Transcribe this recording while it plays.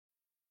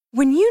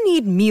When you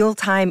need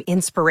mealtime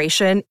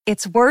inspiration,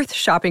 it's worth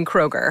shopping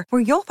Kroger,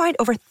 where you'll find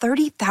over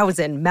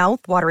 30,000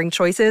 mouth-watering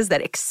choices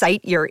that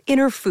excite your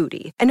inner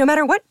foodie. And no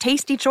matter what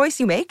tasty choice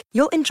you make,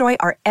 you'll enjoy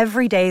our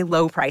everyday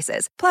low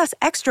prices, plus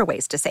extra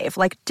ways to save,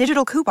 like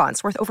digital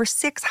coupons worth over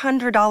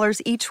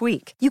 $600 each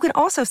week. You can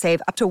also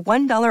save up to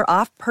 $1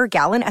 off per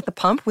gallon at the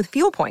pump with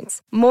fuel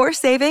points. More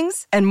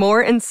savings and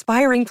more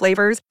inspiring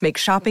flavors make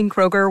shopping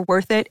Kroger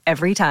worth it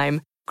every time.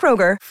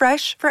 Kroger,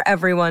 fresh for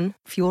everyone.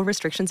 Fuel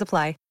restrictions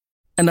apply.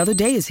 Another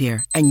day is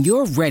here, and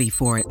you're ready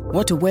for it.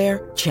 What to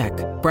wear? Check.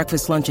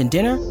 Breakfast, lunch, and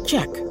dinner?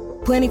 Check.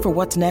 Planning for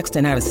what's next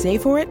and how to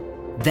save for it?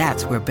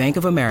 That's where Bank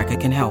of America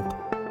can help.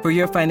 For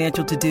your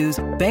financial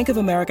to-dos, Bank of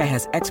America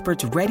has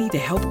experts ready to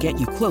help get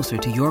you closer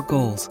to your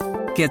goals.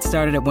 Get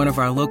started at one of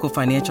our local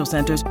financial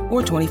centers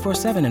or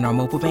 24/7 in our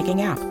mobile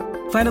banking app.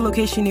 Find a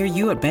location near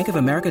you at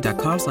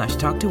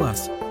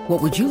bankofamerica.com/talktous.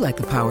 What would you like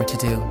the power to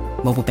do?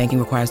 Mobile banking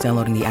requires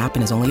downloading the app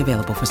and is only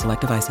available for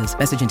select devices.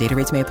 Message and data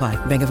rates may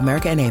apply. Bank of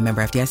America N.A.,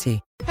 member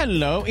FDIC.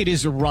 Hello, it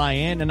is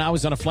Ryan, and I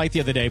was on a flight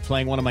the other day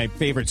playing one of my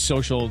favorite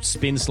social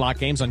spin slot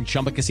games on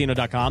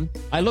ChumbaCasino.com.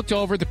 I looked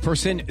over at the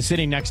person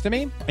sitting next to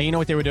me, and you know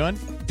what they were doing?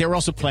 They were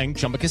also playing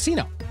Chumba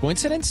Casino.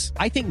 Coincidence?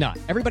 I think not.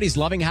 Everybody's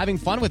loving having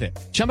fun with it.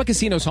 Chumba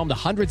Casino is home to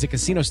hundreds of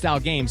casino-style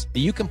games that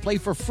you can play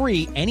for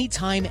free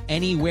anytime,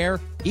 anywhere,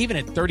 even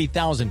at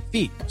 30,000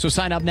 feet. So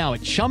sign up now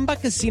at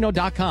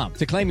ChumbaCasino.com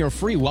to claim your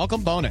free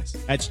welcome bonus.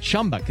 That's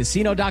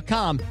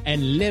ChumbaCasino.com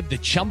and live the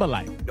Chumba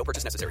life. No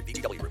purchase necessary.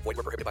 VGW. Void where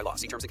prohibited by law.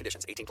 See terms and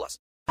conditions. 18+.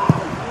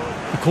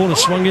 The corner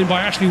swung in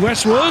by Ashley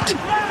Westwood,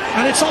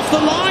 and it's off the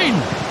line.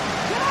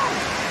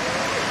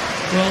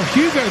 Well,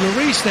 Hugo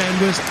Lloris then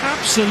was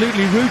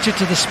absolutely rooted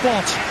to the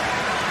spot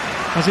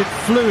as it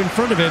flew in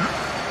front of him.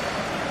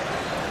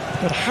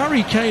 But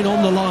Harry Kane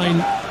on the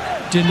line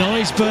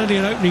denies Burnley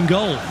an opening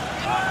goal.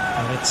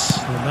 And it's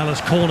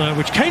Lamella's corner,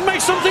 which Kane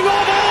makes something of.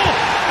 Oh!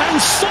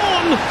 And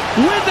Son,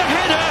 with the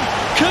header,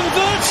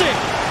 converts it.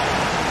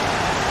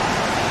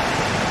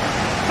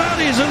 That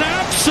is an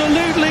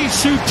absolutely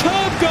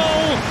superb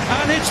goal,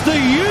 and it's the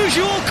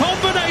usual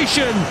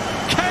combination.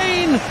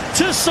 Kane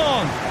to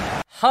Son.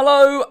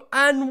 Hello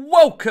and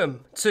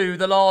welcome to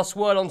The Last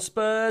Word on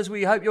Spurs.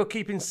 We hope you're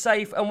keeping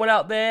safe and well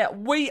out there.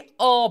 We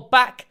are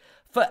back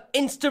for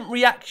instant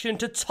reaction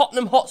to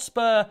Tottenham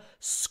Hotspur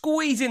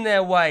squeezing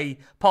their way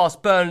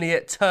past Burnley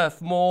at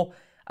Turf Moor.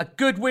 A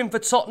good win for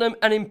Tottenham,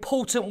 an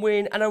important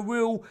win, and a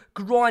real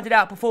grinded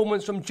out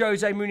performance from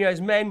Jose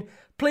Mourinho's men.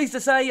 Pleased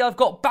to say I've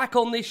got back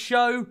on this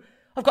show.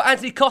 I've got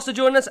Anthony Costa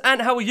joining us.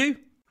 Ant, how are you?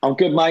 I'm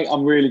good, mate.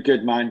 I'm really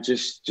good, man.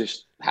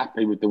 Just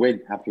happy with the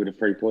win. Happy with the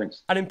 3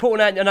 points. And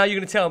important, Ant, I know you're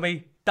going to tell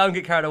me, don't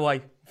get carried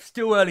away.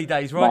 Still early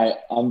days, right? Mate,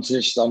 I'm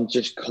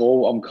just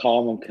cool. I'm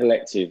calm. I'm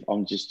collective.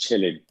 I'm just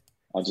chilling.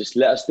 I'll just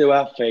let us do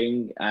our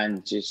thing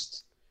and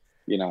just,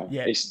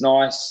 It's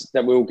nice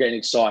that we're all getting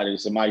excited.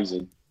 It's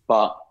amazing.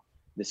 But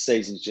the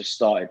season's just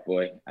started,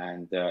 boy,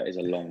 and there's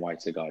a long way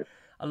to go.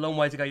 A long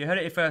way to go. You heard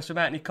it here first from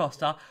Anthony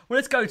Costa. Well,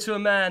 let's go to a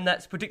man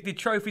that's predicted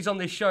trophies on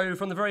this show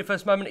from the very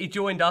first moment he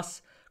joined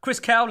us, Chris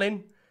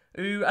Cowlin,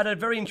 who had a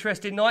very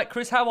interesting night.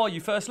 Chris, how are you,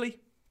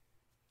 firstly?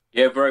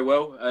 Yeah, very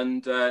well.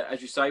 And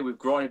as you say, we've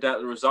grinded out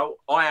the result.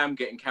 I am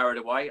getting carried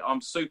away.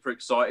 I'm super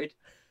excited.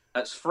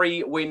 That's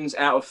 3 wins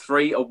out of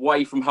 3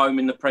 away from home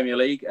in the Premier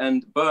League.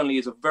 And Burnley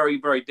is a very,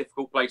 very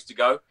difficult place to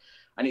go.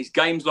 And it's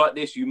games like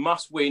this you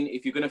must win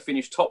if you're going to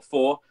finish top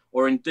 4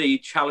 or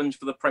indeed challenge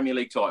for the Premier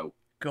League title.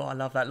 God, I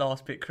love that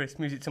last bit, Chris.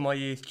 Music to my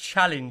ears.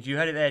 Challenge. You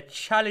heard it there.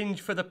 Challenge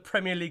for the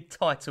Premier League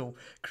title.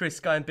 Chris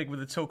going big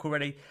with the talk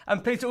already.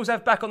 And pleased to also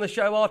have back on the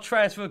show our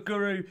transfer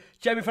guru,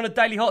 Jamie from the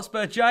Daily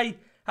Hotspur. Jay,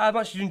 how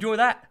much did you enjoy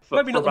that?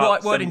 Maybe not the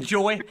right word,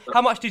 enjoy.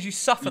 How much did you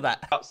suffer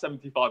that? About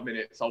 75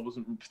 minutes. I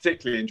wasn't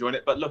particularly enjoying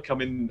it. But look,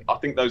 I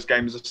think those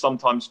games are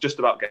sometimes just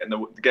about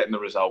getting the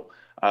result.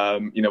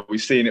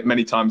 We've seen it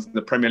many times in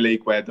the Premier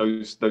League where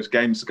those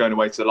games going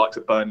away to the likes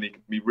of Burnley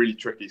can be really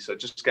tricky. So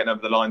just getting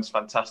over the line is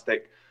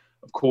fantastic.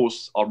 Of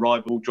course, our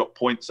rival dropped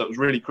points, so it was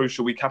really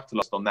crucial we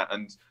capitalised on that.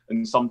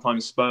 And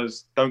sometimes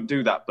Spurs don't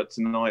do that, but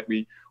tonight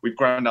we've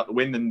ground out the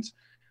win. And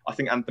I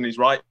think Anthony's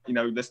right.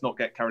 Let's not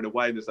get carried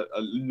away. There's a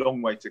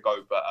long way to go,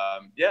 but I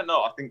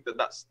think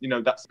that's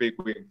a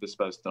big win for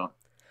Spurs tonight.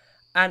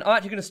 And I'm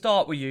actually going to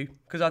start with you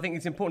because I think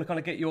it's important to kind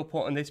of get your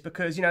point on this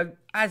because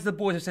as the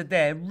boys have said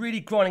there,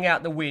 really grinding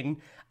out the win,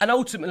 and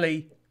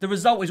ultimately the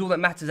result is all that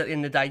matters at the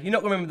end of the day. You're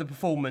not going to remember the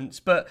performance,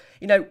 but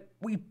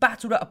we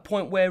battled at a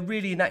point where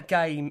really in that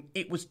game,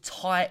 it was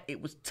tight,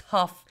 it was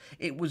tough,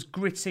 it was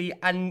gritty.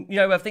 And,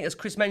 I think as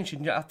Chris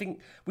mentioned, I think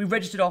we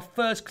registered our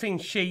first clean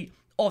sheet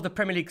of the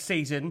Premier League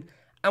season.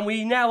 And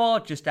we now are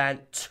just,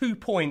 2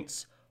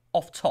 points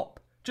off top.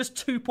 Just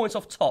 2 points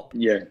off top.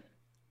 Yeah.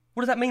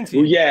 What does that mean to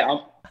you? Well, yeah,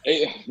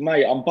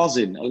 mate, I'm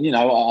buzzing. I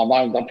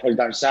probably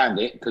don't sound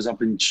it because I've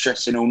been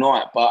stressing all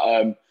night.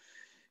 But,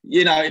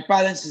 it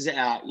balances it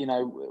out.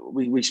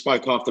 We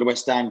spoke after the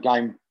West Ham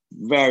game.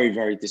 Very,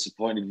 very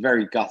disappointed,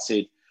 very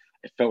gutted.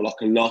 It felt like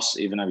a loss,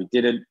 even though we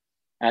didn't.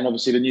 And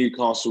obviously the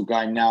Newcastle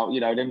game now,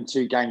 them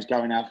 2 games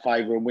go in our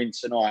favour and win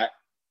tonight,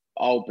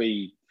 I'll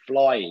be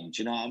flying.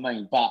 Do you know what I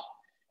mean? But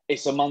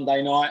it's a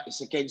Monday night.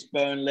 It's against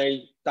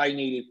Burnley. They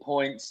needed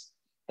points.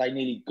 They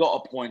nearly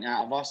got a point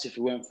out of us if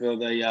it weren't for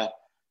the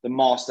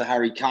master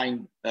Harry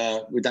Kane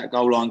with that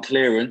goal line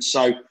clearance.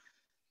 So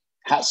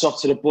hats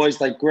off to the boys.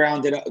 They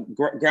grinded out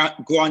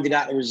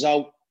the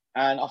result.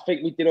 And I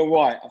think we did all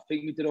right. I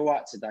think we did all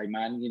right today,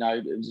 man. You know,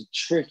 it was a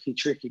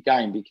tricky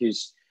game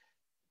because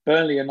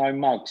Burnley are no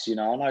mugs. You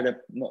know, I know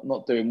they're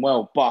not doing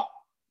well, but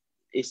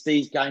it's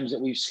these games that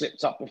we've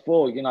slipped up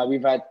before. You know,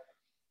 we've had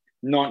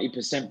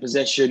 90%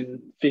 possession,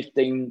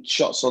 15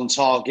 shots on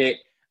target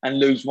and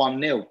lose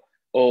 1-0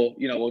 or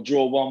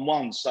draw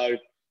 1-1. So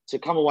to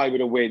come away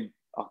with a win,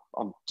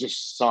 I'm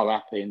just so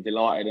happy and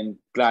delighted and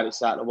glad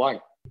it's out of the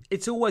way.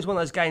 It's always one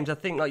of those games, I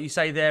think, like you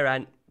say there,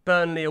 Ant,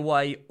 Burnley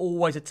away,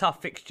 always a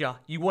tough fixture.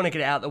 You want to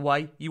get it out of the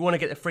way. You want to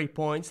get the 3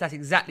 points. That's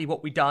exactly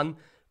what we've done.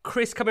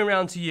 Chris, coming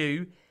round to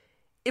you,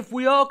 if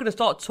we are going to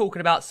start talking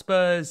about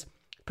Spurs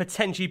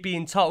potentially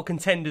being title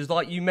contenders,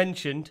 like you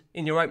mentioned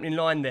in your opening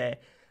line there,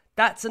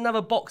 that's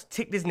another box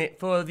ticked, isn't it,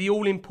 for the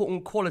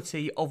all-important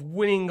quality of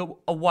winning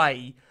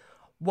away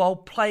while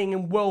playing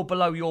in well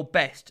below your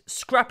best.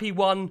 Scrappy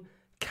one,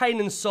 Kane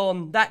and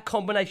Son, that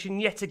combination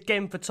yet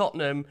again for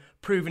Tottenham,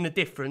 proving the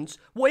difference.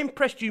 What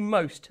impressed you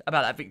most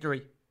about that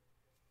victory?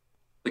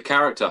 The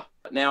character.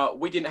 Now,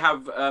 we didn't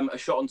have a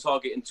shot on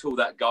target until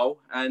that goal,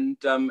 and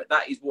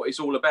that is what it's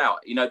all about.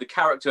 You know, the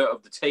character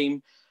of the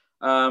team.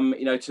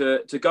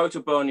 To go to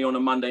Burnley on a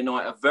Monday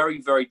night, a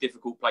very, very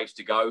difficult place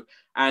to go.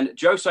 And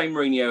Jose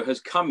Mourinho has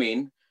come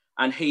in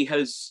and he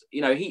has,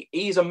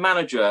 he's a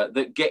manager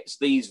that gets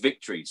these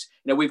victories.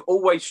 You know, we've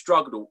always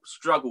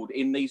struggled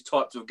in these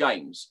types of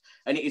games,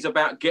 and it is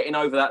about getting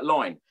over that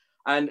line.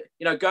 And,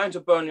 going to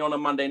Burnley on a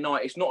Monday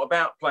night, it's not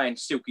about playing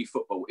silky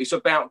football. It's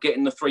about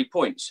getting the 3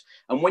 points.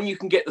 And when you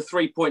can get the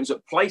 3 points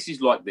at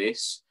places like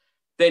this,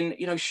 then,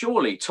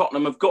 surely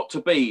Tottenham have got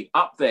to be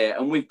up there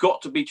and we've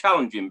got to be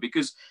challenging,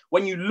 because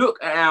when you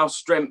look at our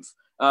strength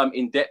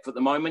in depth at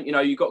the moment,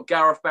 you've got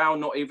Gareth Bale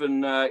not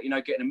even,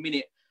 getting a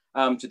minute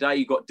today.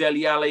 You've got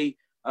Dele Alli,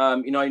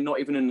 not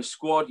even in the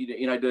squad.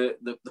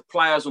 The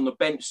players on the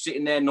bench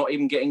sitting there, not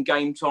even getting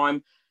game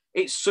time.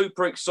 It's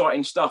super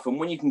exciting stuff. And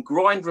when you can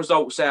grind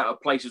results out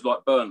of places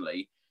like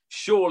Burnley,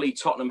 surely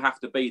Tottenham have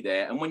to be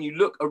there. And when you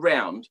look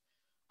around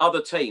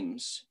other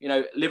teams,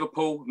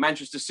 Liverpool,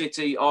 Manchester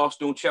City,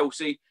 Arsenal,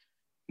 Chelsea,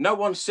 no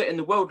one's setting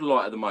the world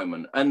alight at the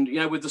moment. And,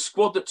 with the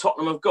squad that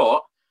Tottenham have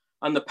got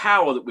and the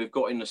power that we've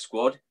got in the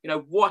squad,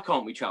 why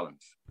can't we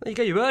challenge? There you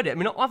go, you heard it. I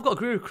mean, I've got to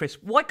agree with Chris.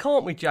 Why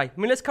can't we, Jay? I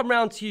mean, let's come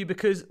round to you,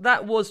 because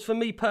that was, for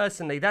me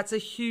personally, that's a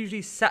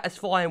hugely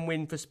satisfying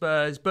win for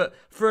Spurs. But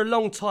for a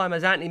long time,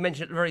 as Anthony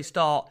mentioned at the very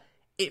start,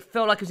 it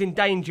felt like it was in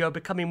danger of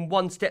becoming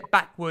one step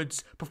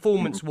backwards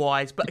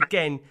performance-wise. But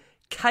again,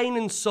 Kane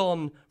and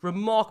Son,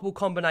 remarkable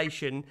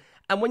combination.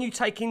 And when you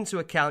take into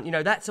account,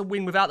 that's a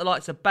win without the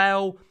likes of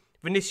Bale,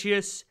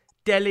 Vinicius,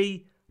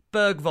 Dele,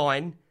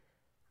 Bergwijn.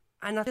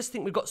 And I just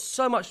think we've got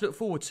so much to look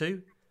forward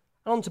to.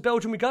 And on to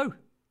Belgium we go.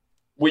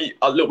 We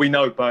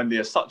know Burnley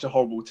are such a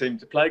horrible team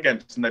to play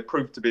against, and they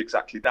proved to be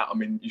exactly that. I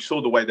mean, you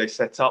saw the way they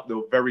set up. They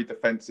were very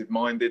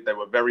defensive-minded. They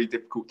were very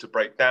difficult to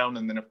break down.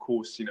 And then, of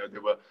course, they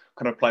were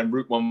kind of playing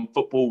Route 1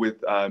 football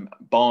with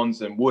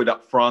Barnes and Wood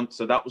up front.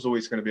 So that was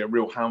always going to be a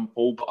real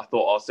handful. But I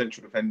thought our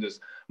central defenders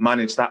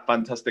managed that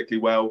fantastically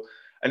well.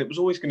 And it was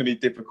always going to be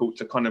difficult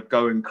to kind of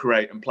go and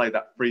create and play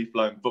that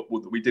free-flowing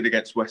football that we did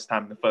against West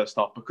Ham in the first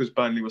half, because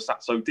Burnley was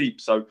sat so deep.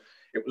 So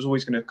it was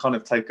always going to kind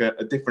of take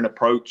a different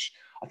approach.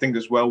 I think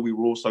as well, we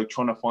were also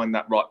trying to find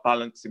that right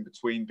balance in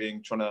between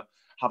trying to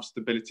have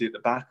stability at the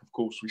back. Of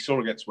course, we saw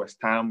against West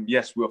Ham,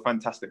 yes, we were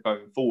fantastic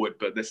going forward,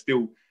 but there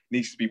still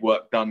needs to be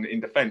work done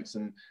in defence.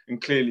 And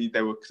clearly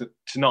they were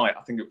tonight,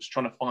 I think it was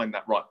trying to find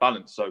that right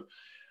balance. So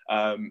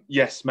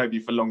yes, maybe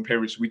for long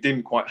periods, we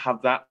didn't quite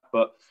have that.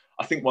 But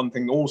I think one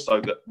thing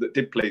also that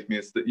did please me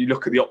is that you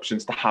look at the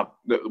options that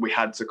we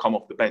had to come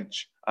off the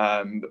bench,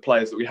 the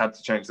players that we had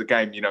to change the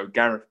game,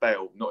 Gareth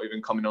Bale not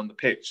even coming on the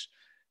pitch.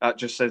 That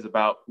just says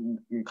about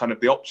kind of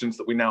the options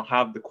that we now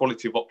have, the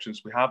quality of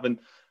options we have. And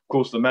of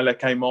course, Lamela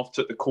came off,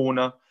 took the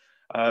corner.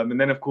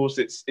 And then, of course,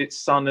 it's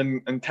Son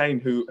and Kane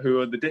who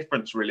are the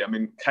difference, really. I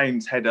mean,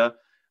 Kane's header,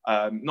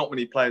 not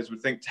many players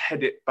would think to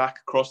head it back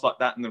across like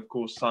that. And of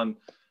course, Son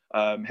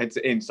heads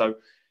it in. So,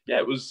 yeah,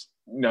 it was,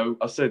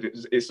 I said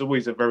it's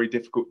always a very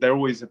difficult,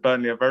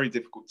 Burnley a very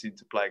difficult team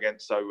to play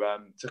against. So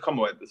to come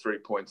away with the 3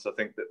 points, I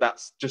think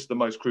that's just the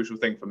most crucial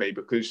thing for me,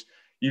 because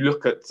you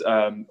look at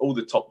all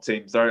the top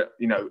teams, they've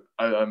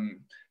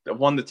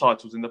won the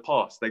titles in the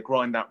past. They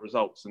grind out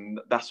results, and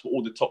that's what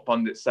all the top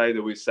pundits say. They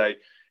always say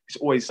it's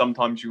always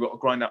sometimes you've got to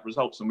grind out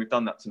results, and we've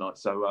done that tonight.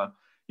 So,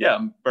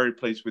 I'm very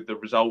pleased with the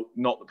result,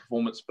 not the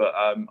performance, but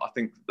I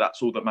think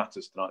that's all that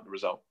matters tonight, the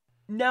result.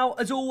 Now,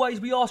 as always,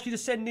 we ask you to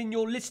send in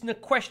your listener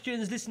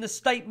questions, listener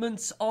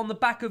statements on the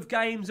back of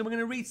games, and we're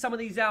going to read some of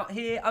these out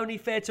here. Only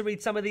fair to read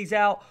some of these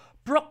out.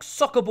 Brock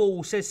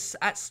Soccerball says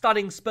at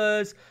Stunning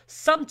Spurs,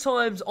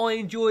 sometimes I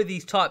enjoy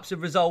these types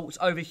of results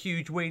over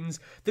huge wins.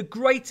 The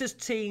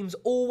greatest teams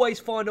always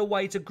find a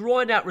way to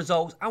grind out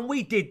results, and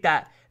we did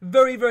that.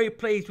 Very, very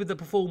pleased with the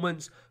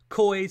performance.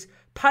 Coys.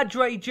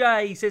 Padre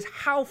J says,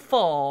 how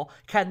far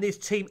can this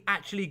team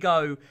actually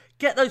go?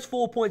 Get those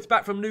 4 points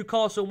back from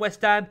Newcastle and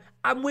West Ham,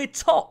 and we're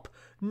top.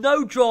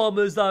 No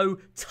dramas though,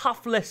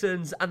 tough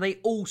lessons, and they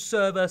all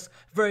serve us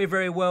very,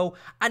 very well.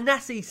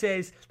 Anasi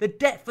says, the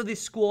depth of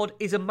this squad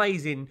is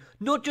amazing,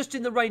 not just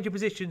in the range of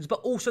positions,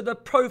 but also the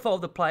profile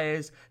of the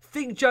players.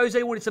 Think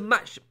Jose wanted to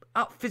match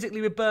up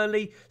physically with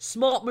Burnley.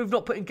 Smart move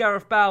not putting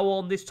Gareth Bale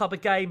on this type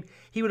of game.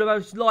 He would have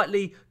most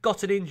likely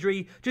got an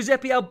injury.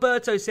 Giuseppe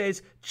Alberto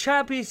says,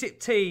 Championship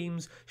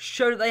teams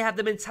show that they have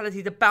the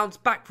mentality to bounce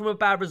back from a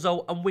bad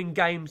result and win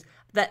games,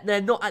 that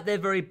they're not at their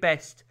very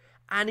best.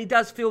 And he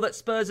does feel that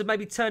Spurs have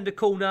maybe turned a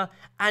corner.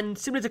 And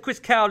similar to Chris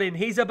Cowlin,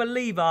 he's a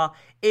believer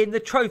in the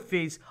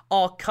trophies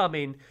are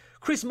coming.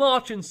 Chris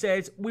Martin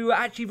says, we were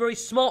actually very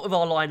smart with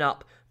our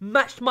lineup.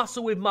 Matched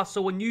muscle with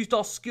muscle and used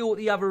our skill at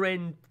the other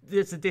end.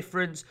 There's a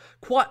difference.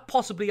 Quite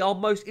possibly our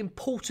most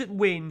important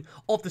win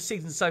of the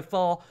season so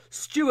far.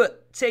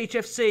 Stuart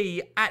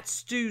THFC at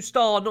Stu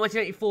Star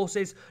 1984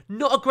 says,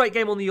 not a great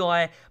game on the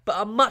eye,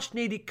 but a much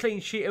needed clean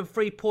sheet and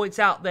 3 points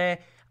out there.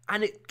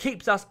 And it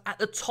keeps us at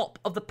the top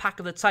of the pack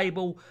of the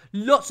table.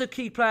 Lots of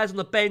key players on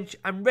the bench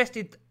and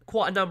rested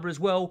quite a number as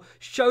well.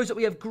 Shows that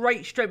we have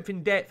great strength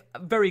in depth. A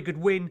very good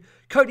win.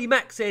 Cody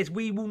Mack says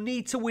we will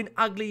need to win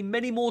ugly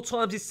many more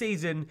times this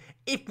season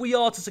if we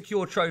are to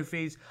secure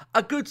trophies.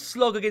 A good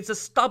slog against a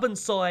stubborn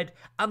side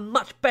and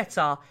much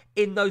better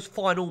in those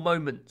final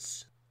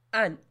moments.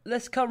 And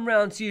let's come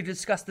round to you to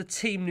discuss the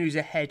team news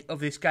ahead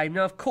of this game.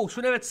 Now, of course,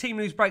 whenever team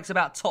news breaks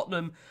about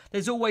Tottenham,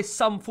 there's always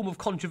some form of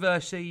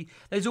controversy.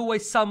 There's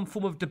always some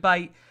form of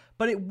debate.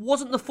 But it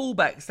wasn't the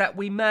fullbacks that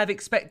we may have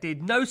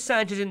expected. No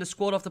Sanchez in the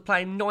squad after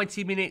playing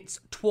 90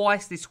 minutes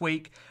twice this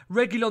week.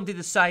 Reguilon did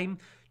the same.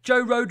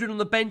 Joe Rodon on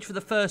the bench for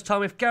the first time,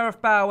 with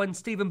Gareth Bale and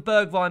Steven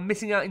Bergwijn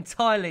missing out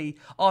entirely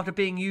after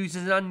being used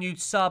as an unused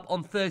sub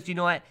on Thursday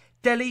night.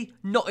 Dele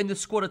not in the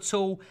squad at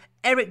all.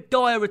 Eric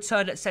Dyer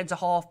returned at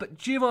centre-half, but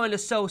Giovanni Lo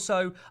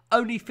Celso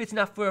only fit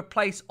enough for a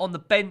place on the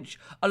bench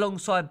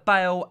alongside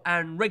Bale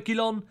and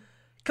Reguilon.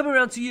 Coming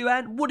around to you,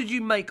 Anne, what did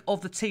you make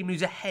of the team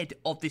news ahead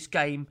of this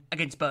game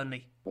against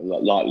Burnley?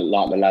 Like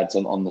the lads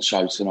on the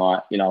show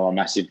tonight, you know, I'm a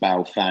massive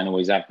Bale fan,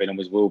 always have been,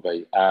 always will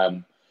be.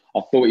 I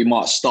thought he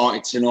might have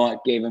started tonight,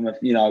 give him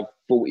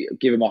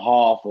a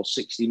half or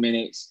 60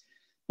 minutes.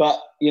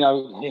 But, you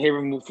know,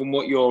 hearing from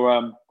what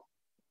your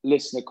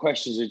listener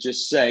questions have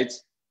just said,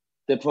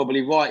 they're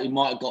probably right. He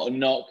might have got a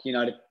knock. You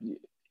know,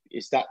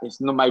 it's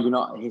not maybe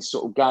not his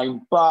sort of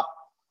game. But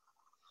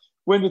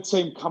when the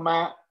team come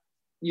out,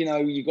 you know,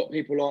 you've got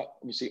people like,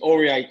 obviously,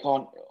 Aurier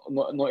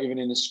not even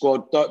in the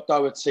squad.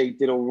 Doherty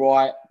did all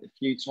right. A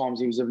few times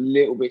he was a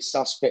little bit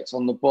suspect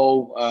on the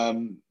ball,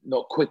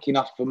 not quick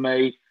enough for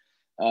me.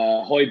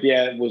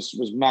 Højbjerg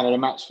was man of the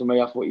match for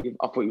me. I thought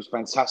he was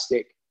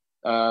fantastic.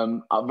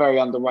 A very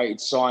underrated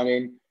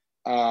signing,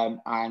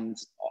 and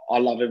I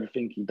love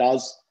everything he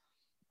does.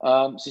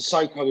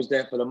 Sissoko was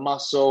there for the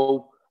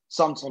muscle.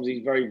 Sometimes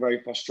he's very,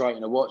 very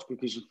frustrating to watch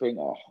because you think,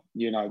 oh,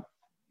 you know,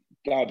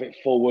 go a bit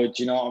forward,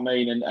 you know what I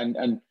mean?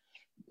 And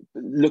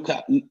look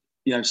at, you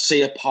know,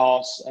 see a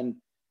pass.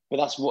 But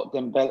that's what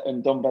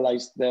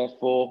Ndombele's there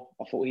for.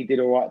 I thought he did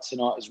all right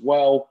tonight as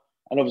well.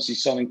 And obviously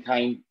Son and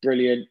Kane,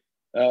 brilliant.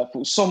 I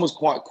thought Son was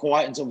quite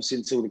quiet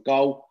until the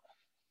goal.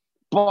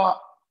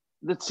 But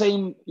the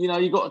team, you know,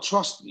 you got to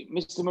trust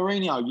Mr.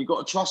 Mourinho. You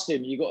got to trust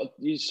him.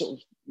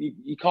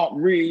 You can't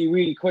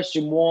really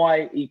question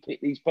why he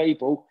picked these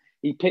people.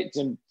 He picked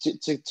them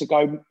to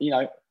go, you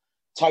know,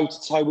 toe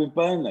to toe with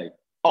Burnley.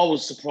 I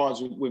was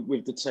surprised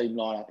with the team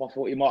lineup. I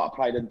thought he might have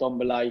played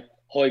Ndombele,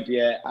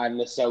 Højbjerg, and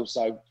Lo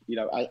Celso, you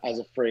know, as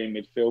a three in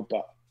midfield.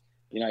 But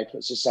you know, he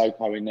put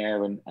Sissoko in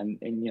there and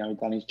you know,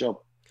 done his job.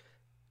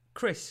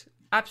 Chris,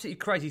 absolutely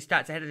crazy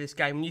stats ahead of this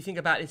game. When you think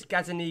about this,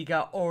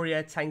 Gazzaniga,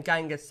 Aurier,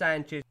 Tanganga,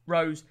 Sanchez,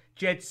 Rose,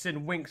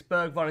 Jedson, Winks,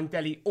 Bergwijn and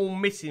Dele all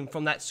missing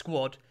from that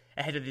squad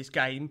ahead of this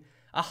game.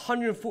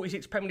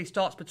 146 Premier League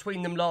starts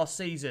between them last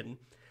season.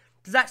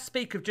 Does that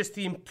speak of just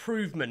the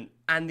improvement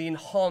and the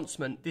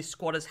enhancement this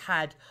squad has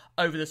had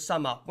over the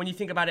summer? When you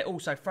think about it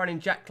also, throwing in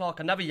Jack Clark,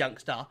 another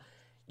youngster,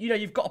 you know,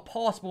 you've got a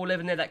passable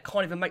 11 there that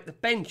can't even make the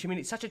bench. I mean,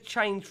 it's such a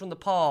change from the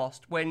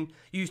past when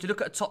you used to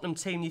look at a Tottenham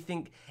team and you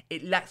think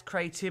it lacks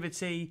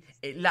creativity,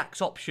 it lacks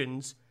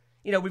options.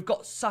 You know, we've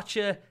got such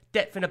a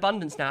depth and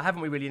abundance now,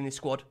 haven't we, really, in this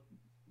squad?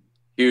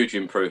 Huge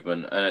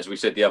improvement. And as we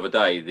said the other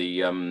day,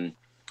 the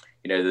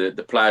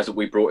players that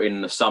we brought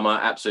in the summer,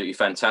 absolutely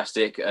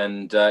fantastic.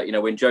 And, you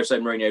know, when Jose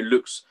Mourinho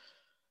looks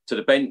to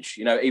the bench,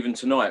 you know, even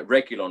tonight,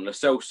 Reguilon, Lo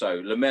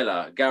Celso,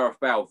 Lamela,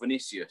 Gareth Bale,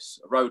 Vinicius,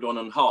 Rodon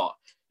and Hart,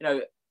 you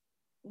know,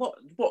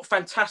 what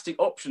fantastic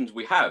options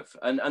we have.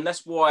 And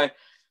that's why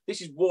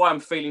this is why I'm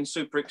feeling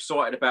super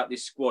excited about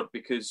this squad,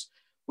 because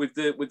with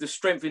the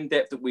strength in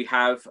depth that we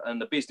have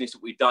and the business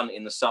that we've done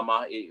in the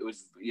summer, it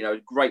was,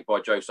 great by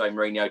Jose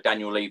Mourinho,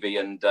 Daniel Levy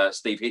and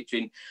Steve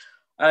Hitchin.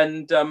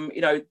 And,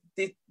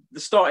 the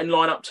starting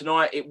lineup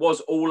tonight, it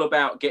was all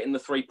about getting the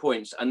 3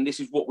 points. And this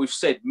is what we've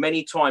said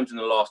many times in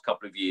the last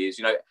couple of years,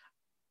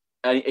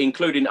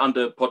 including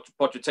under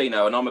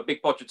Pochettino. And I'm a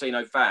big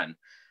Pochettino fan.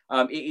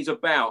 It is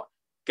about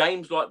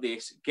games like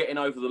this, getting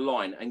over the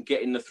line and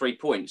getting the 3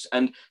 points.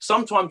 And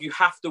sometimes you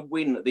have to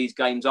win these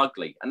games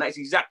ugly. And that's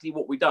exactly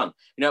what we've done.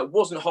 It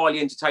wasn't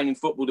highly entertaining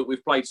football that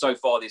we've played so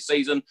far this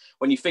season.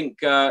 When you think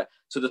to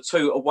the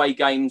 2 away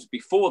games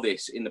before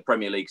this in the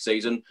Premier League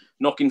season,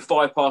 knocking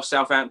 5 past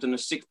Southampton and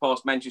 6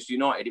 past Manchester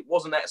United, it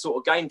wasn't that sort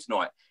of game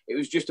tonight. It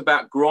was just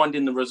about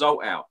grinding the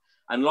result out.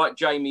 And like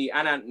Jamie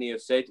and Anthony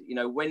have said,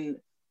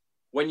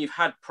 when you've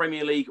had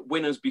Premier League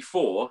winners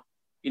before,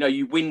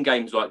 you win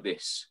games like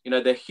this.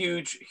 They're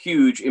huge,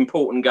 huge,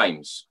 important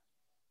games.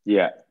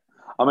 Yeah.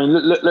 I mean,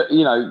 look,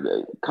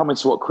 coming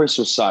to what Chris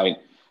was saying,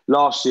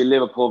 last year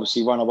Liverpool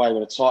obviously ran away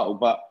with a title,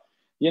 but,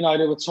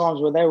 there were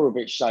times where they were a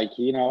bit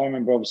shaky. I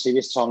remember obviously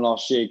this time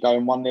last year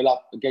going 1-0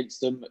 up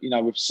against them,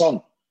 with Son.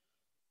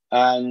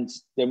 And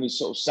then we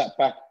sort of sat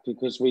back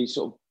because we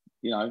sort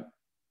of,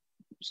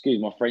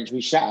 excuse my French,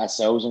 we shat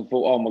ourselves and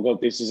thought, oh my God,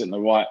 this isn't the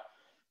right,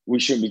 we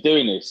shouldn't be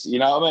doing this. You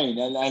know what I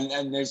mean?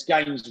 And there's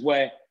games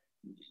where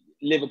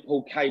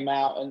Liverpool came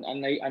out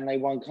and they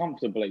won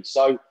comfortably.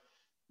 So,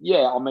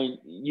 yeah, I mean,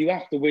 you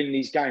have to win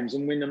these games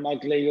and win them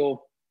ugly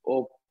or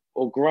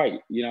great.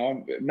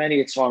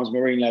 Many a times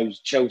Mourinho's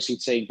Chelsea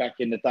team back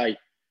in the day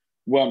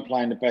weren't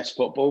playing the best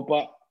football,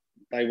 but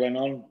they went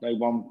on. They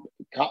won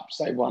cups,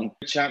 they won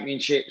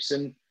championships,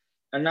 and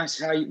that's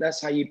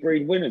how you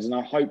breed winners. And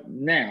I hope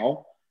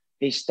now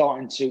he's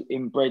starting to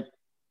inbred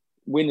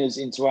winners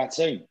into our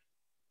team.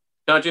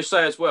 Can I just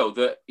say as well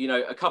that,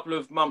 a couple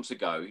of months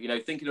ago,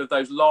 thinking of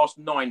those last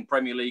 9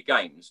 Premier League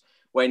games,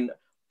 when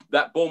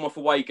that Bournemouth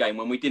away game,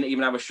 when we didn't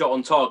even have a shot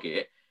on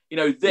target,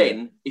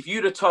 if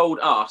you'd have told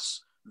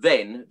us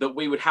then that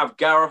we would have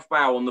Gareth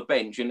Bale on the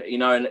bench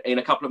in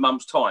a couple of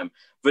months' time,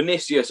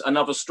 Vinicius,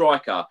 another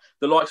striker,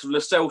 the likes of Lo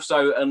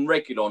Celso and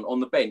Reguilon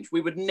on the bench,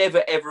 we would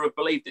never, ever have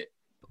believed it.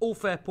 All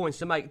fair points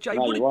to make. Jay,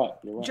 you're right.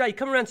 Jay,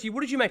 coming around to you, what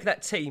did you make of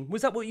that team?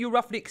 Was that what you were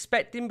roughly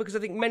expecting? Because I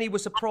think many were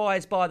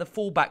surprised by the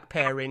fullback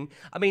pairing.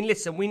 I mean,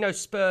 listen, we know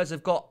Spurs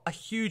have got a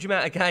huge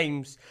amount of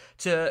games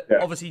to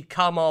obviously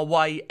come our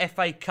way.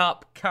 FA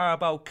Cup,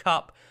 Carabao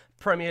Cup,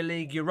 Premier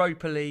League,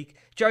 Europa League.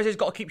 Jose's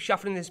got to keep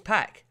shuffling this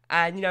pack.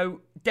 And,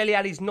 Dele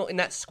Alli's not in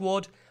that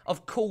squad.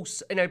 Of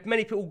course,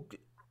 many people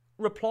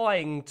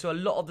replying to a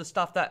lot of the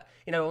stuff that,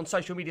 on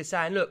social media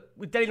saying, look,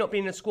 with Dele not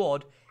being in the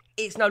squad,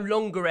 it's no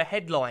longer a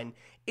headline.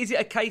 Is it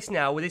a case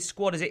now with this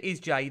squad as it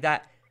is, Jay,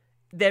 that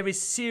there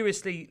is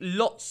seriously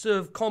lots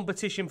of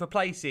competition for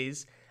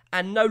places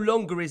and no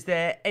longer is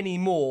there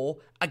anymore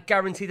a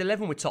guaranteed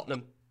 11 with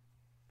Tottenham?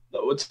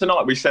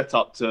 Tonight we set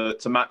up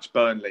to match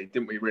Burnley,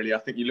 didn't we, really? I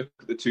think you look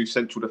at the 2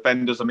 central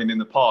defenders. I mean, in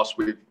the past,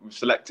 we've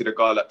selected a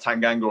guy like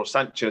Tanganga or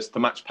Sanchez to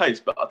match pace,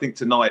 but I think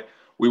tonight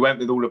we went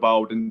with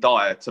Oulabald and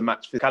Dyer to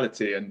match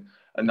physicality,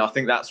 and I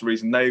think that's the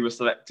reason they were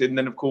selected. And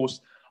then, of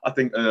course, I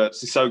think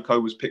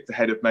Sissoko was picked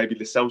ahead of maybe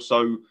Lo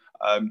Celso,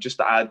 just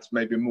to add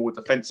maybe a more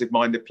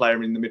defensive-minded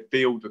player in the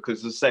midfield,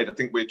 because, as I said, I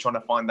think we're trying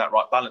to find that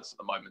right balance at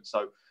the moment.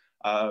 So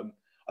I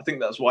think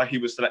that's why he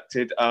was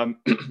selected.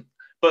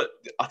 But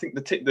I think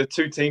the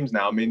 2 teams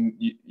now, I mean,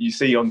 you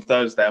see on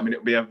Thursday, I mean,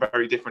 it'll be a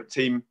very different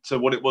team to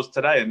what it was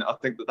today. And I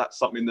think that's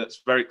something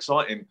that's very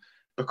exciting,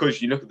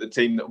 because you look at the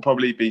team that will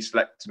probably be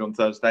selected on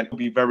Thursday and it'll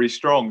be very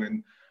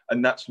strong.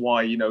 And that's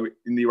why, in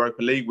the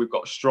Europa League, we've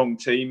got a strong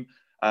team.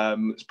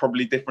 It's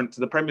probably different to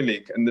the Premier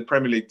League, and the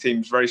Premier League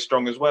team's very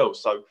strong as well.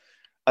 So,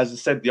 as I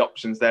said, the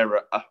options there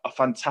are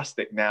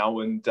fantastic now.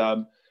 And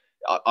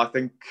I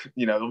think,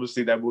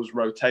 obviously there was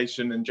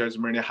rotation and Jose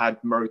Mourinho had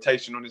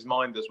rotation on his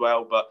mind as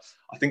well. But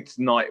I think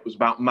tonight it was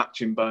about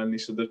matching Burnley.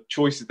 So the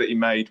choices that he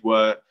made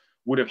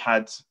would have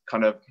had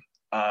kind of,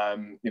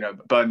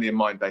 Burnley in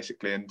mind,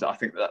 basically. And I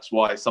think that's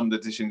why some of the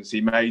decisions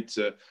he made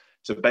to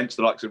bench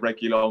the likes of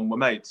Reguilon were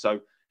made. So,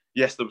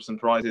 yes, there were some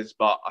prizes,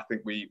 but I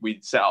think we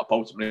set up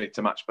ultimately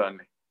to match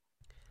Burnley.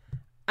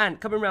 And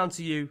coming round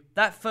to you,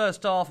 that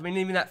first half, I mean,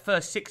 even that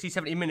first 60,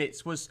 70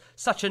 minutes was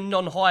such a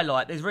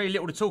non-highlight. There's very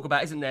little to talk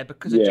about, isn't there?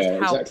 Because of just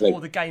how poor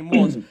the game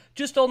was.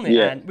 Just on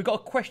there, Anne, we've got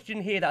a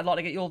question here that I'd like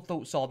to get your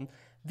thoughts on.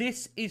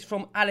 This is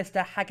from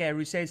Alistair Hager,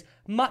 who says,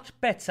 much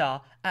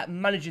better at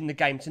managing the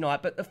game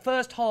tonight, but the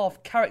first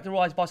half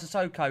characterised by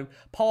Sissoko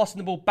passing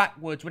the ball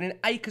backwards, winning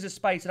acres of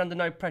space and under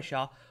no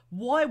pressure.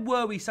 Why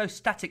were we so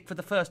static for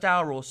the first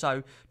hour or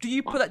so? Do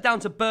you put that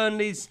down to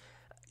Burnley's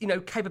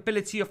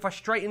capability of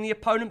frustrating the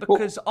opponent?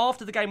 Because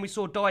after the game we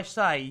saw Dyche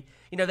say,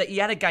 that he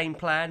had a game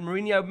plan.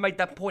 Mourinho made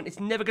that point.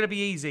 It's never going to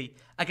be easy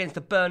against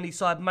the Burnley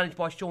side managed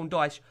by Sean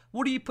Dyche.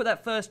 What do you put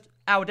that first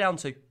hour down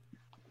to?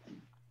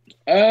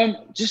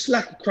 Just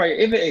lack of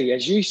creativity,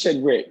 as you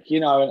said, Rick,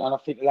 and I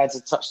think the lads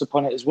have touched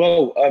upon it as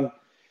well.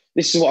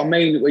 this is what I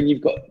mean when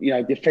you've got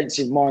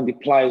defensive-minded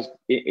players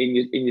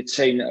in your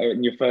team that are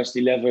in your first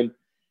 11.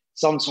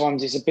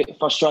 Sometimes it's a bit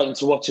frustrating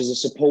to watch as a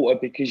supporter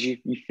because you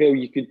feel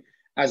you could,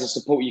 as a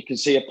supporter, you can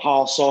see a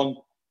pass on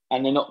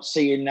and they're not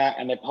seeing that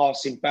and they're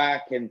passing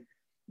back and,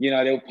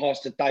 they'll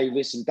pass to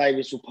Davis and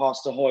Davis will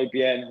pass to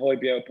Højbjerg and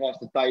Højbjerg will pass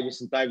to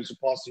Davis and Davis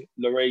will pass to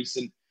Lloris.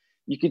 And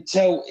you could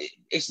tell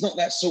it's not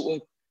that sort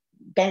of,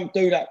 don't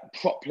do that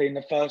properly in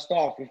the first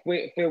half. If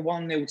we're 1-0,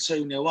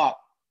 2-0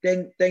 up,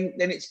 then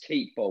it's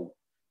keep ball.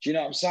 Do you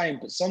know what I'm saying?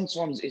 But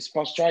sometimes it's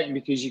frustrating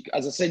because,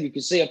 as I said, you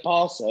can see a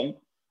pass on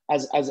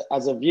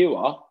as a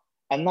viewer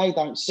and they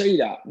don't see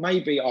that.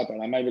 Maybe, I don't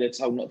know, maybe they're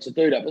told not to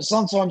do that. But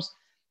sometimes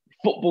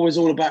football is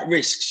all about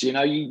risks,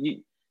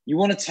 You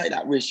want to take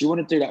that risk. You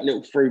want to do that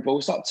little through ball.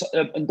 It's like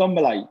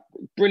Ndombele,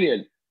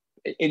 brilliant.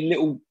 In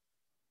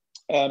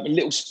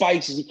little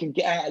spaces, he can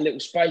get out of little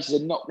spaces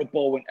and knock the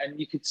ball. And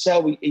you could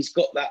tell he's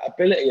got that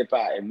ability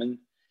about him. And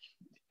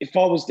if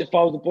I was the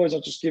boys,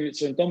 I'd just give it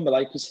to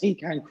Ndombele because he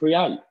can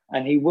create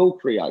and he will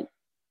create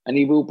and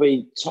he will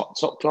be top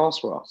class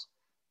for us.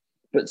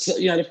 But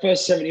the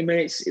first 70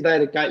 minutes, they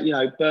had a game.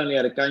 Burnley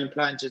had a game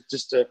plan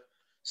just to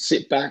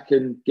sit back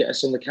and get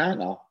us on the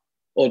counter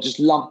or just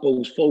lump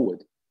balls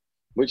forward,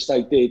 which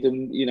they did.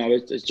 And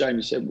as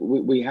Jamie said,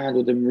 we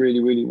handled them really,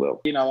 really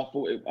well. I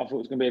thought it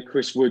was going to be a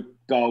Chris Wood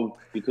goal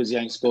because he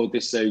ain't scored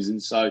this season.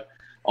 So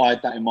I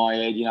had that in my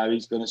head.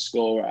 He's going to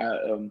score at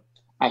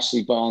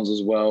Ashley Barnes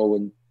as well.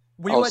 And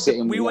we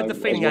were the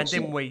feeling,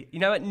 didn't we?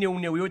 At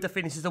 0-0, we were the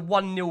feeling this is a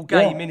 1-0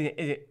 game, isn't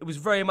it? It was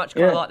very much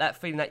kind of like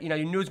that feeling that, you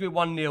knew it was going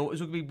to be 1-0, it was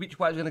going to be which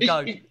way it was going to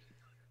go.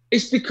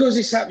 It's because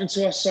it's happened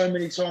to us so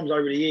many times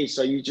over the years.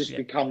 So you just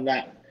become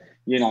that,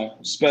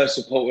 Spurs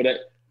supporter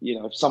that,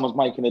 if someone's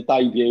making a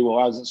debut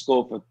or hasn't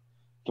scored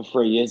for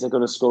 3 years, they're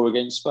going to score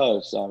against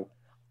Spurs. So,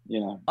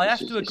 I have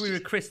to agree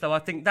with Chris, though. I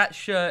think that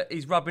shirt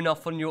is rubbing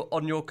off on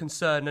your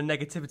concern and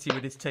negativity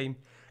with his team.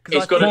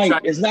 There's no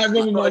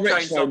wrong with my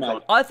retro,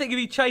 mate. I think if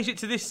he changed it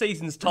to this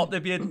season's top,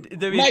 there'd be a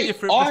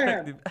different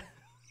perspective.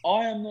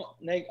 I am not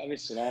negative.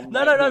 Listen, I'm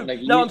no. I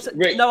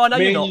know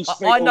you're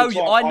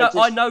not.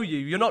 I know you.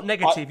 You're not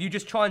negative. You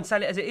just try and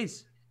sell it as it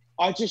is.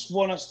 I just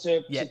want us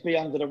to be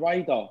under the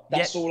radar.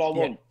 That's all I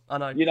want. I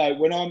know.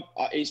 When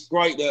it's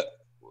great that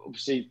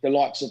obviously the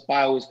likes of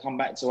Bale has come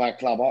back to our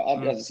club.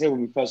 As I said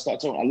when we first started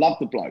talking, I love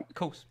the bloke. Of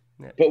course.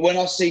 Yeah. But when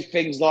I see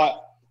things like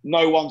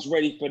no one's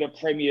ready for the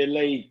Premier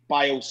League,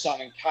 Bale,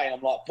 Son and Kane,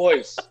 I'm like,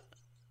 boys,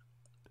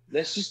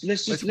 let's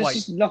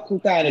just knuckle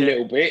down a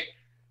little bit.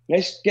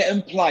 Let's get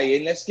them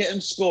playing, let's get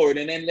them scoring,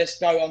 and then let's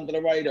go under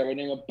the radar and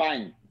then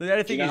bang. The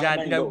only thing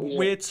is,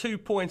 we're 2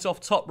 points off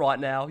top right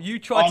now. You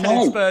try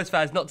telling Spurs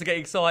fans not to get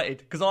excited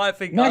because I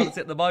think I'm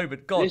at the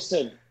moment. God.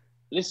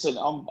 Listen,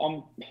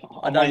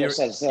 I may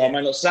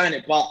not saying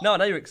it, but no, I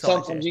know you're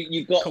excited. Sometimes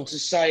you've got to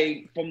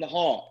say from the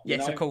heart.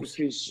 Yes, of course.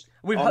 Because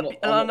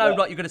I know,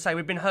 like you're going to say,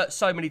 we've been hurt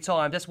so many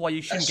times. That's why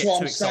you shouldn't get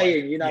too excited. That's what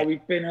I'm saying.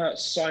 We've been hurt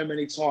so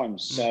many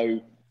times. So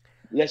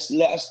let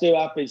us do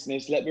our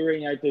business. Let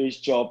Mourinho do his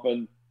job,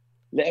 and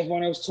let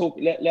everyone else talk.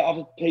 Let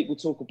other people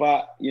talk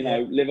about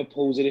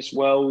Liverpool's of this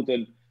world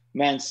and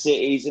Man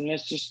City's, and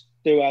let's just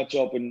do our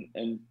job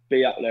and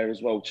be up there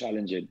as well,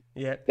 challenging.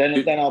 Yeah.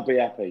 Then I'll be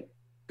happy.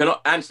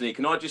 Anthony,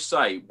 can I just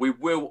say, we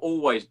will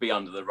always be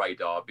under the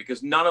radar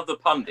because none of the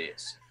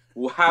pundits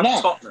will have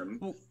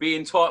Tottenham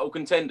being title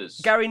contenders.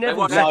 Gary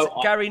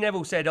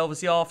Neville said,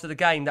 obviously, after the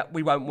game that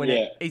we won't win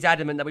it. He's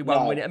adamant that we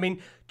won't win it. I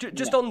mean,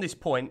 just on this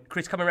point,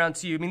 Chris, coming around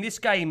to you, I mean, this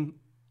game,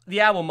 the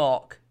hour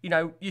mark,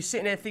 you're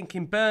sitting there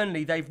thinking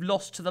Burnley, they've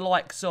lost to the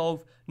likes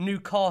of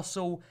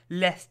Newcastle,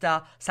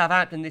 Leicester,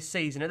 Southampton this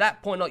season. At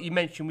that point, like you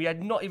mentioned, we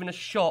had not even a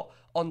shot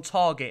on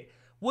target.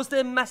 Was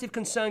there massive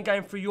concern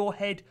going through your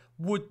head?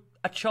 Would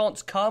a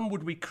chance come?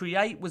 Would we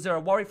create? Was there a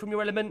worry from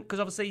your element? Because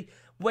obviously,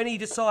 when he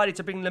decided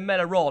to bring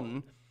Lamela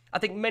on, I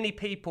think many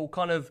people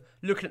kind of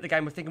looking at the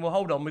game were thinking, well,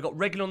 hold on, we've got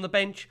Reguilon on the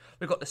bench,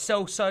 we've got the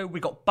Celso,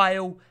 we've got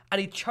Bale,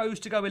 and he chose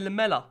to go with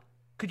Lamela.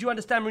 Could you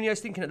understand Mourinho's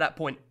thinking at that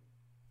point?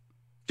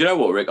 Do you know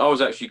what, Rick? I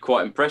was actually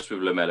quite impressed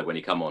with Lamela when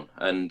he come on.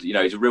 And,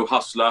 he's a real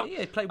hustler. Yeah,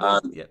 he played well.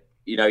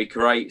 He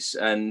creates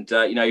and,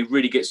 he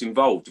really gets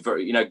involved.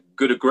 Very,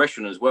 good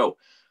aggression as well.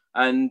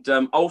 And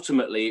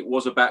ultimately, it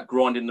was about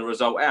grinding the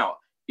result out.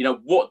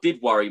 What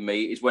did worry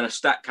me is when a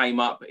stat came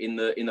up in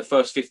the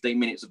first 15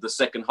 minutes of the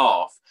second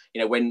half,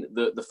 when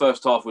the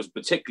first half was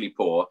particularly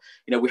poor,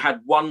 we had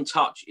one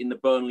touch in the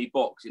Burnley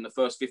box in the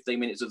first 15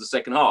 minutes of the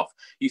second half.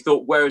 You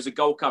thought, where is the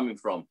goal coming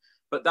from?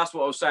 But that's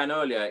what I was saying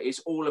earlier. It's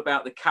all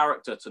about the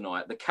character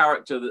tonight, the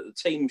character that the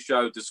team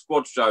showed, the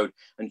squad showed,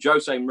 and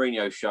Jose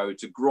Mourinho showed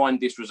to grind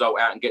this result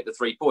out and get the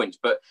 3 points.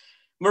 But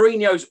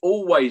Mourinho's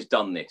always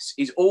done this.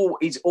 He's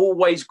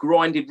always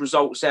grinded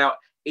results out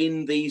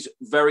in these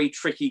very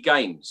tricky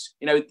games.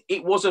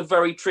 It was a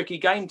very tricky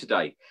game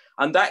today.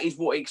 And that is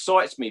what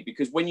excites me,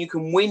 because when you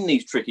can win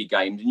these tricky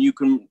games and you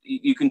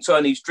can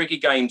turn these tricky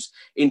games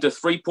into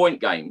 3-point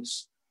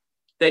games,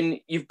 then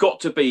you've got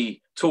to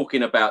be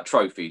talking about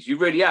trophies. You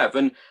really have.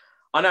 And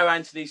I know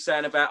Anthony's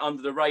saying about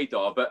under the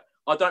radar, but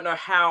I don't know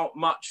how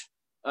much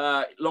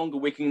longer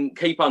we can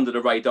keep under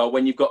the radar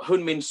when you've got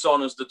Heung-min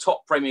Son as the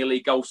top Premier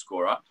League goal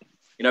scorer.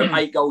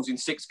 8 goals in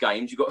 6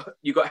 games.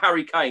 You've got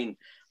Harry Kane,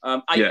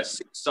 8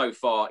 assists so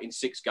far in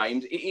 6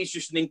 games. It is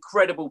just an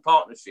incredible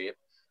partnership.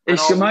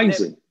 It's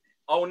amazing.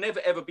 I will never,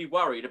 ever be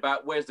worried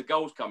about where's the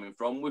goals coming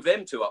from with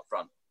them two up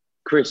front.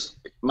 Chris,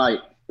 mate,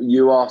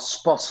 you are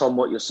spot on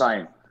what you're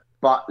saying.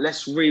 But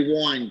let's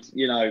rewind,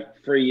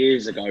 3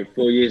 years ago,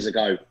 4 years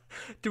ago.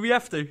 Do we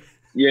have to?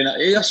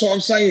 That's what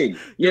I'm saying.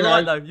 You're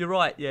right, though. You're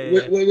right. Yeah.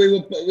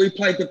 We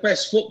played the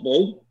best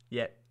football.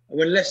 Yeah.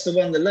 When Leicester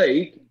won the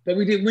league, but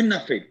we didn't win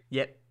nothing.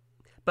 Yeah.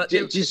 But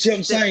do you see what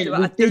I'm saying?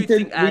 I do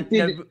think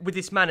with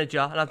this manager,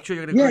 and I'm sure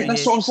you're going to agree. Yeah,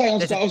 that's what I'm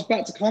saying. I was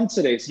about to come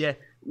to this. Yeah.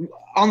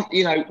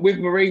 With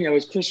Mourinho,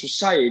 as Chris was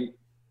saying,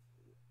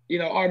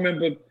 I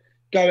remember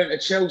going to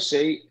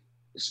Chelsea,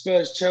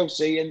 Spurs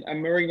Chelsea, and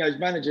Mourinho's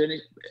manager,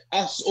 and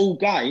us all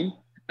game,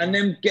 and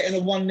then getting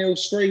a 1-0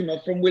 screamer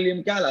from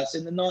William Gallas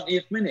in the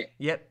 90th minute.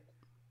 Yep.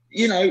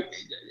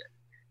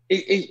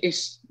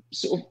 It's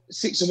sort of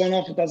 6 of one,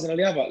 half a dozen of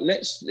the other.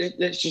 Let's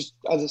just,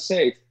 as I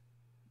said,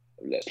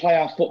 let's play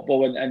our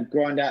football and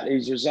grind out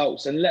these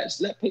results, and let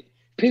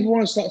people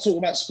want to start talking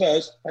about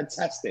Spurs.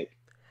 Fantastic,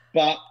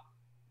 but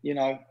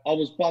I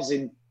was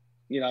buzzing,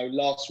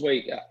 last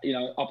week,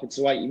 up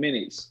until 80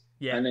 minutes.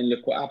 Yeah. And then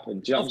look what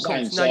happened. Do you know what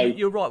I'm saying? No,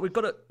 you're right. We've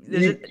got to.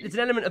 There's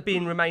an element of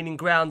remaining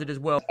grounded as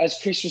well. As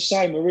Chris was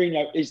saying,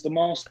 Mourinho is the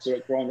master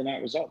at grinding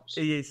out results.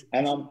 He is.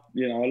 And I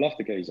love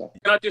the geezer.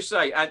 Can I just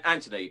say,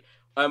 Anthony,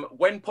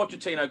 when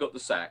Pochettino got the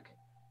sack,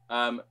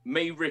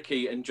 me,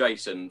 Ricky, and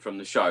Jason from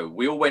the show,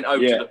 we all went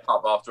over to the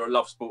pub after a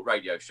Love Sport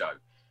radio show,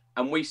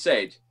 and we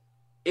said,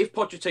 if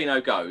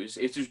Pochettino goes,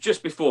 it was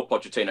just before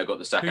Pochettino got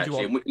the sack,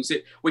 actually, and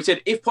we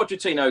said, if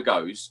Pochettino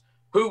goes,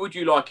 who would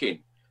you like in?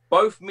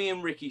 Both me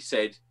and Ricky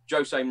said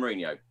Jose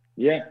Mourinho.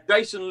 Yeah.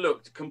 Jason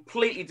looked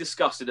completely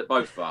disgusted at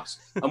both of us.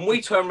 And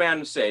we turned around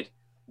and said,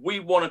 we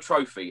won a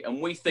trophy and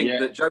we think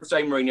that Jose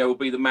Mourinho will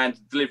be the man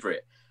to deliver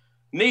it.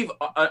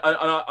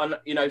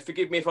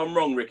 Forgive me if I'm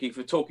wrong, Ricky,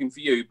 for talking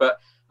for you, but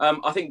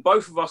I think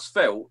both of us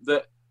felt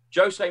that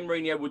Jose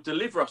Mourinho would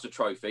deliver us a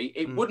trophy.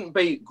 It wouldn't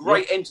be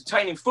great,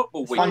 entertaining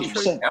football week.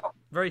 100%.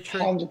 Very true.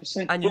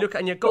 100%. And you've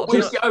got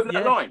to get over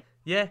that line.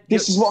 Yeah,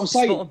 this is what I'm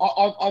saying.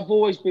 I've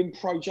always been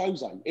pro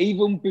Jose.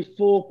 Even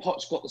before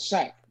Poch got the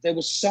sack, there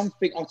was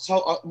something I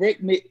told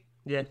Rick.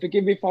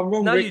 Forgive me if I'm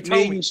wrong. No, Rick,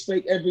 me and you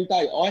speak every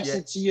day. I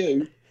said to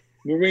you,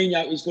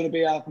 Mourinho is going to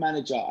be our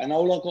manager, and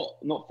all I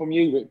got, not from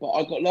you, Rick, but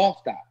I got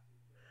laughed at.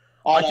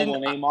 I don't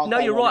want him. No,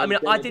 you're right. I mean,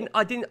 I didn't.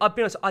 I'll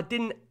be honest. I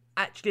didn't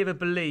actually ever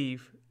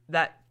believe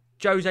that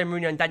Jose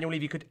Mourinho and Daniel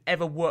Levy could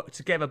ever work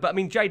together. But I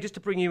mean, Jay, just to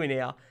bring you in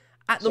here,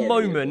 at the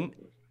moment.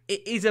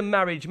 It is a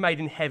marriage made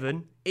in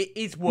heaven. It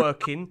is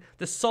working.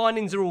 The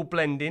signings are all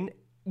blending.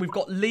 We've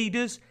got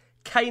leaders.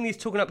 Kane is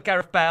talking up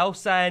Gareth Bale,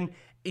 saying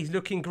he's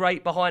looking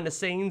great behind the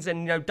scenes,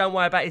 and don't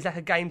worry about his lack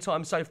of game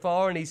time so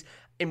far. And he's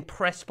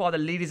impressed by the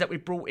leaders that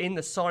we've brought in,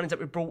 the signings that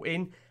we've brought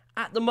in.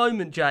 At the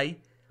moment, Jay,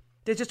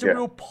 there's just a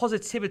real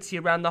positivity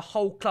around the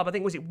whole club. I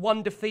think, was it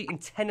 1 defeat in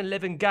 10,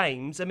 11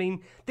 games? I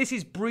mean, this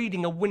is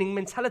breeding a winning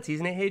mentality,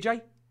 isn't it here,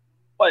 Jay?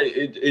 Well,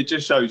 it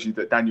just shows you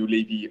that Daniel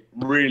Levy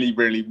really,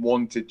 really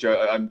wanted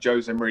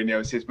Jose Mourinho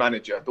as his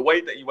manager. The way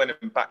that he went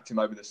and backed him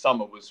over the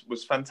summer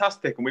was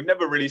fantastic. And we've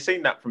never really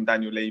seen that from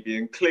Daniel Levy.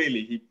 And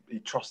clearly he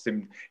trusts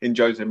him in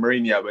Jose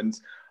Mourinho. And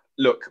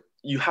look,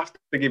 you have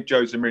to give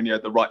Jose Mourinho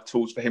the right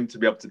tools for him to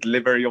be able to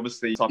deliver. He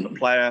obviously type of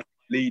player,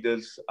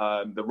 leaders,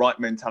 the right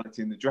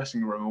mentality in the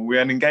dressing room. And we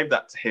only gave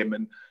that to him.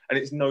 And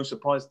it's no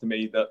surprise to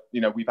me that,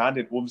 we've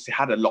obviously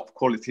had a lot of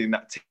quality in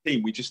that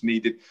team. We just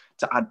needed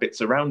to add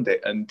bits around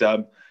it. And,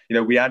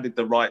 we added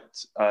the right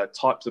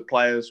types of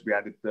players. We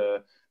added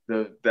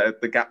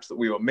the gaps that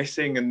we were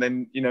missing. And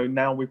then,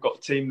 now we've got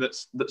a team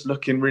that's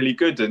looking really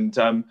good. And,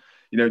 Jose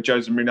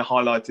Mourinho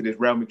highlighted his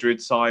Real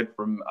Madrid side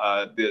from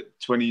the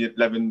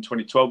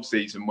 2011-2012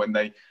 season when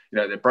they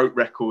broke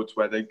records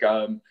where they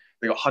got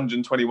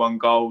 121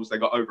 goals. They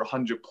got over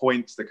 100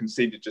 points. They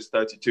conceded just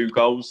 32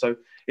 goals. So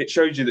it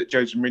shows you that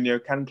Jose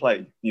Mourinho can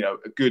play,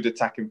 a good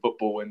attacking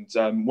football.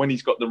 And when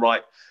he's got the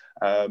right,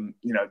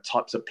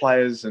 types of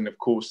players, and of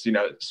course,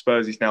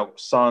 Spurs, he's now got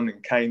Son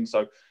and Kane.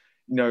 So,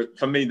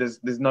 for me,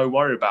 there's no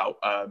worry about,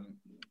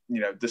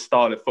 the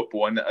style of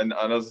football. And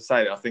as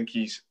I say, I think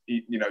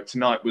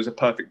tonight was a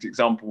perfect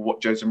example of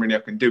what Jose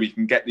Mourinho can do. He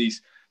can get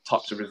these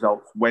types of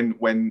results when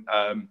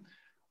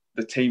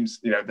the teams,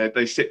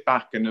 they sit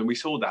back, and we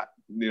saw that.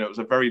 It was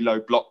a very low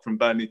block from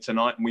Burnley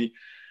tonight, and we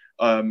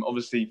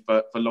obviously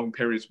for long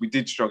periods we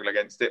did struggle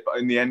against it, but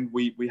in the end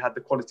we had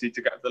the quality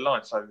to get to the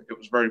line, so it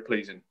was very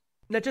pleasing.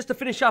 Now, just to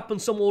finish up on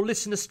some more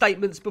listener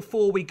statements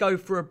before we go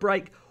for a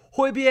break,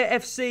 Hoybier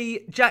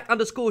FC,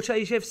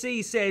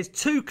 Jack_HFC says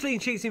 2 clean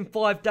sheets in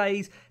 5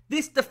 days.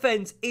 This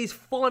defence is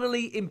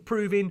finally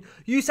improving.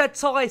 Yusad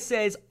Tai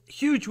says,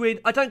 huge win.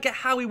 I don't get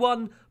how we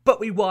won, but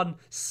we won.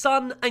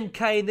 Son and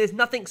Kane, there's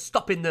nothing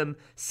stopping them.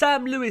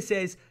 Sam Lewis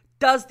says,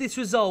 does this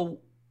result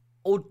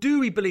or do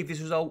we believe this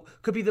result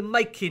could be the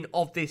making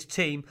of this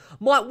team?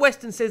 Mike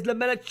Weston says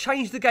Lamela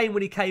changed the game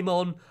when he came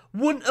on.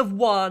 Wouldn't have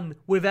won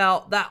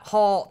without that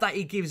heart that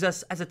he gives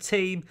us as a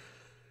team.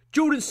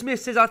 Jordan Smith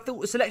says, I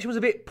thought the selection was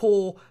a bit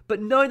poor, but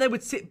knowing they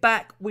would sit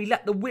back, we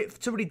lacked the width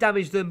to really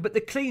damage them. But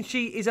the clean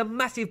sheet is a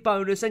massive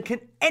bonus. And can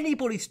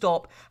anybody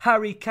stop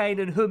Harry Kane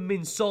and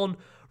Heung-min Son?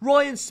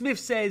 Ryan Smith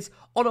says,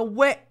 on a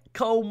wet,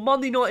 cold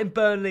Monday night in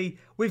Burnley,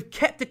 we've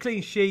kept a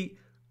clean sheet,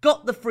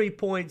 got the 3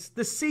 points,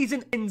 the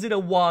season ends in a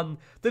 1,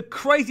 the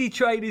crazy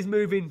train is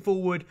moving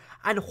forward,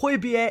 and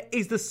Højbjerg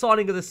is the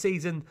signing of the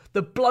season.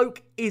 The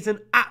bloke is an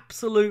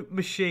absolute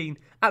machine.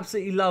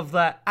 Absolutely love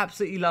that.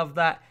 Absolutely love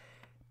that.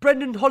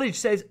 Brendan Hollidge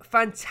says,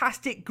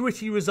 fantastic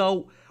gritty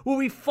result. Will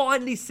we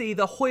finally see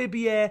the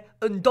Højbjerg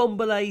and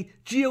Ndombele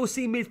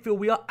GLC midfield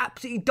we are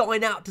absolutely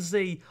dying out to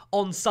see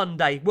on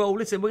Sunday? Well,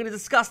 listen, we're going to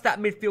discuss that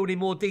midfield in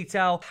more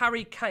detail.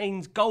 Harry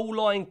Kane's goal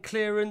line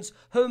clearance,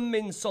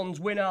 Heung-min Son's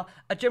winner,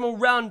 a general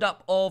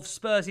roundup of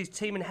Spurs'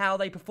 team and how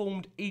they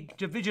performed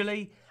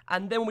individually.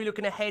 And then we'll be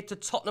looking ahead to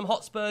Tottenham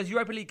Hotspur's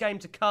Europa League game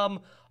to come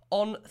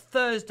on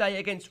Thursday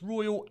against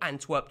Royal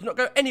Antwerp. Do not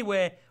go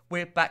anywhere.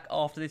 We're back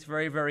after this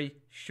very, very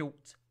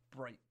short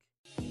break.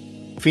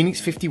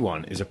 Phoenix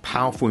 51 is a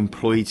powerful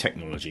employee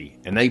technology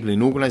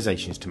enabling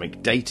organisations to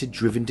make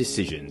data-driven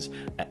decisions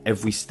at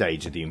every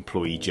stage of the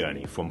employee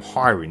journey, from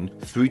hiring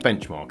through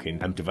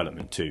benchmarking and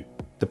development too.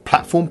 The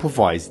platform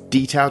provides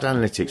detailed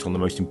analytics on the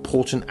most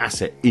important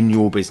asset in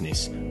your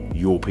business,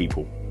 your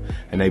people,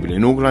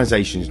 enabling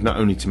organisations not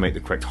only to make the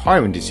correct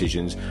hiring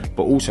decisions,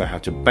 but also how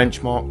to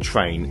benchmark,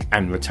 train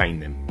and retain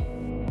them.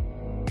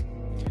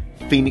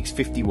 Phoenix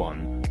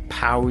 51,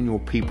 powering your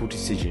people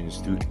decisions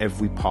through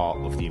every part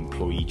of the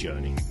employee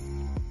journey.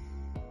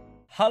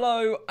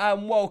 Hello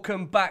and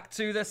welcome back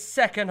to the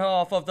second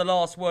half of The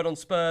Last Word on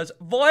Spurs.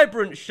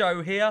 Vibrant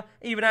show here.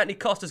 Even Anthony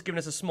Costa's given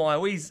us a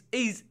smile. He's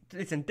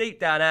listen, deep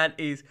down, Ant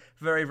is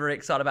very, very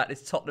excited about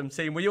this Tottenham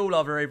team. We all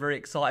are very, very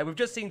excited. We've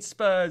just seen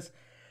Spurs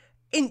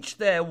inch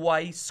their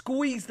way,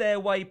 squeeze their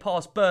way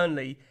past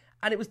Burnley.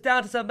 And it was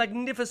down to some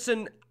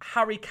magnificent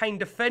Harry Kane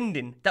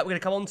defending that we're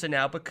going to come on to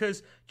now.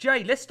 Because,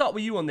 Jay, let's start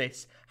with you on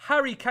this.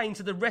 Harry Kane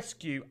to the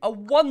rescue. A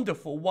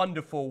wonderful,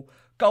 wonderful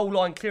goal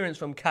line clearance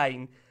from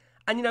Kane.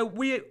 And, you know,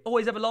 we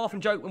always have a laugh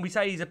and joke when we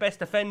say he's the best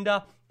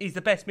defender, he's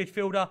the best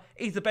midfielder,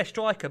 he's the best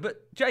striker.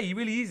 But, Jay, he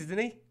really is, isn't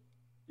he?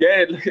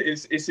 Yeah,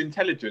 it's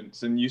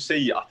intelligence. And you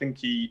see, I think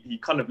he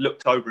kind of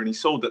looked over and he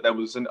saw that there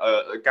was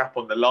a gap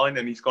on the line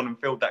and he's gone and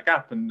filled that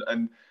gap. And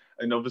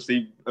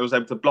obviously I was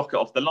able to block it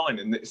off the line.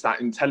 And it's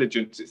that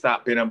intelligence, it's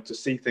that being able to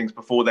see things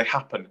before they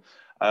happen.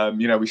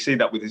 We see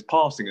that with his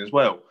passing as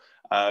well.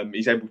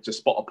 He's able to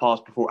spot a pass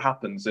before it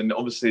happens. And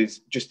obviously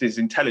his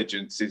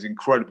intelligence is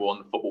incredible on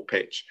the football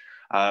pitch.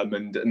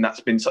 And that's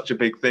been such a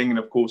big thing. And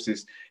of course,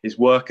 his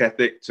work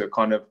ethic to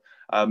kind of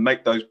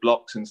make those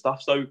blocks and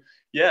stuff. So,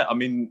 yeah, I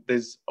mean,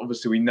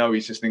 we know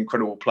he's just an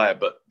incredible player,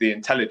 but the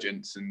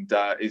intelligence and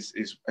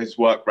his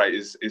work rate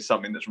is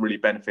something that's really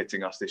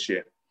benefiting us this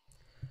year.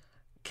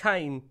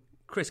 Kane,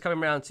 Chris, coming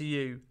round to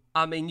you.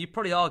 I mean, you'd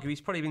probably argue he's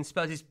probably been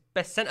Spurs'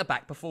 best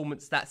centre-back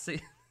performance that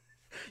season.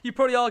 You'd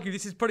probably argue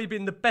this has probably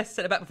been the best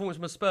centre-back performance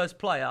from a Spurs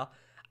player.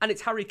 And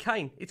it's Harry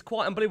Kane. It's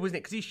quite unbelievable, isn't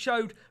it? Because he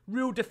showed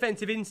real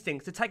defensive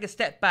instincts to take a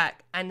step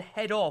back and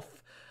head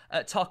off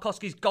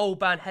Tarkowski's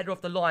goal-bound header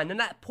off the line. And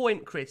that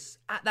point, Chris,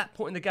 at that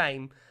point in the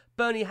game,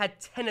 Burnley had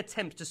 10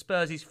 attempts to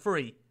Spurs'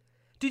 3.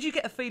 Did you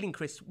get a feeling,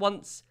 Chris,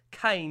 once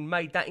Kane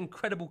made that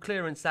incredible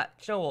clearance that,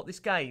 you know what, this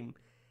game,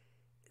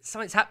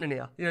 something's happening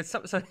here. You know,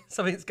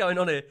 something's going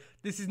on here.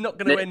 This is not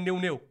going to end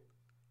 0-0.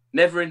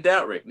 Never in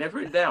doubt, Rick.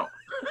 Never in doubt.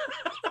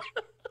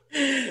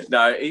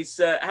 No, it's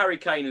Harry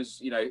Kane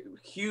has,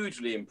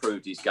 hugely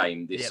improved his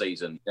game this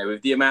season.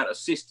 With the amount of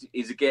assists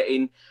he's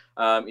getting,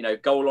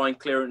 goal line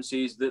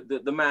clearances,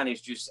 the man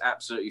is just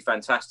absolutely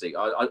fantastic.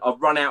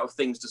 I've run out of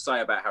things to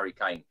say about Harry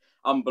Kane.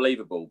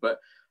 Unbelievable. But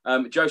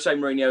Jose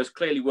Mourinho has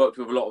clearly worked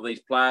with a lot of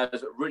these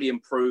players, really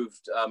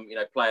improved,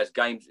 players'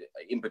 games,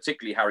 in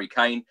particularly Harry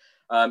Kane.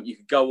 You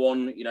could go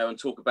on, and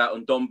talk about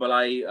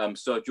Ndombele,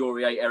 Serge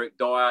Aurier, Eric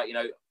Dyer.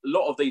 A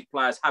lot of these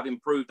players have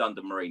improved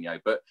under Mourinho.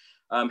 But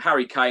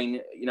Harry Kane,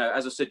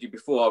 as I said to you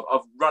before,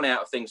 I've run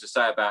out of things to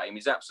say about him.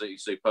 He's absolutely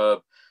superb.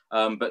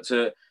 But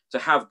to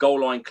have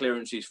goal line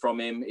clearances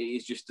from him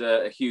is just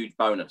a huge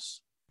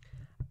bonus.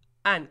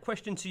 And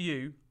question to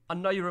you. I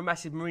know you're a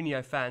massive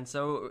Mourinho fan,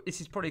 so this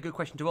is probably a good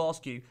question to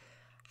ask you.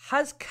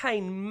 Has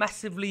Kane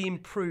massively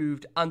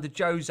improved under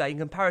Jose in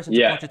comparison to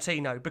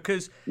Pochettino?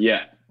 Because,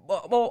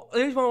 well, the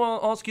reason why I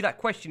want to ask you that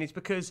question is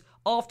because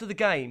after the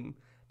game,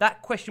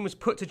 that question was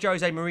put to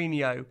Jose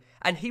Mourinho,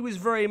 and he was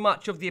very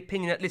much of the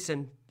opinion that,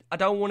 listen, I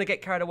don't want to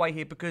get carried away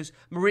here because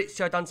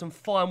Maurizio done some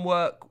fine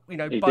work,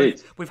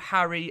 both with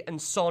Harry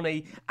and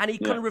Sonny, and he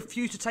kind of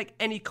refused to take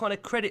any kind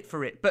of credit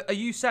for it. But are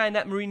you saying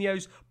that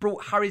Mourinho's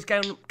brought Harry's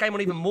game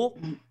on even more?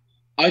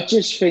 I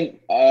just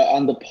think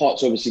under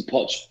Potts, obviously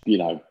Potts,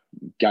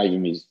 gave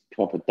him his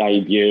proper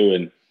debut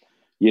and,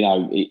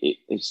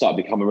 it started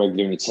to become a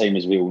regular in the team,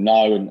 as we all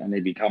know, and he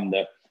become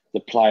the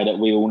player that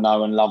we all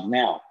know and love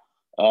now.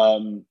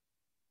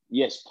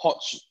 yes,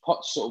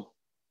 Poch sort of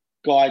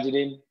guided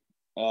him.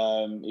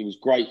 It was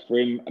great for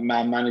him,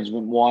 man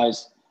management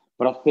wise.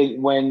 But I think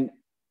when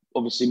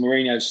obviously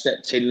Mourinho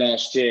stepped in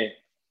last year,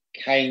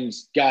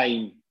 Kane's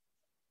game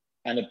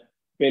and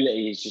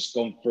ability has just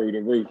gone through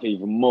the roof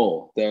even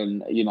more.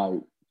 Then,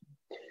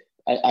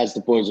 as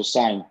the boys are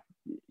saying,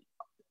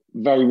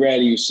 very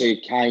rarely you see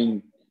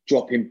Kane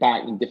dropping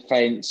back in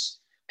defence,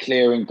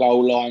 clearing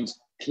goal lines,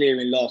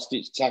 clearing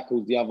last-ditch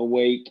tackles the other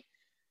week.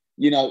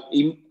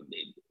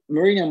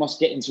 Mourinho must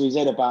get into his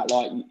head about,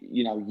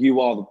 you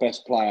are the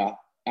best player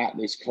at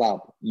this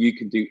club. You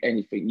can do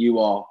anything. You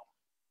are,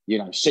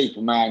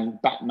 Superman,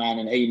 Batman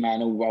and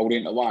He-Man all rolled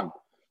into one.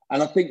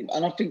 And I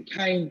think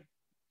Kane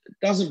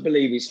doesn't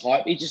believe his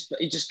hype. He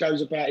just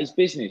goes about his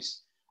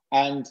business.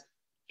 And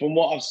from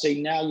what I've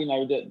seen now,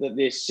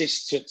 the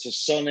assists to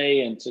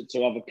Sonny and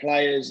to other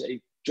players,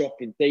 he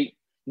dropping deep,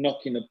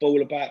 knocking the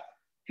ball about.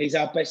 He's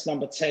our best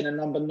number 10 and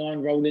number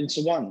 9 rolled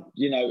into one.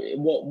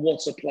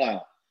 What's a player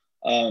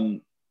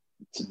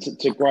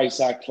to grace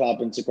our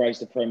club and to grace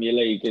the Premier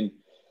League. And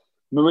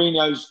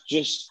Mourinho's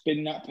just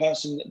been that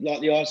person,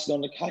 like the icing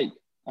on the cake.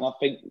 And I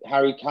think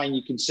Harry Kane,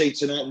 you can see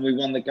tonight when we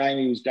won the game,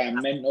 he was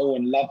going mental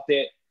and loved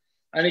it.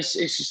 And it's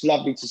just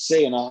lovely to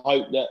see. And I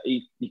hope that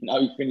he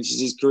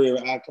finishes his career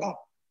at our club.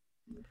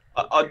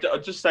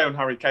 I'd just say on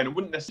Harry Kane, I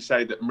wouldn't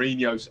necessarily say that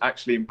Mourinho's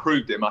actually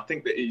improved him. I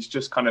think that he's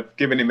just kind of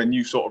given him a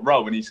new sort of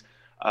role. And he's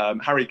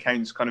Harry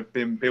Kane's kind of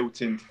been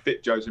built in to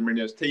fit Jose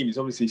Mourinho's team. He's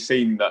obviously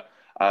seen that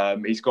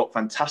he's got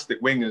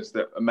fantastic wingers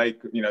that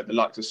make, the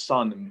likes of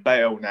Son and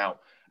Bale now,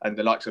 and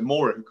the likes of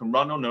Moura who can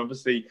run on. And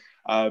obviously,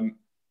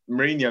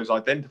 Mourinho's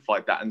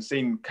identified that and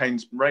seen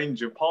Kane's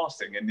range of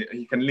passing, and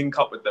he can link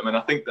up with them. And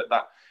I think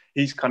that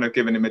he's kind of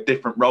given him a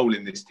different role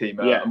in this team,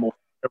 a more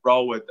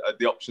role with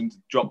the option to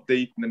drop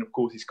deep. And then, of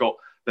course, he's got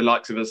the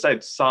likes of, as I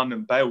said, Son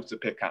and Bale to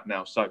pick at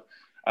now. So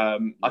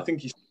I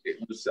think it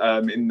was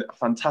in a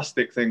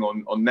fantastic thing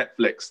on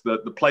Netflix,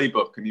 the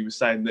playbook. And he was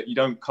saying that you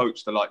don't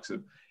coach the likes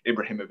of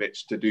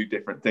Ibrahimovic to do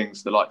different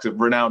things, the likes of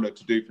Ronaldo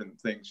to do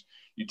different things.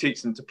 You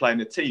teach them to play in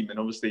a team. And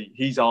obviously,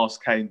 he's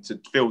asked Kane to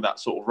fill that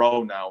sort of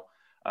role now.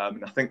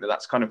 And I think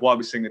that's kind of why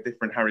we're seeing a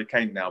different Harry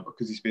Kane now,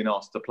 because he's been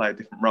asked to play a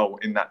different role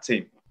in that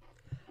team.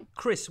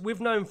 Chris, we've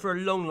known for a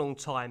long, long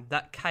time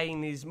that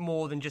Kane is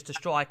more than just a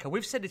striker.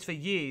 We've said this for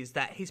years,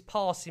 that his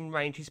passing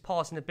range, his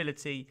passing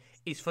ability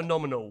is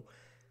phenomenal.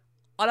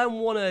 I don't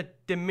want to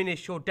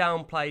diminish or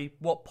downplay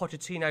what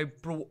Pochettino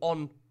brought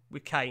on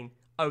with Kane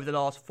over the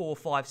last 4 or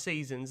 5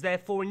 seasons.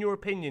 Therefore, in your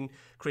opinion,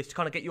 Chris, to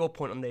kind of get your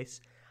point on this,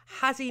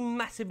 has he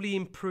massively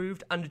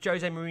improved under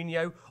Jose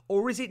Mourinho,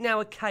 or is it now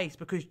a case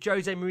because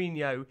Jose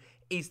Mourinho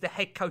is the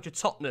head coach of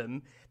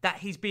Tottenham that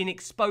he's being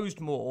exposed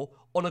more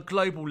on a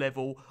global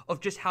level of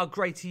just how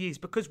great he is?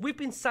 Because we've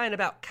been saying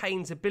about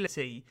Kane's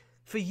ability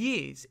for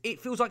years.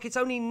 It feels like it's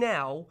only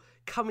now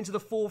coming to the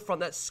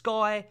forefront that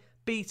Sky,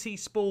 BT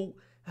Sport,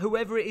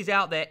 whoever it is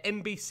out there,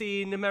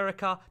 NBC in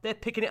America, they're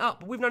picking it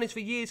up. But we've known this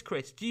for years,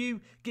 Chris. Do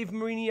you give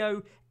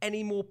Mourinho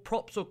any more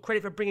props or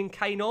credit for bringing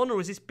Kane on, or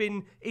has this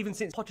been even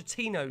since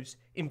Pochettino's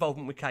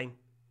involvement with Kane?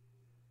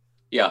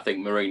 Yeah, I think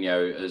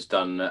Mourinho has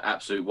done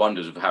absolute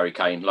wonders with Harry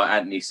Kane. Like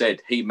Anthony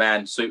said,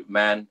 He-Man,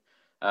 Superman,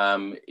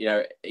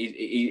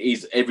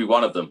 he's every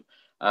one of them.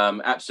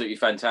 Absolutely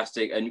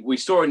fantastic. And we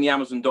saw in the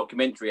Amazon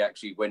documentary,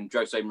 actually, when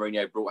Jose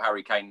Mourinho brought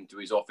Harry Kane into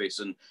his office,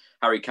 and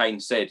Harry Kane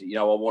said,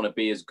 I want to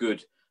be as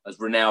good as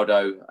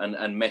Ronaldo and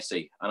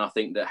Messi. And I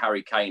think that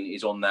Harry Kane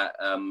is on that,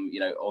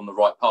 on the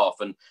right path.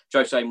 And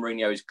Jose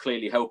Mourinho is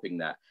clearly helping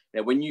that.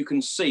 When you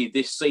can see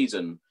this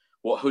season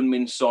what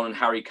Heung-min Son and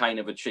Harry Kane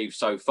have achieved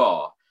so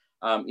far,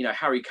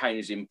 Harry Kane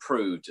has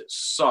improved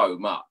so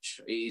much.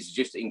 It is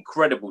just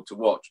incredible to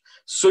watch,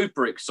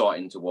 super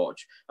exciting to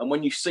watch. And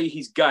when you see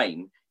his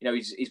game,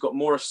 he's got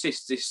more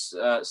assists this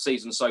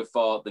season so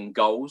far than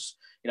goals.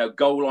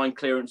 Goal line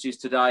clearances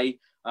today,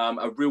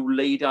 a real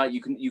leader.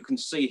 You can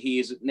see he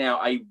is now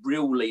a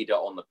real leader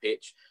on the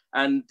pitch,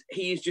 and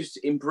he has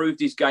just improved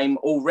his game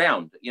all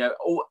round.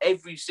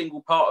 Every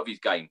single part of his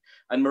game,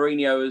 and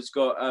Mourinho has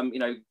got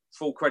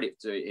full credit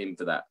to him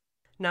for that.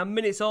 Now,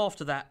 minutes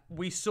after that,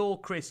 we saw,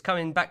 Chris,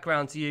 coming back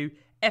round to you,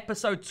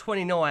 episode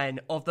 29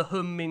 of the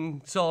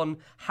Heung-min Son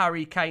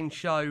Harry Kane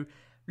show,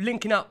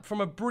 linking up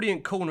from a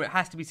brilliant corner, it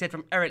has to be said,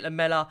 from Eric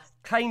Lamela.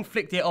 Kane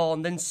flicked it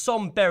on, then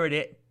Son buried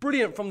it.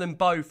 Brilliant from them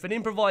both, an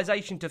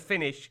improvisation to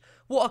finish.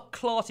 What a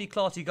classy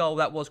goal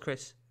that was,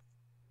 Chris.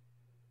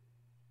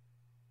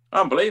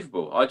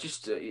 Unbelievable. I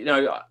just,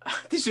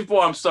 this is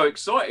why I'm so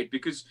excited,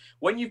 because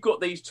when you've got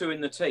these two in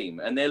the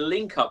team and their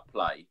link-up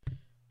play,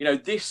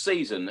 this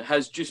season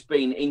has just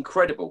been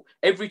incredible.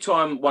 Every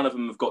time one of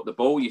them have got the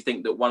ball, you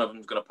think that one of them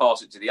is going to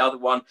pass it to the other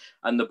one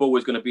and the ball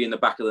is going to be in the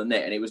back of the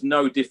net. And it was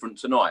no different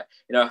tonight.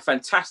 A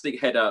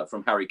fantastic header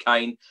from Harry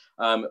Kane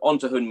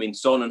onto Heung-min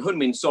Son. And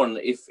Heung-min Son,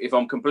 if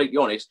I'm completely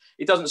honest,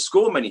 he doesn't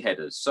score many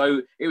headers.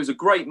 So it was a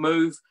great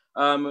move,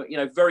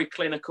 very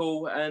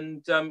clinical,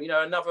 and,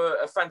 another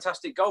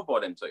fantastic goal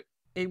by them two.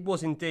 It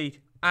was indeed.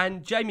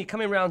 And Jamie,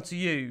 coming round to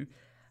you,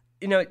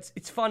 You know,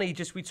 it's funny,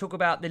 just we talk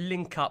about the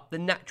link-up, the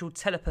natural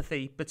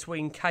telepathy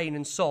between Kane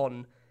and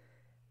Son.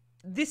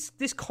 This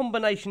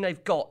combination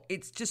they've got,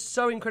 it's just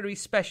so incredibly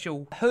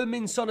special.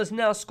 Heung-min Son has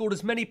now scored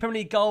as many Premier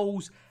League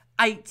goals,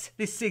 8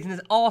 this season,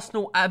 as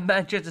Arsenal and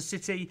Manchester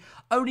City.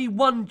 Only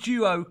one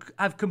duo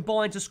have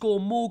combined to score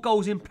more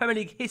goals in Premier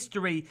League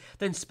history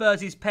than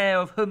Spurs' pair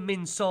of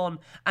Heung-min Son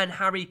and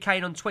Harry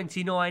Kane on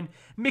 29.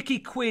 Mickey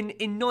Quinn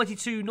in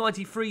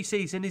 92-93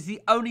 season is the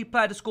only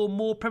player to score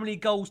more Premier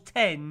League goals,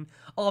 10,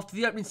 after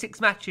the opening 6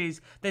 matches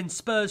than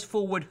Spurs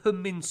forward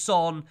Heung-min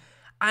Son.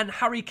 And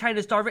Harry Kane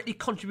has directly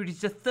contributed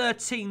to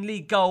 13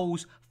 league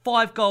goals,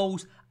 5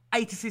 goals,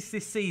 8 assists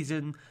this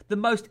season, the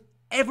most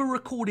ever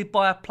recorded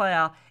by a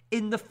player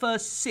in the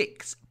first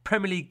 6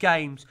 Premier League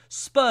games.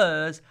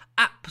 Spurs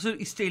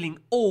absolutely stealing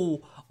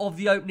all of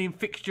the opening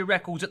fixture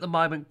records at the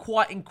moment.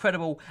 Quite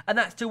incredible. And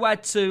that's to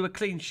add to a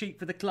clean sheet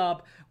for the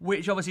club,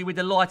 which obviously we're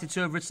delighted to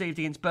have received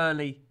against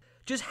Burnley.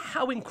 Just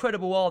how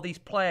incredible are these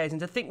players?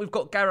 And to think we've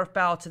got Gareth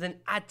Bale to then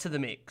add to the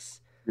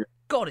mix.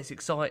 God, it's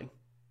exciting.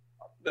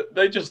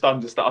 They just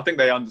understand. I think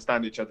they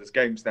understand each other's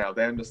games now.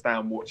 They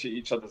understand what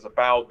each other's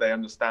about. They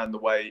understand the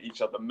way each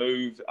other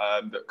move,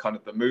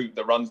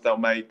 the runs they'll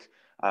make,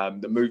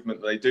 the movement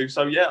that they do.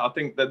 So yeah, I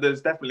think that there's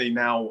definitely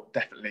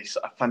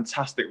a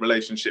fantastic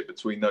relationship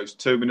between those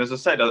two. And as I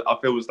said, I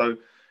feel as though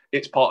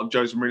it's part of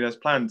Jose Mourinho's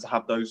plan to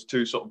have those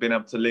two sort of being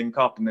able to link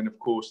up. And then of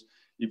course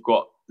you've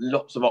got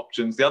lots of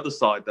options the other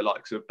side, the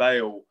likes of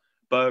Bale,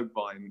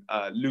 Bergwijn,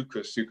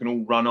 Lucas, who can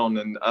all run on.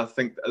 And I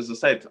think, as I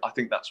said, I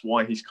think that's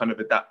why he's kind of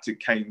adapted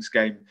Kane's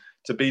game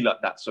to be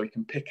like that, so he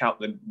can pick out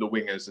the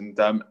wingers.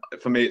 And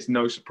for me, it's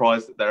no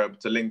surprise that they're able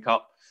to link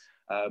up.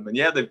 And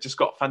yeah, they've just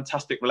got a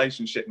fantastic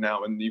relationship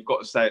now. And you've got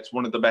to say it's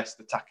one of the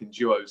best attacking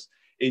duos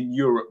in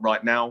Europe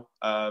right now.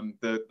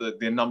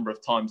 The number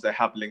of times they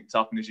have linked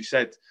up. And as you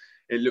said,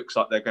 it looks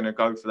like they're going to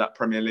go for that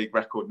Premier League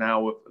record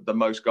now of the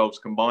most goals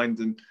combined.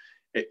 And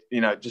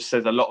it just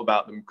says a lot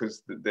about them,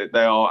 because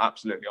they are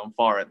absolutely on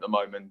fire at the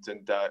moment,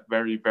 and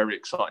very, very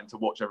exciting to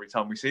watch every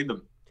time we see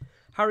them.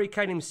 Harry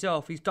Kane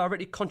himself, he's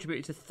directly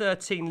contributed to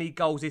 13 league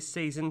goals this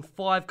season,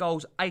 5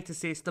 goals, 8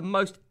 assists, the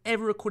most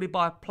ever recorded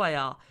by a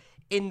player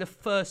in the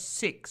first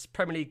 6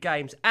 Premier League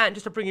games. And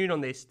just to bring you in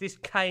on this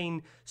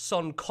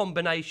Kane-Son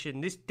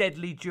combination, this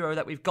deadly duo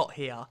that we've got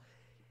here,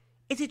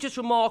 is it just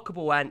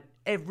remarkable, and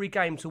every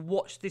game to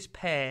watch this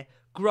pair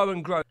grow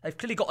and grow? They've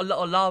clearly got a lot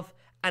of love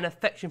and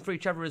affection for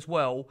each other as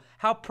well.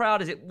 How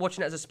proud is it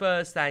watching it as a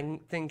Spurs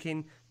fan,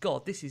 thinking,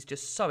 God, this is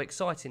just so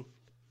exciting?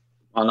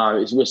 I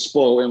know, we're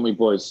spoiled, aren't we,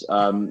 boys?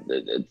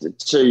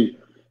 Two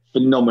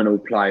phenomenal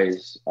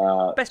players.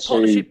 Best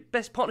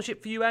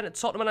partnership for you, Anne, at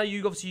Tottenham. I know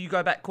you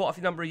go back quite a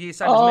few number of years,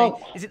 same as me.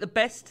 Is it the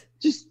best?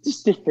 Just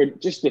different,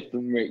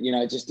 Rick.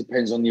 It just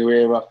depends on your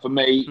era. For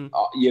me,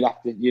 you'd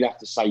have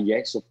to say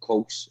yes, of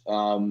course,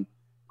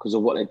 because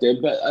of what they did.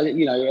 But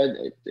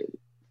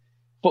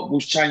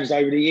football's changed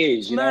over the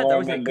years. Kane and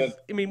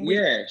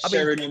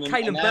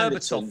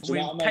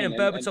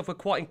Berbatov were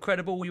quite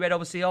incredible. You had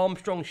obviously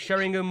Armstrong,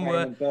 Sheringham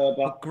were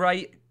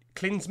great.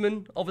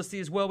 Klinsmann, obviously,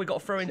 as well. We got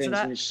to throw into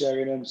that.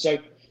 Sheringham. So,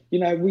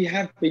 we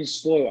have been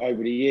spoiled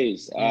over the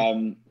years.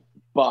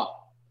 But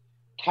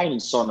Kane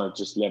and Son are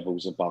just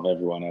levels above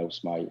everyone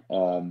else, mate.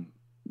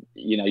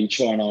 You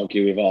try and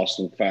argue with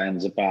Arsenal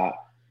fans about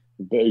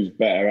who's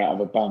better out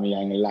of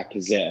Aubameyang and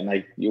Lacazette, and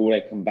all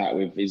they come back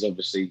with is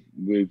obviously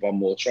we've won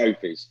more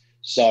trophies.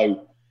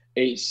 So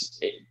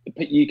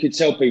you could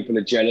tell people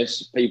are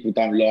jealous. People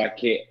don't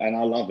like it, and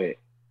I love it.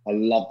 I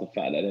love the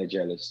fact that they're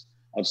jealous.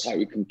 I just hope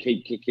we can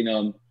keep kicking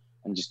on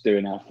and just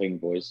doing our thing,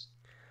 boys.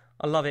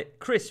 I love it.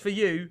 Chris, for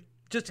you,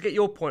 just to get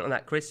your point on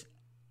that, Chris,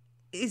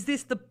 is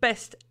this the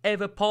best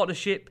ever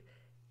partnership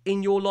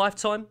in your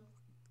lifetime?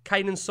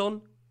 Kane and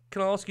Son?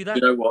 Can I ask you that?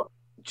 Do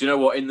you know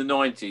what? In the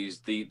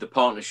 90s, the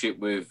partnership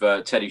with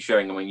Teddy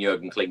Sheringham and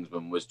Jurgen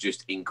Klinsmann was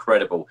just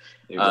incredible.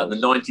 The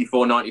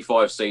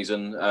 94-95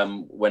 season,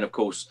 when, of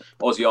course,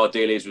 Ossie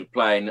Ardiles was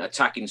playing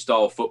attacking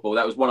style football,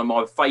 that was one of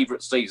my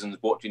favourite seasons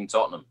watching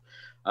Tottenham.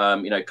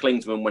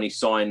 Klinsmann, when he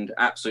signed,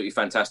 absolutely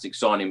fantastic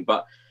signing.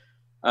 But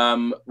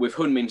with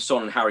Heung-min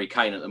Son and Harry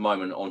Kane at the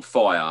moment on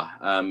fire,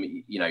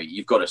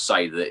 you've got to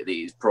say that it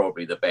is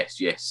probably the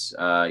best, yes.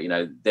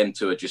 Them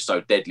two are just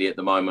so deadly at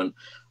the moment.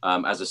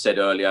 As I said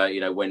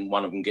earlier, when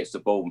one of them gets the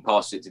ball and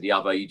passes it to the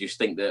other, you just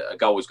think that a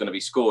goal is going to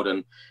be scored.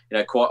 And,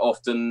 quite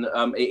often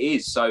it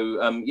is. So,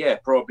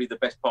 probably the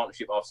best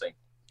partnership I've seen.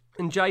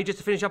 And Jay, just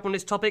to finish up on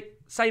this topic,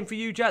 same for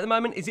you, Jay, at the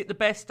moment. Is it the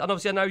best? And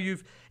obviously I know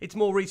it's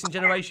more recent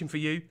generation for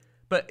you,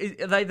 but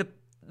are they the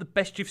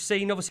best you've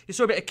seen? Obviously, you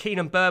saw a bit of Kane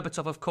and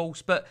Berbatov, of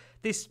course, but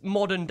this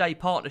modern day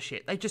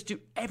partnership, they just do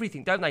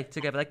everything, don't they,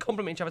 together? They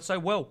complement each other so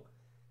well.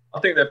 I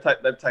think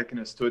they've taken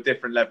us to a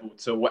different level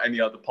to what any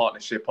other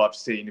partnership I've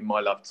seen in my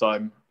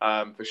lifetime,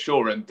 for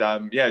sure. And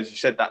as you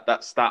said,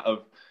 that stat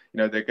of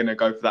they're going to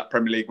go for that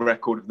Premier League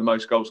record of the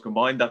most goals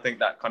combined. I think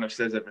that kind of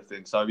says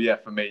everything. So yeah,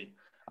 for me,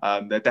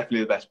 they're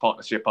definitely the best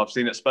partnership I've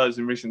seen at Spurs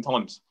in recent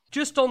times.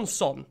 Just on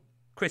Son,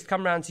 Chris,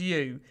 come round to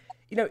you.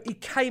 he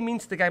came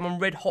into the game on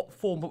red-hot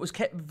form, but was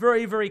kept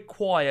very, very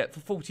quiet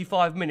for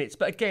 45 minutes.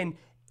 But again,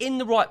 in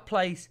the right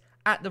place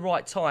at the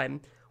right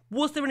time.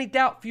 Was there any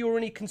doubt for you or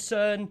any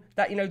concern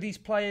that, these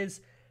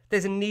players,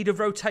 there's a need of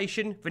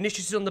rotation?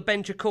 Vinicius is on the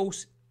bench, of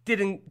course,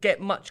 didn't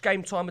get much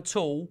game time at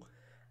all.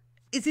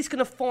 Is this going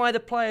to fire the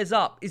players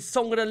up? Is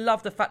Son going to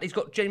love the fact that he's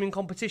got genuine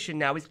competition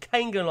now? Is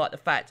Kane going to like the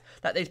fact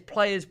that there's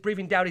players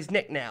breathing down his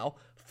neck now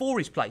for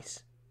his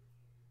place?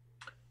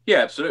 Yeah,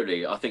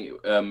 absolutely. I think,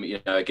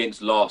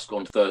 against Lask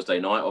on Thursday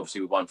night,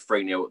 obviously we won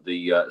 3-0 at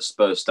the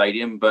Spurs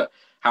Stadium, but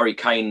Harry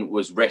Kane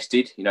was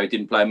rested. He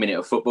didn't play a minute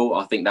of football.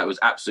 I think that was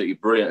absolutely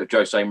brilliant of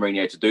Jose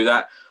Mourinho to do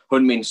that.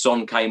 Heung-min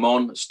Son came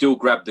on, still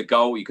grabbed the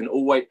goal.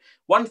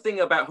 One thing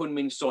about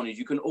Heung-min Son is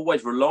you can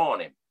always rely on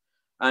him.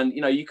 And,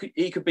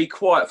 he could be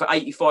quiet for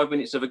 85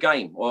 minutes of a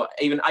game or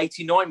even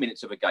 89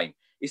 minutes of a game.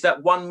 It's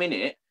that 1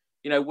 minute,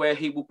 where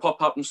he will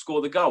pop up and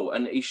score the goal.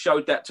 And he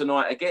showed that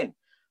tonight again.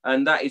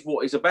 And that is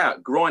what it's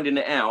about, grinding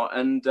it out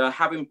and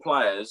having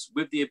players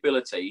with the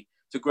ability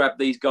to grab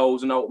these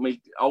goals and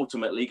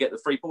ultimately get the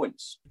 3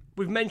 points.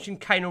 We've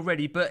mentioned Kane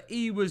already, but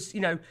he was,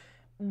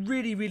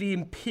 really, really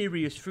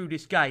imperious through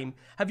this game.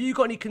 Have you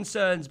got any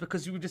concerns,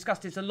 because we've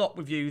discussed this a lot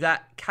with you,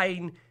 that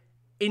Kane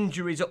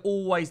injuries are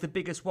always the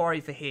biggest worry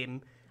for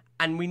him,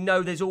 and we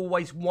know there's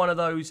always one of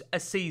those a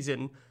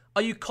season.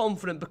 Are you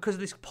confident, because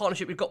of this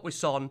partnership we've got with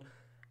Son,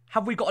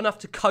 have we got enough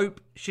to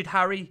cope should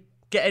Harry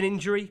get an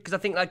injury? Because I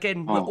think,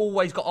 again, we've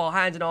always got our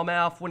hands in our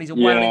mouth when he's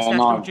away on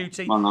international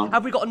duty.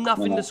 Have we got enough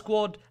in the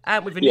squad,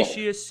 and with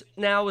Vinicius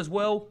now as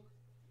well?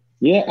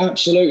 Yeah,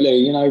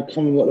 absolutely.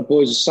 Coming what the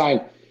boys are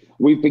saying,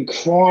 we've been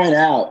crying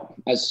out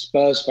as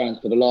Spurs fans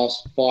for the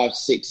last 5,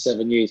 6,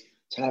 7 years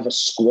to have a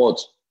squad,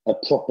 a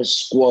proper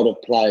squad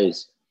of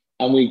players.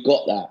 And we've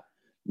got that.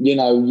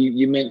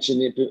 You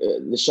mentioned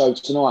the show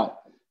tonight.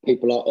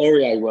 People like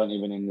Aurier weren't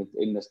even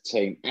in the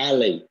team.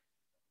 Ali,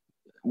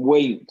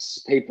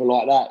 Weeks, people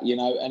like that,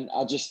 And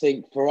I just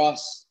think for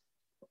us,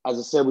 as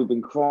I said, we've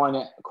been crying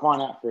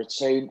out for a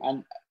team,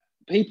 and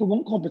people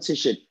want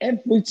competition.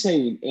 Every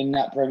team in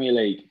that Premier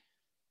League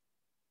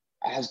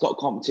has got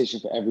competition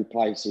for every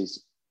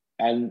places,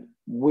 and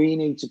we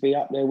need to be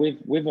up there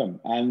with them,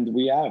 and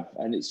we have.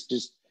 And it's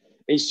just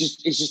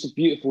a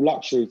beautiful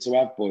luxury to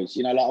have, boys.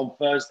 Like on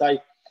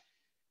Thursday,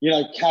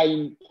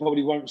 Kane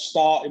probably won't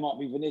start. It might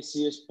be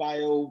Vinicius,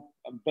 Bale,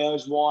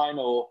 Bergwijn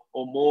or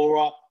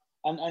Mora.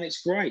 And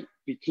it's great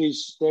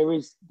because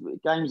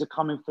games are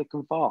coming thick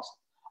and fast.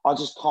 I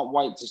just can't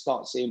wait to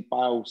start seeing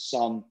Bale,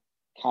 Son,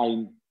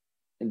 Kane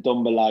and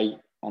Ndombele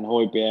and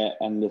Højbjerg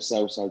and Lo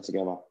Celso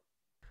together.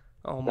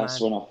 Oh, man. That's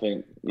when I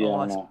think,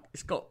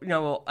 it's got,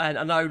 and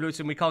I know,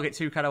 listen, we can't get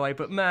too carried away,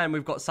 but man,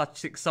 we've got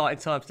such exciting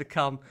times to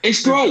come.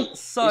 It's great.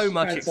 It's much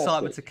fantastic.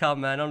 Excitement to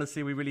come, man.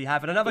 Honestly, we really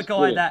have. And another guy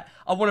brilliant that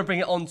I want to bring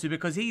it on to,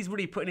 because he's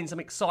really putting in some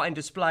exciting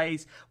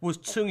displays, was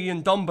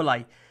Tanguy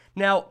Ndombele.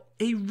 Now,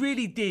 he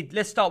really did.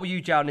 Let's start with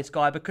you, Jay, on this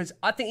guy, because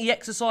I think he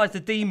exercised the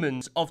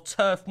demons of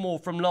Turf Moor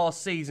from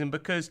last season,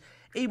 because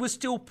he was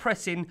still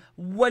pressing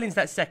well into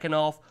that second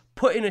half,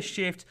 put in a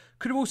shift,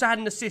 could have also had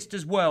an assist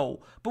as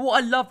well. But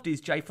what I loved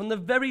is, Jay, from the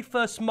very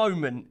first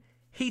moment,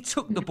 he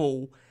took the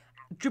ball,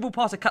 dribbled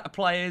past a couple of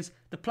players.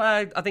 The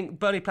player, I think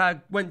Burnley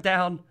player, went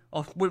down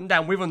with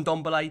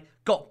Ndombele,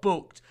 got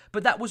booked.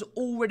 But that was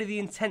already the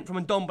intent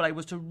from Ndombele,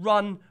 was to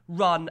run,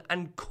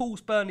 and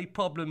cause Burnley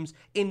problems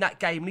in that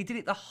game. And he did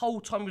it the whole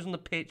time he was on the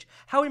pitch.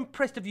 How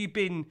impressed have you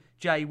been,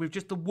 Jay, with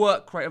just the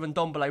work rate of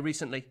Ndombele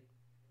recently?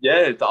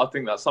 Yeah, I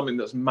think that's something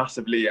that's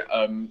massively,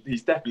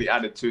 he's definitely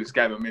added to his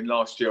game. I mean,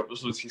 last year it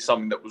was obviously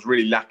something that was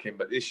really lacking,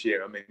 but this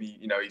year, I mean,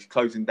 he's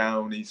closing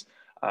down, he's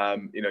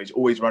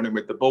always running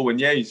with the ball. And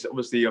yeah, he's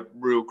obviously a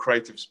real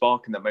creative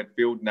spark in that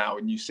midfield now.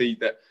 And you see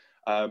that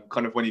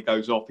kind of when he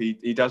goes off,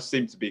 he does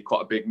seem to be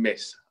quite a big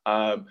miss.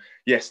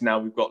 Yes, now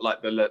we've got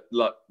Lo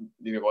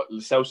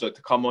Celso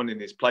to come on in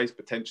his place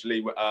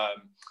potentially,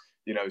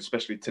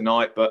 especially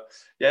tonight. But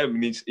yeah, I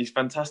mean, he's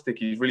fantastic.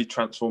 He's really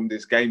transformed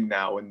his game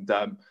now, and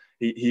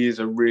he is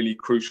a really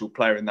crucial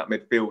player in that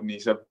midfield, and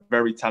he's a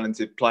very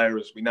talented player,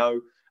 as we know.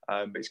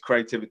 His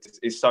creativity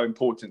is so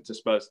important to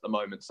Spurs at the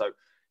moment. So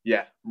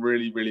yeah,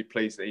 really, really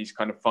pleased that he's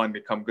kind of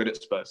finally come good at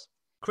Spurs.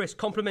 Chris,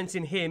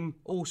 complimenting him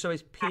also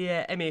is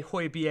Pierre-Emile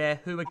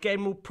Højbjerg, who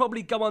again will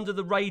probably go under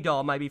the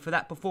radar maybe for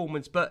that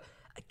performance. But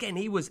again,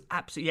 he was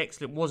absolutely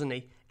excellent, wasn't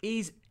he?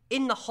 He's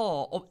in the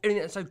heart of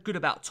everything that's so good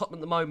about Tottenham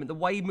at the moment. The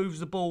way he moves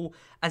the ball,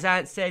 as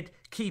Ant said,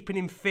 keeping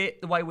him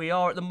fit the way we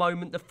are at the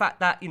moment. The fact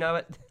that,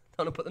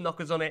 trying to put the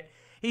knockers on it,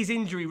 his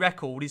injury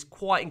record is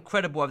quite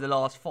incredible over the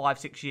last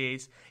 5-6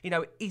 years.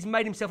 He's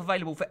made himself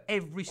available for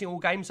every single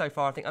game so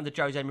far, I think, under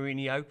Jose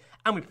Mourinho.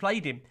 And we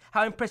played him.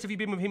 How impressed have you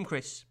been with him,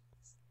 Chris?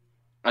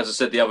 As I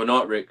said the other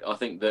night, Rick, I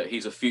think that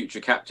he's a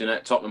future captain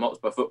at Tottenham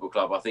Hotspur Football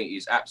Club. I think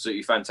he's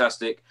absolutely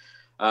fantastic.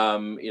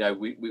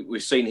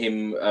 We've seen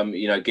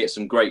him, get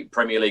some great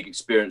Premier League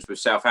experience with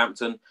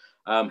Southampton.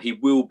 He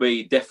will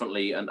be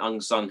definitely an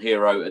unsung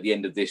hero at the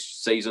end of this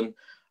season.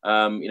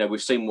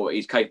 We've seen what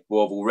he's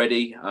capable of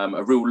already.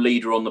 A real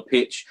leader on the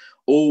pitch,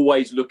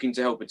 always looking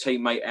to help a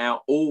teammate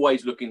out,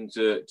 always looking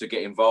to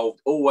get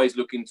involved, always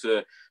looking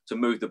to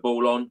move the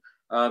ball on.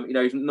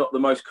 He's not the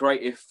most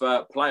creative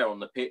player on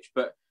the pitch,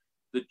 but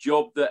the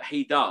job that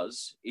he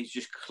does is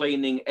just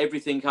cleaning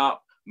everything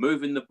up,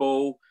 moving the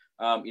ball,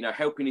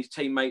 helping his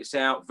teammates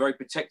out, very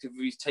protective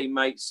of his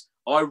teammates.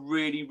 I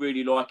really,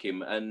 really like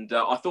him. And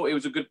I thought he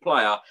was a good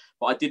player,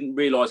 but I didn't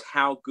realise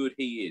how good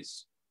he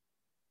is.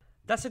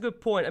 That's a good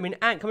point. I mean,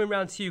 Ant, coming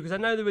round to you, because I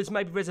know there was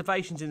maybe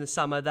reservations in the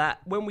summer that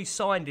when we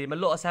signed him, a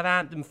lot of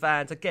Southampton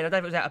fans, again, I don't know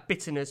if it was out of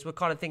bitterness, were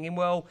kind of thinking,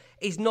 well,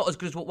 he's not as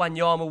good as what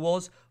Wanyama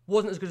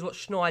wasn't as good as what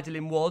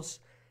Schneiderlin was.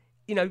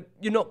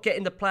 You're not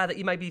getting the player that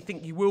you maybe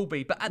think you will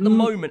be. But at the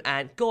moment,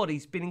 Ant, God,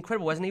 he's been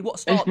incredible, hasn't he? What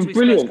start He's to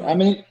been his brilliant. I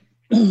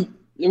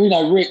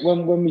mean, Rick,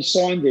 when we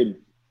signed him,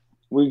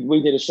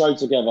 we did a show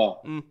together.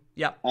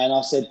 Yeah. And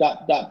I said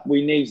that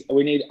we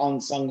need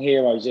unsung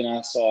heroes in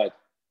our side.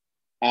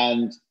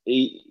 And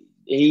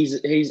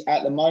he's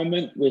at the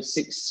moment, we're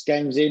 6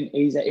 games in,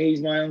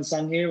 he's my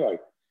unsung hero.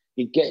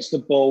 He gets the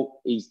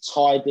ball, he's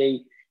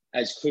tidy.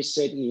 As Chris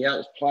said, he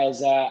helps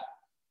players out.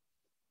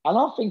 And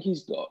I think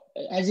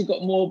has he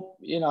got more,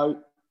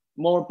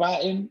 more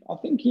about him? I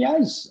think he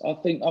has. I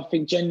think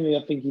genuinely,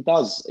 I think he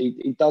does.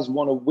 He does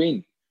want to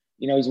win.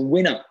 He's a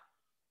winner.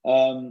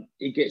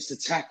 He gets the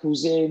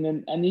tackles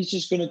in and he's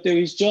just going to do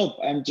his job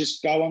and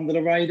just go under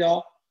the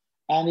radar.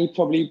 And he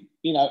probably,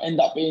 end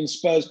up being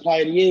Spurs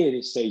Player of the Year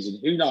this season.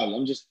 Who knows?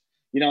 I'm just,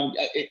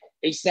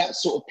 it's that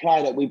sort of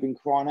player that we've been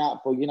crying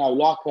out for,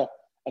 like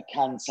a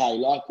Kante,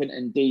 like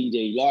an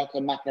Ndidi, like a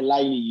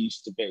Makaleli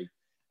used to be.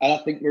 And I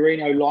think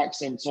Mourinho likes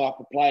them type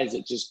of players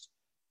that just,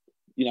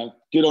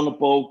 good on the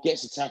ball,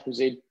 gets the tackles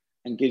in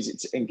and gives it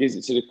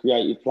to the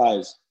creative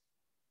players.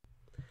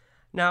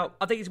 Now,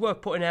 I think it's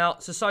worth putting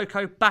out,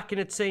 Sissoko back in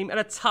the team and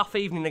a tough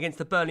evening against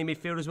the Burnley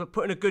midfielders. We're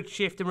putting a good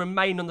shift and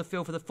remain on the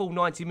field for the full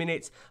 90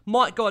 minutes.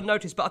 Might go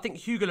unnoticed, but I think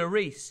Hugo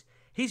Lloris,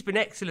 he's been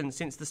excellent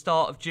since the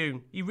start of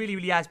June. He really,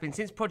 really has been.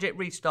 Since Project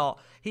Restart,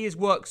 he has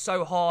worked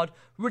so hard.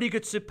 Really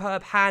good,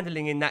 superb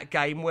handling in that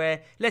game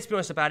where, let's be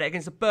honest about it,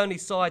 against the Burnley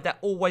side that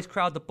always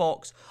crowd the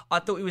box, I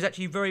thought he was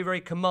actually very,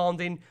 very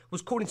commanding.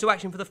 Was called into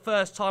action for the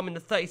first time in the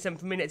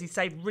 37th minute as he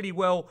saved really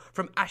well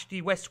from Ashley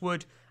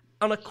Westwood.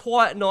 On a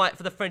quiet night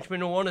for the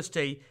Frenchman, in all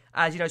honesty,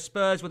 as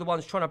Spurs were the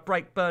ones trying to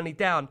break Burnley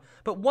down.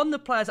 But one of the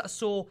players that I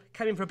saw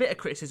came in for a bit of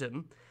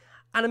criticism,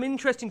 and I'm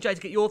interested, Jay, to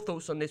get your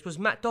thoughts on this, was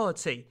Matt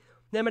Doherty.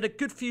 Now, made a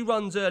good few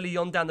runs early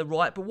on down the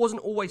right, but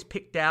wasn't always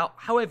picked out.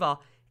 However,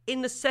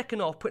 in the second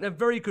half, put in a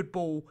very good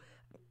ball,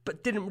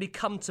 but didn't really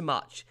come to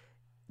much.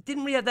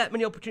 Didn't really have that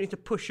many opportunities to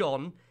push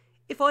on.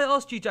 If I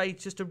asked you, Jay,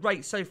 just to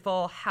rate so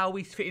far how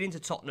he's fitted into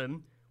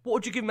Tottenham, what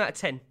would you give him out of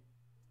 10?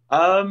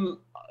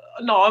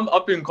 No,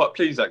 I've been quite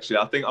pleased actually.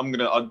 I think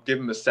I'd give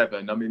him a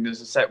 7. I mean,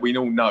 as I said, we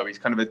all know he's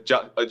kind of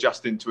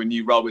adjusting to a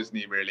new role, isn't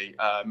he? Really.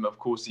 Of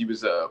course, he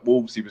was at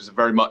Wolves. He was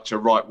very much a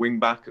right wing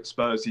back at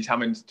Spurs. He's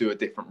having to do a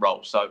different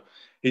role, so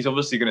he's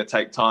obviously going to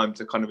take time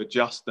to kind of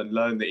adjust and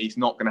learn that he's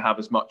not going to have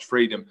as much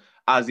freedom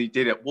as he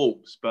did at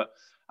Wolves. But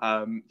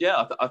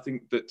I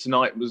think that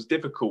tonight was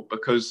difficult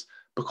because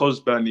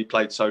Burnley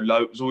played so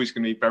low. It was always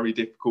going to be very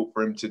difficult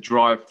for him to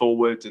drive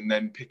forward and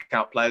then pick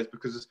out players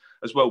because,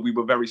 as well, we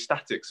were very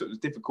static. So it was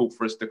difficult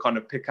for us to kind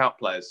of pick out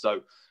players.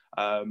 So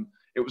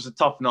it was a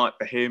tough night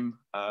for him.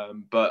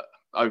 But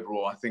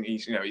overall, I think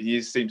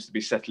he seems to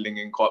be settling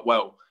in quite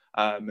well.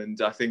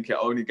 And I think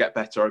it'll only get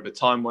better over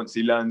time once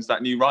he learns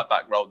that new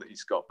right-back role that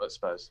he's got at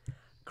Spurs.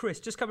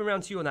 Chris, just coming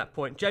around to you on that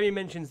point. Jamie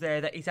mentions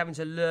there that he's having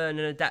to learn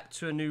and adapt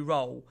to a new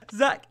role.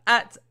 Zach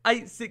at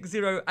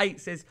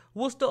 8608 says,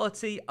 was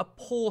Doherty a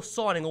poor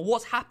signing, or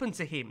what's happened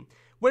to him?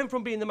 Went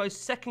from being the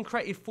most second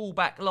creative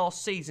fullback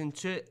last season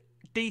to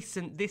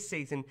decent this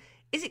season.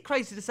 Is it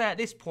crazy to say at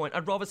this point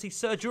I'd rather see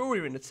Sergio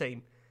Aurier in the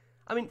team?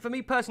 I mean, for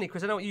me personally,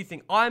 Chris, I know what you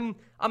think. I'm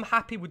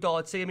happy with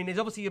Doherty. I mean, there's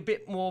obviously a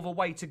bit more of a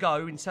way to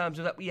go in terms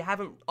of that we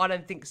haven't, I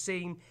don't think,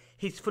 seen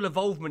his full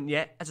involvement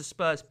yet as a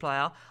Spurs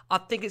player. I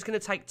think it's going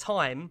to take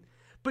time.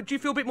 But do you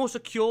feel a bit more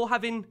secure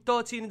having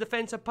Doherty in the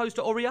defence opposed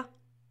to Aurier?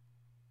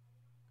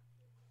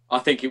 I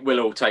think it will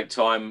all take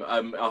time.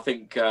 I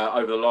think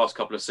over the last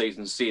couple of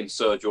seasons, seeing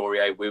Serge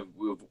Aurier,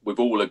 we've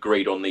all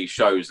agreed on these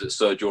shows that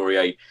Serge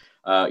Aurier,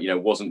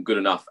 wasn't good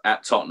enough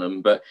at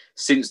Tottenham. But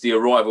since the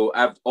arrival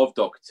of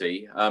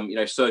Doherty,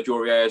 Serge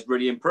Aurier has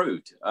really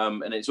improved,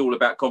 and it's all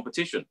about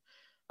competition.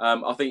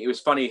 I think it was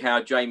funny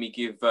how Jamie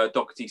gave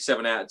Doherty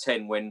 7 out of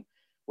 10 when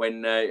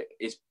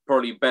it's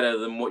probably better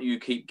than what you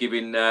keep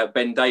giving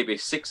Ben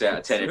Davies 6 out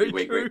of 10 every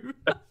week.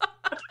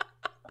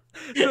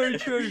 Very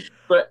true.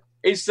 But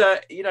it's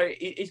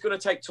he's going to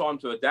take time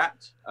to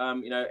adapt.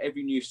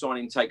 Every new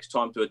signing takes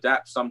time to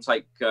adapt. Some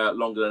take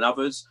longer than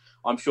others.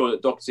 I'm sure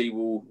that Doherty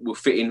will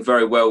fit in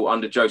very well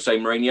under Jose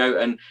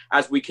Mourinho. And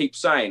as we keep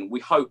saying, we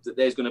hope that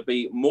there's going to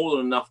be more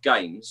than enough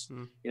games,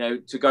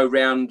 to go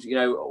round,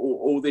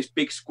 all this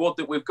big squad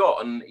that we've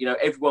got, and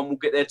everyone will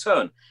get their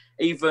turn.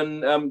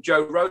 Even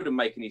Joe Rodon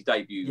making his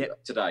debut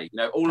today.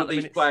 All of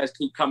these players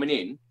keep coming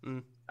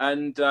in.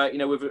 And,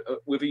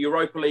 with a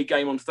Europa League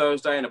game on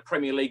Thursday and a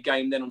Premier League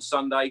game then on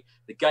Sunday,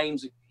 the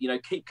games,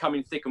 keep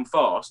coming thick and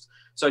fast.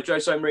 So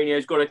Jose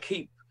Mourinho's got to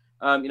keep,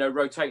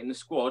 rotating the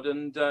squad.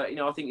 And,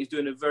 I think he's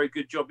doing a very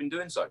good job in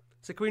doing so.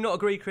 So can we not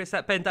agree, Chris,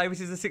 that Ben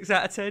Davies is a 6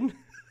 out of 10?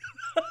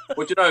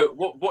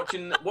 Well,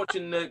 watching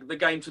the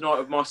game tonight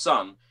with my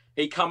son,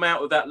 he come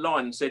out with that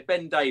line and said,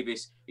 Ben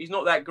Davies, he's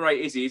not that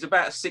great, is he? He's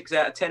about a 6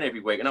 out of 10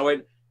 every week. And I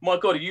went, my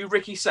God, are you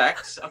Ricky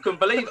Sachs? I couldn't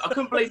believe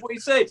what he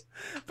said.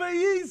 But he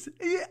is.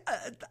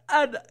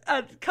 And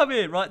come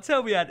here, right?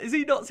 Tell me, Ad, is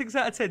he not 6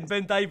 out of 10?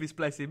 Ben Davies,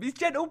 bless him. He's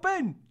gentle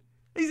Ben.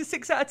 He's a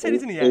 6 out of 10,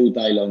 isn't he? Ad? All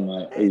day long,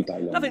 mate. All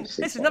day long.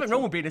 Nothing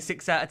wrong with being a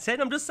 6 out of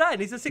 10. I'm just saying,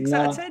 he's a 6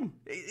 out of 10.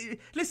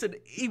 Listen,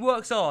 he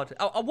works hard.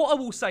 What I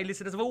will say,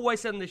 listen, as I've always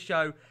said on this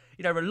show,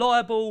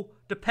 reliable,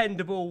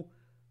 dependable,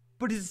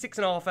 but he's a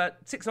 6.5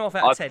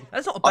 out of 10.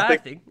 That's not a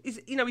bad thing. He's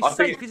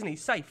safe, isn't he?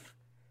 He's safe.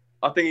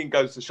 I think it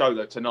goes to show,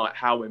 though, tonight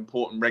how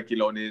important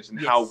Reguilon is and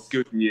how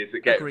good he is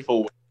at getting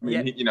forward. I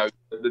mean,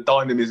 the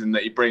dynamism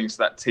that he brings to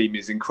that team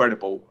is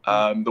incredible.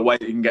 The way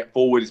he can get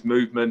forward, his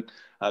movement,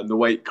 the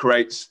way it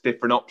creates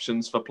different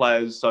options for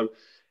players. So,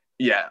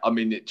 yeah, I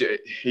mean,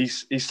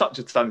 he's such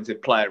a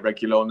talented player,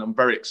 Reguilon. I'm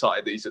very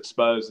excited that he's at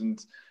Spurs.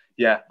 And,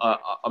 yeah,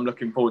 I'm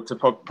looking forward to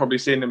probably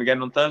seeing him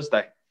again on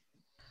Thursday.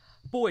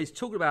 Boys,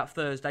 talking about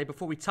Thursday,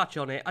 before we touch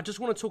on it, I just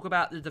want to talk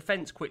about the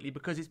defence quickly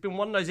because it's been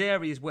one of those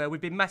areas where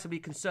we've been massively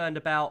concerned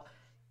about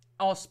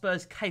are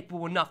Spurs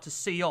capable enough to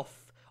see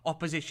off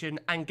opposition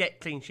and get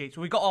clean sheets.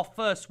 We got our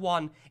first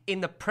one in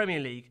the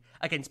Premier League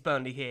against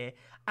Burnley here.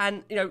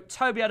 And,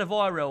 Toby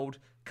Alderweireld,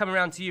 coming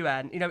around to you,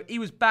 Anne, he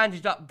was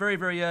bandaged up very,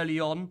 very early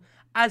on,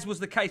 as was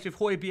the case with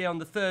Højbjerg on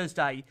the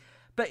Thursday.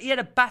 But he had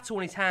a battle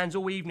on his hands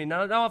all evening.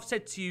 And I know I've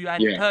said to you,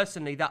 and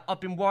personally, that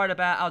I've been worried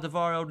about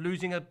Alderweireld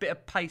losing a bit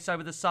of pace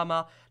over the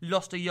summer,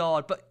 lost a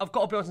yard. But I've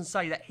got to be honest and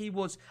say that he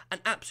was an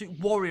absolute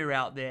warrior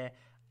out there,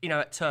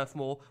 at Turf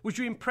Moor. Was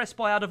you impressed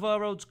by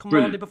Alderweireld's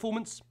commanding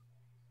performance?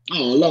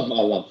 Oh, I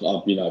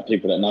love,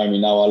 people that know me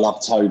know I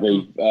love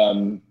Toby.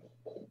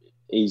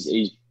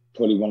 He's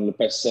probably one of the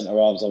best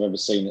centre-halves I've ever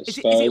seen at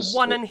Spurs. Is it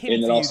one and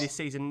him for you this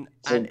season?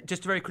 And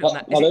just very quick on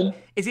that.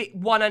 Is it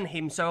one and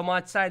him? So am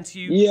I saying to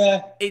you,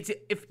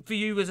 if for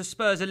you as a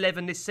Spurs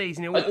 11 this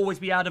season, it will always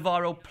be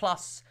Alderweireld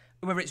plus,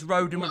 whether it's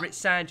Rodon, whether it's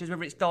Sanchez,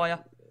 whether it's Dyer?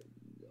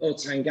 Or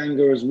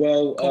Tanganga as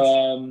well.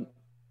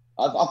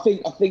 I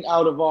think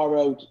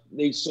Alderweireld,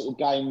 these sort of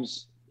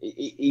games,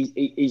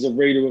 he's a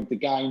reader of the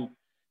game.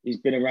 He's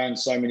been around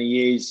so many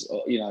years,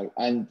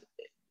 and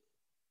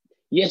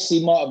yes,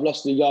 he might have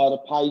lost a yard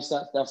of pace.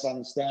 That's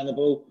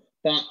understandable,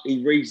 but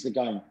he reads the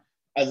game.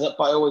 But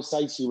I always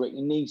say to you, Rick,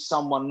 you need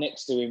someone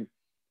next to him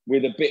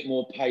with a bit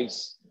more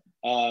pace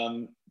to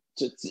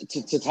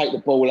take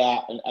the ball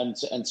out and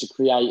to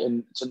create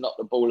and to knock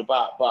the ball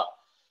about. But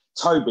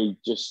Toby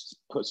just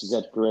puts his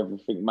head through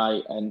everything,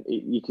 mate, and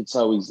you could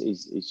tell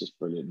he's just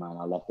brilliant, man.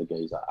 I love the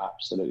geezer. I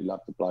absolutely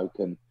love the bloke,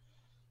 and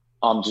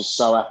I'm just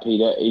so happy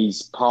that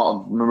he's part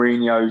of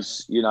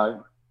Mourinho's,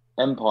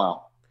 empire.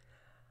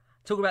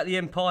 Talk about the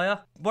Empire.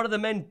 One of the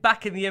men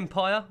back in the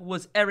Empire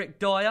was Eric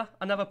Dyer,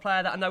 another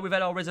player that I know we've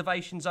had our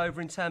reservations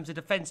over in terms of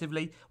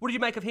defensively. What did you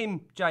make of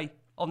him, Jay,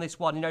 on this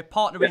one?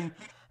 Partnering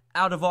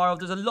Alderweireld.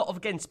 There's a lot of,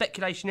 again,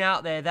 speculation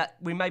out there that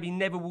we maybe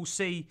never will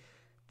see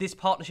this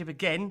partnership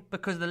again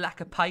because of the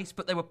lack of pace,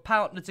 but they were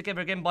partnered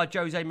together again by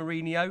Jose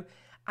Mourinho.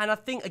 And I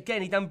think,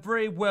 again, he done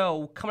very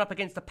well coming up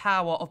against the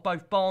power of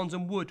both Barnes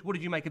and Wood. What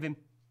did you make of him?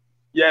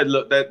 Yeah,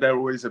 look, they're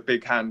always a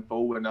big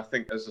handful. And I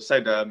think, as I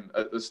said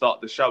at the start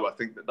of the show, I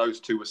think that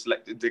those two were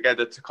selected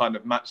together to kind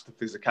of match the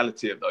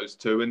physicality of those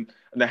two. And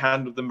they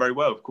handled them very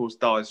well. Of course,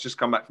 Dyer's just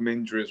come back from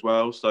injury as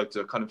well. So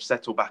to kind of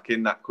settle back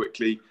in that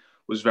quickly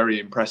was very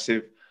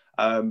impressive.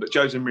 But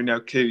Jose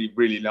Mourinho clearly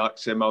really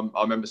likes him.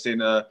 I remember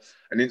seeing an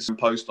instant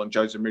post on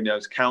Jose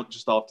Mourinho's account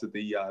just after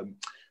the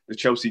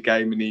Chelsea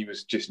game, and he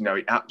was just,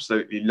 he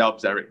absolutely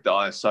loves Eric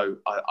Dyer. So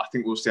I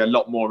think we'll see a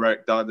lot more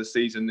Eric Dyer this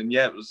season. And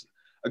yeah, it was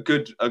a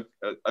good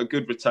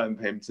return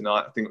for him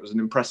tonight. I think it was an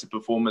impressive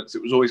performance.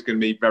 It was always going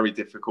to be very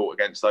difficult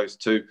against those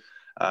two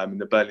in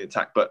the Burnley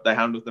attack, but they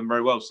handled them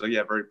very well. So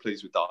yeah, very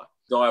pleased with Dyer.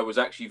 Dyer was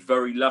actually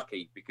very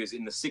lucky because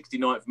in the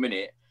 69th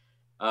minute,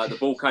 the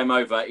ball came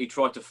over. He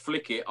tried to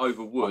flick it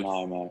over Wood,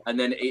 and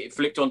then it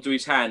flicked onto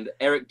his hand.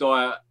 Eric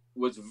Dyer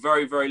was a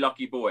very, very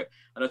lucky boy.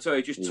 And I tell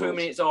you, just 2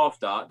 minutes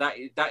after,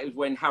 that is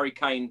when Harry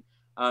Kane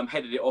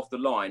headed it off the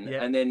line.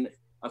 Yeah. And then,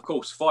 of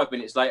course, 5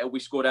 minutes later, we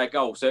scored our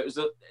goal. So it was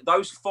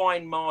those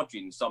fine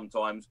margins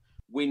sometimes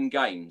win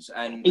games.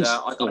 And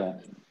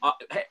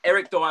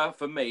Eric Dyer,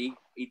 for me,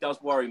 he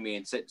does worry me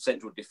in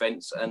central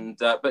defence. And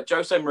but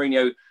Jose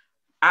Mourinho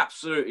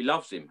absolutely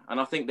loves him. And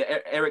I think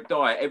that Eric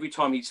Dyer, every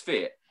time he's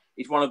fit,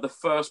 he's one of the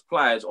first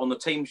players on the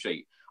team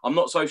sheet. I'm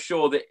not so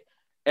sure that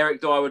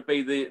Eric Dyer would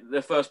be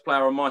the first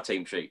player on my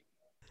team sheet.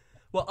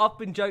 Well, I've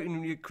been joking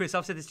with you, Chris.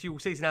 I've said this to you all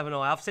season, haven't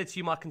I? I've said to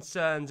you my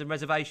concerns and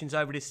reservations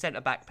over this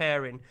centre-back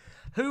pairing.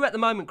 Who at the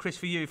moment, Chris,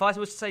 for you, if I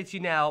was to say to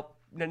you now,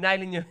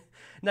 nailing your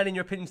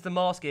opinion to the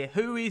mask here,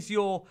 who is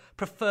your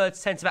preferred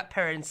centre-back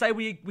pairing? Say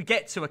we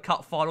get to a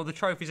cup final, the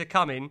trophies are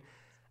coming.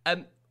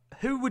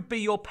 Who would be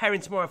your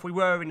pairing tomorrow if we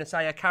were in,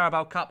 say, a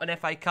Carabao Cup, an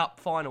FA Cup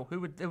final? Who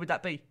would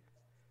that be?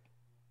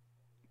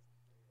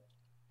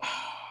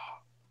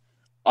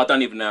 I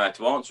don't even know how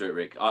to answer it,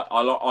 Rick.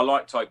 I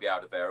like Toby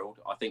Alderweireld.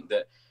 I think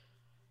that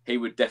he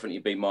would definitely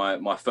be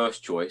my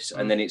first choice,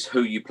 and then it's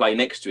who you play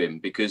next to him,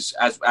 because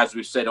as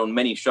we've said on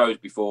many shows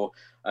before,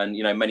 and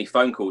many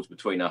phone calls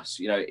between us,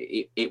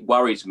 it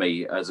worries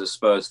me as a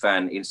Spurs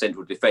fan in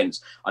central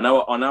defence. I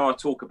know I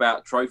talk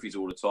about trophies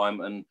all the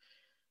time, and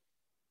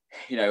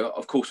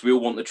of course we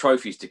all want the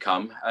trophies to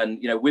come, and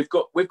we've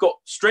got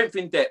strength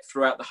in depth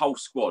throughout the whole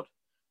squad.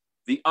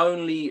 The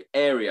only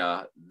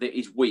area that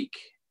is weak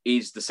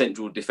is the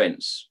central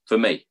defence for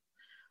me.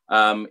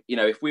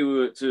 If we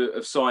were to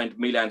have signed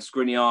Milan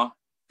Skriniar,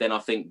 then I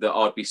think that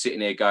I'd be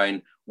sitting here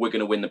going, we're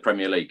going to win the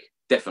Premier League,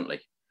 definitely.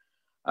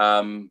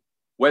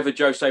 Whether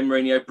Jose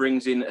Mourinho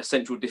brings in a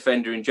central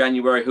defender in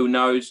January, who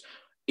knows?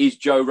 Is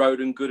Joe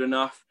Rodon good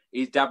enough?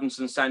 Is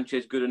Davinson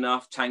Sanchez good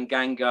enough?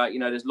 Tanganga,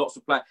 there's lots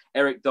of players.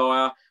 Eric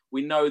Dyer.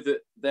 We know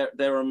that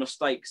there are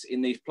mistakes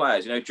in these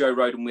players. Joe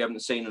Rodon we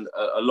haven't seen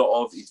a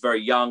lot of. He's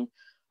very young.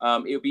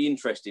 It'll be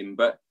interesting,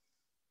 but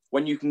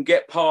when you can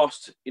get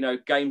past,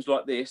 games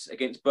like this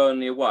against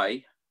Burnley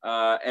away,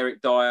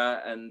 Eric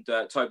Dyer and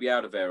Toby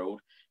Alderweireld,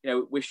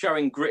 we're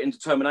showing grit and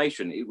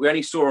determination. We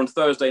only saw on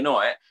Thursday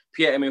night,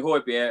 Pierre-Emile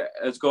Højbjerg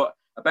has got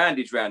a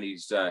bandage around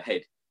his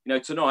head.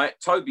 Tonight,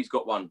 Toby's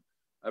got one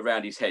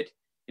around his head.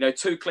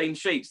 2 clean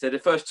sheets. They're the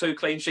first 2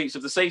 clean sheets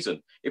of the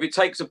season. If it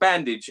takes a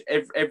bandage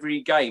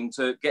every game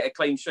to get a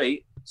clean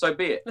sheet, so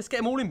be it. Let's get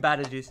them all in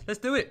bandages. Let's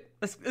do it.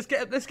 Let's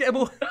get them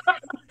all.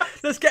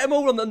 Let's get them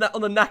all on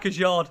the knackers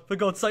yard, for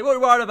God's sake. What are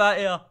we worried about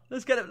here?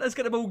 Let's get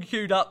them all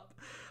queued up.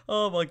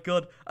 Oh my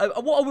God.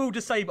 What I will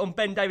just say on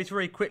Ben Davies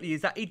very quickly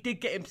is that he did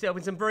get himself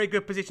in some very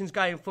good positions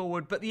going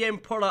forward, but the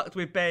end product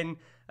with Ben,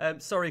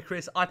 sorry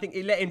Chris, I think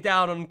he let him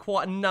down on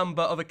quite a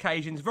number of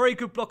occasions. Very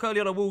good block early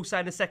on a Wolves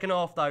in the second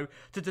half though,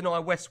 to deny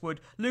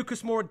Westwood.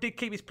 Lucas Moura did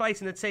keep his place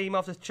in the team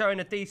after showing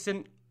a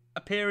decent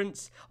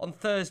appearance on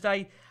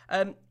Thursday.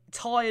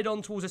 Tired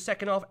on towards the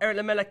second half. Eric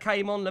Lamela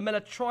came on. Lamela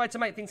tried to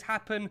make things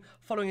happen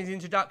following his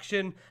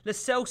introduction. Lo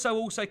Celso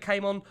also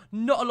came on.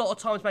 Not a lot of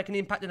time to make an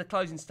impact in the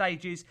closing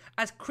stages.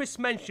 As Chris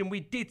mentioned, we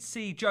did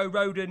see Joe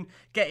Rodon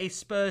get his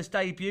Spurs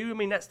debut. I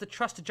mean, that's the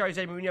trust of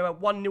Jose Mourinho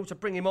at 1-0 to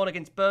bring him on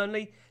against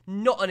Burnley.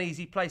 Not an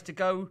easy place to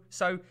go.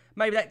 So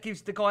maybe that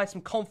gives the guy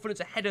some confidence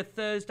ahead of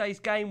Thursday's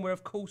game, where,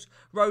 of course,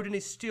 Rodon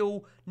is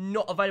still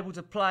not available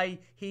to play.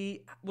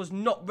 He was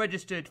not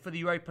registered for the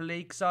Europa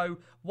League, so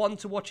one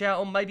to watch out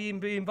on, maybe even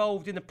be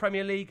involved in the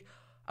Premier League.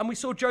 And we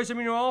saw Jose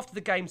Mourinho after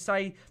the game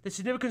say the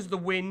significance of the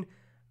win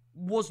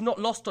was not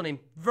lost on him.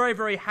 Very,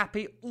 very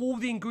happy. All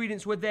the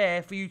ingredients were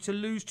there for you to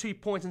lose 2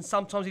 points and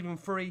sometimes even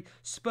 3.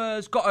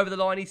 Spurs got over the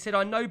line. He said,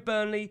 I know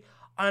Burnley,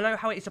 I know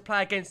how it is to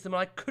play against them,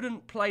 and I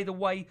couldn't play the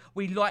way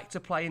we like to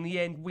play in the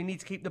end. We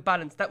need to keep the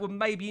balance. That would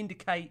maybe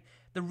indicate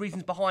the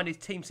reasons behind his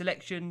team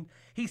selection.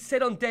 He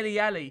said on Dele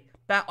Alli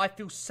that I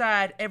feel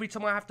sad every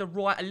time I have to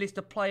write a list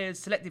of players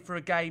selected for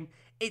a game.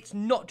 It's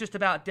not just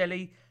about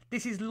Dele.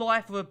 This is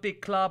life of a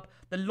big club.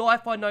 The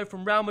life I know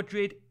from Real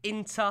Madrid,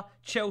 Inter,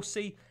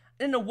 Chelsea.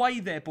 In a way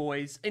there,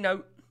 boys,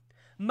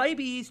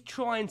 maybe he's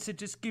trying to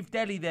just give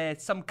Dele there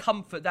some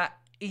comfort that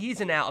he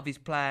isn't out of his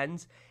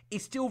plans.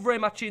 He's still very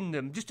much in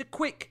them. Just a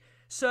quick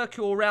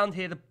circle around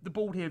here, the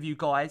board here of you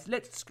guys.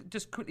 Let's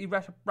just quickly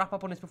wrap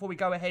up on this before we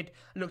go ahead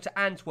and look to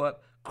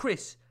Antwerp.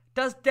 Chris,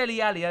 does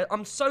Dele Alli,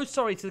 I'm so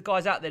sorry to the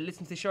guys out there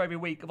listening to the show every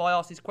week if I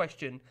ask this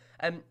question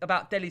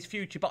about Dele's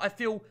future, but I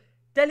feel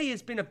Dele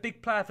has been a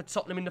big player for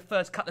Tottenham in the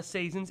first couple of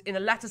seasons. In the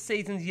latter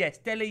seasons, yes,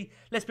 Dele,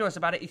 let's be honest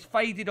about it, he's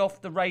faded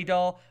off the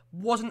radar,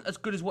 wasn't as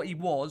good as what he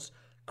was.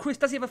 Chris,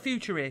 does he have a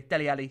future here,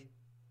 Dele Alli?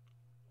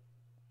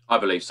 I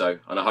believe so,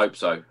 and I hope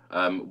so.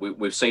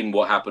 We've seen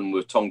what happened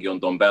with Tanguy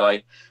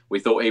Ndombele. We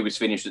thought he was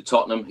finished at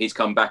Tottenham. He's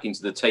come back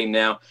into the team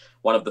now,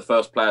 one of the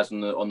first players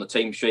on the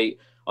team sheet.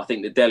 I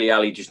think that Dele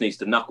Alli just needs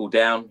to knuckle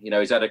down.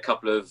 He's had a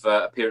couple of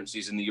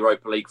appearances in the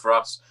Europa League for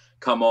us.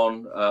 Come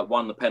on,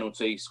 won the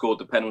penalty, scored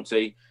the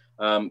penalty.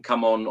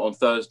 Come on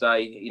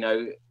Thursday.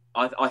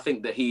 I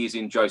think that he is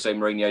in Jose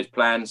Mourinho's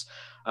plans.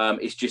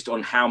 It's just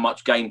on how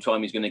much game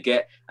time he's going to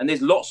get. And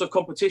there's lots of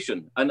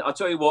competition. And I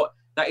tell you what,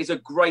 that is a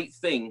great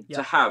thing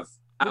to have.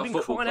 We've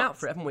been crying out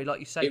for it, haven't we? Like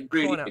you say, it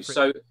really is.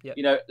 So,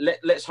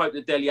 let's hope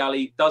that Dele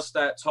Alli does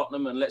stay at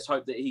Tottenham, and let's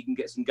hope that he can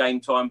get some game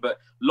time. But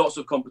lots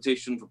of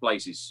competition for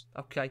places.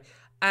 Okay.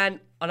 And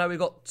I know we've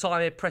got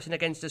time here pressing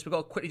against us. We've got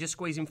to quickly just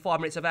squeeze in 5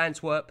 minutes of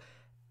Antwerp.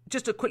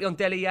 Just quickly on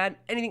Dele Alli,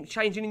 anything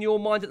changing in your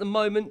mind at the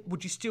moment?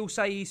 Would you still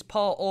say he's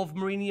part of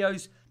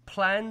Mourinho's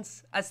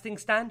plans as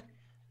things stand?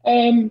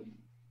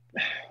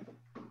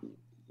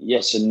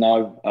 Yes and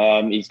no.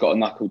 He's got to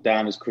knuckle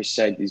down, as Chris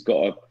said. He's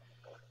got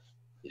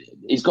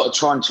to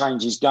try and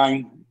change his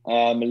game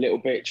a little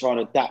bit, try and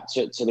adapt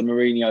it to the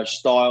Mourinho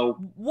style.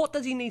 What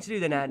does he need to do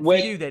then, Anne? For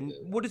you then,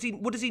 what does he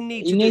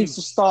need to do? He needs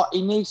to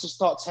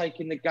start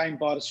taking the game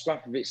by the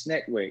scruff of its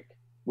neck, Rick,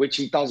 which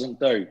he doesn't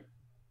do.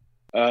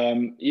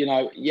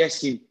 Yes,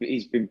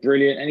 he's been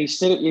brilliant, and he's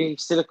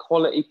still a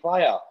quality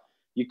player.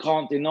 You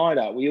can't deny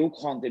that. We all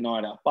can't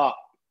deny that. But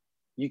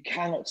you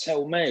cannot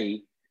tell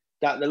me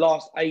that the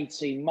last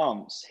 18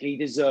 months, he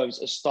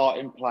deserves a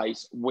starting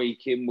place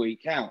week in,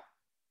 week out.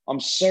 I'm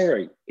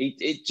sorry.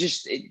 It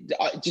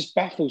just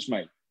baffles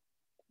me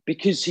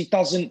because he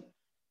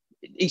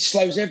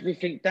slows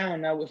everything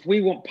down. Now, if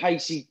we want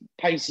pacey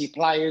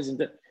players,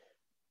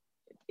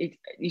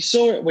 you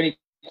saw it when he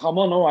come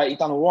on, all right, he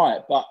done all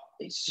right, but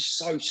it's just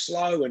so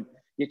slow and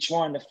you're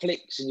trying the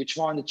flicks and you're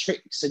trying the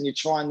tricks and you're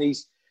trying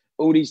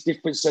all these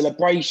different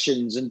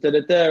celebrations and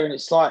da-da-da. And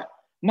it's like,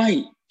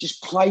 mate,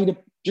 just play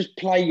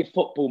your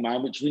football,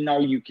 man, which we know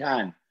you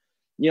can.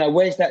 You know,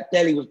 where's that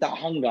Dele with that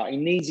hunger? He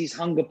needs his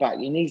hunger back.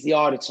 He needs the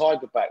eye of the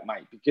tiger back,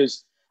 mate,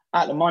 because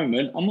at the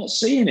moment, I'm not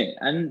seeing it.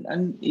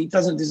 And he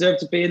doesn't deserve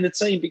to be in the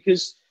team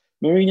because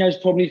Mourinho's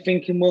probably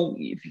thinking, well,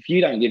 if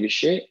you don't give a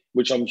shit,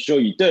 which I'm sure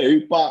you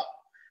do, but,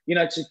 you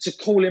know, to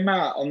call him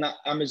out on that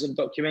Amazon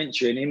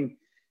documentary and him,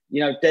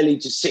 you know, Dele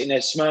just sitting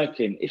there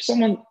smirking. If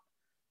someone,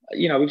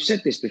 you know, we've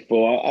said this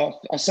before,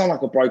 I sound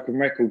like a broken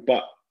record,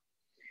 but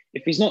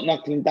if he's not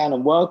knuckling down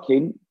and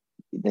working,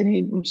 then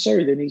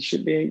he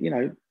should be, you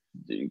know,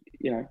 he's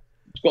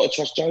got to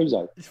trust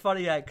Jose. It's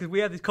funny, yeah, because we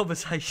have this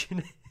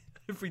conversation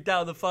every day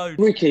on the phone.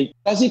 Ricky,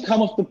 does he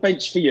come off the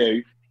bench for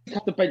you?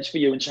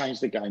 And change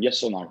the game?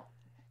 Yes or no?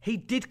 He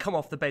did come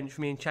off the bench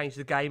for me and change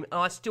the game, and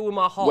I still, in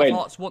my heart of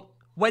hearts, want.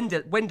 When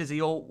does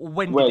he, or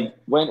when?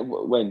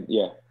 When?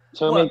 Yeah.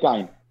 Tell me a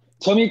game.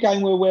 Tell me a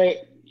game where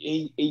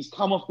he's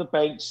come off the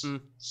bench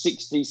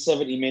 60,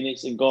 70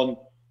 minutes and gone.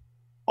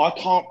 I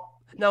can't.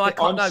 No, I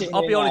can't. No,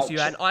 I'll be honest with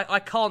you, Anne. I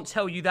can't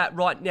tell you that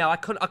right now. I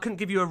couldn't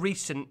give you a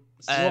recent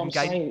game.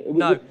 Saying.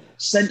 No,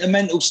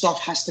 sentimental stuff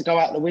has to go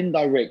out the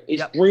window, Rick.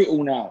 It's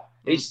brutal now.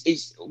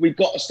 It's we've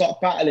got to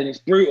start battling. It's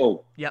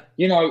brutal. Yep.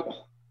 You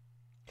know.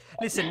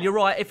 Listen, you're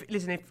right.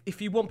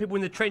 If you want people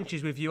in the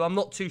trenches with you, I'm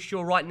not too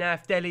sure right now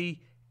if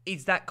Dele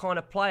is that kind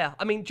of player.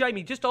 I mean,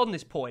 Jamie, just on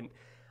this point,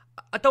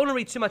 I don't want to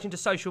read too much into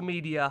social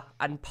media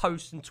and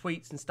posts and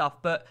tweets and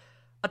stuff, but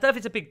I don't know if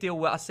it's a big deal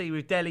what I see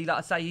with Dele. Like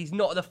I say, he's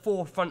not at the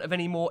forefront of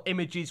any more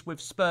images with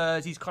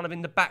Spurs. He's kind of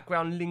in the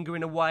background,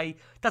 lingering away.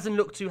 Doesn't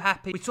look too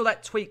happy. We saw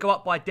that tweet go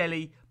up by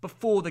Dele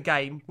before the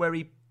game where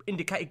he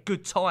indicated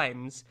good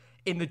times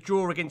in the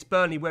draw against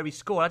Burnley where he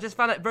scored. I just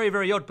found that very,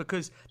 very odd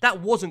because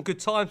that wasn't good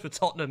times for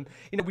Tottenham.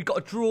 You know, we got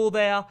a draw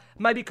there.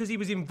 Maybe because he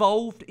was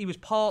involved. He was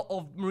part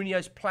of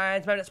Mourinho's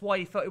plans. Maybe that's why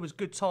he felt it was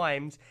good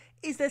times.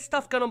 Is there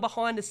stuff going on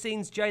behind the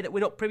scenes, Jay, that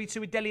we're not privy to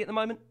with Dele at the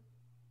moment?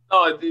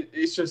 Oh,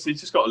 it's just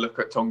he's just got to look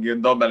at Tanguy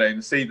and Ndombele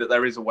and see that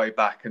there is a way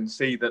back and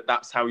see that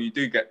that's how you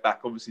do get back.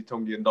 Obviously,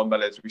 Tanguy and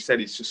Ndombele, as we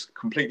said, he's just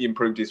completely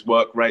improved his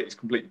work rate. He's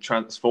completely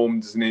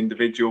transformed as an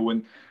individual,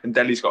 and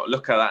Dele's got to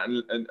look at that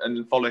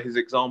and follow his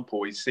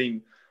example. He's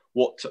seen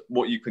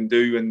what you can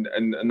do,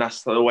 and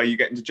that's the way you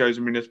get into Jose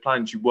Mourinho's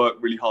plans. You work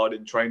really hard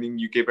in training,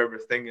 you give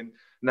everything, and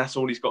that's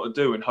all he's got to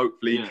do. And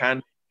hopefully he can.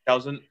 If he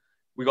doesn't,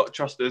 we got to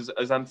trust, as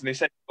Anthony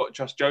said, we've got to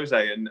trust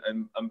Jose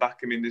and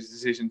back him in this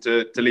decision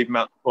to leave him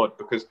out the squad,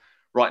 because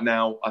right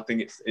now I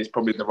think it's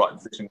probably the right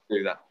decision to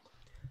do that.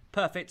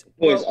 Perfect.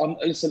 Boys, I'm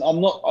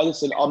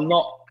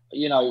not.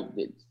 You know,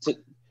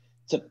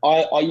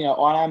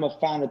 I am a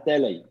fan of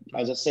Dele.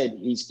 As I said,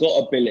 he's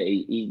got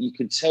ability. You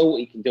can tell what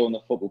he can do on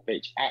the football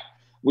pitch.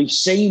 We've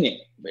seen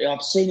it.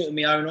 I've seen it with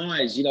my own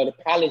eyes. You know, the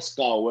Palace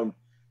goal and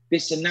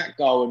this and that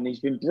goal, and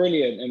he's been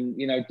brilliant. And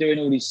you know, doing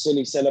all these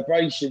silly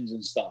celebrations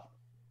and stuff.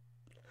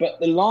 But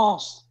the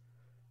last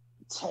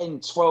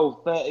 10,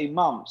 12, 13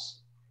 months,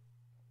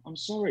 I'm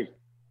sorry,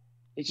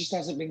 it just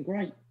hasn't been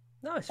great.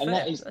 No, it's fair.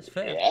 That's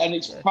fair. And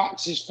it's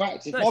facts. It's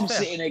facts. If I'm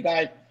sitting there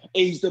going,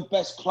 he's the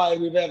best player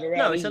we've ever had.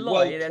 No, it's a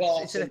lie.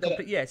 It's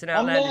an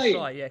outlandish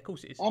lie. Yeah, of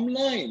course it is. I'm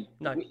lying.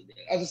 No.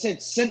 As I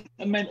said,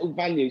 sentimental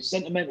value,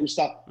 sentimental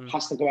stuff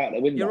has to go out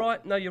the window. You're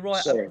right. No, you're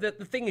right. Sorry. The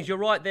thing is, you're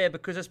right there,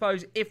 because I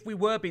suppose if we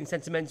were being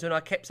sentimental and I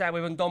kept saying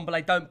with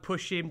Ndombele, don't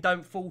push him,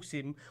 don't force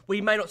him, we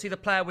may not see the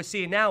player we're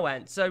seeing now,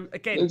 Ant. So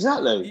again,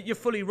 exactly, you're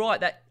fully right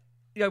that,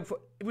 you know,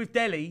 with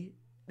Dele,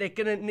 there's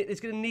going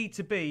to need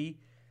to be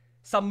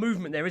some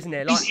movement there, isn't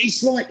there? Like,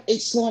 it's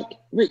like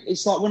Rick.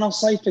 It's like when I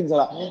say things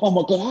like, "Oh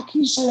my God, how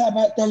can you say that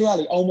about Dele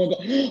Alli?" Oh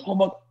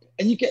my God,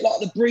 and you get like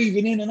the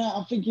breathing in and out.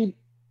 I'm thinking,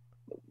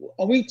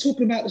 are we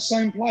talking about the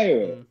same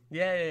player?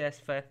 Yeah, it's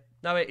fair.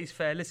 No, it is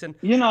fair. Listen,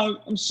 you know,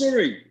 I'm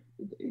sorry,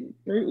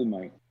 brutal,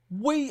 mate.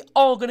 We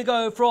are going to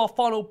go for our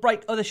final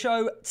break of the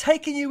show.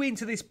 Taking you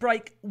into this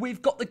break, we've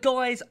got the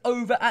guys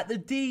over at the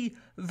D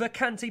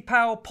Vacante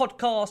Power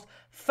podcast,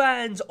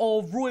 fans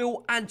of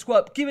Royal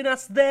Antwerp, giving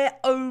us their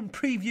own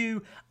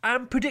preview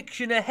and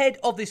prediction ahead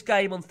of this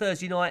game on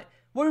Thursday night.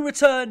 When we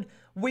return,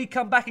 we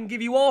come back and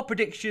give you our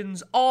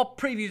predictions, our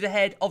previews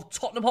ahead of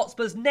Tottenham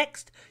Hotspur's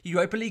next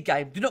Europa League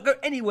game. Do not go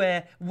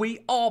anywhere. We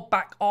are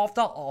back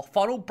after our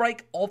final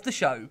break of the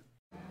show.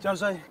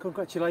 Jose,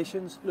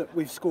 congratulations. Look,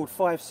 we've scored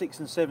 5, 6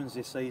 and 7s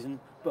this season,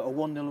 but a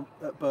 1-0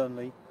 at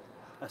Burnley,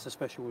 that's a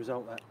special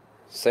result, that.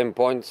 Same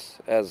points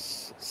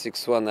as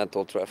 6-1 at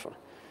Old Trafford.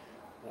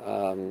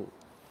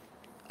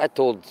 I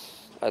told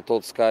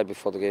Sky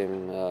before the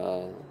game,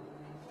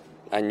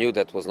 I knew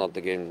that was not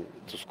the game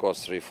to score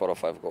 3, 4 or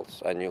 5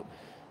 goals. I knew.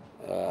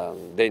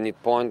 They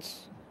need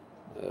points.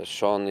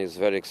 Sean is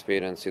very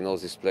experienced. He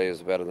knows his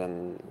players better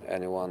than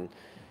anyone.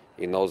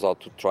 He knows how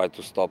to try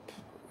to stop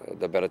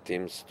the better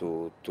teams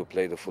to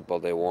play the football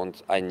they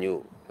want. I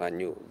knew.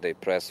 They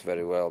pressed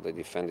very well. They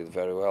defended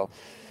very well.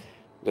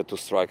 The 2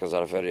 strikers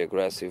are very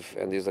aggressive,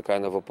 and he's the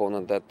kind of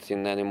opponent that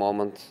in any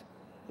moment,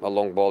 a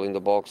long ball in the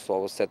box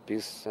or a set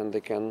piece, and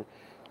they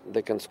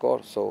can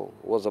score. So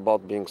it was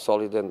about being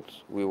solid, and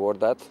we were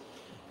that.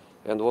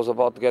 And it was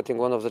about getting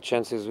one of the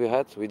chances we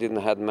had. We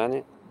didn't have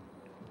many.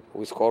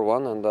 We scored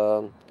one,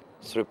 and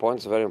 3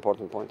 points, very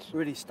important points.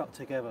 Really stuck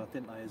together,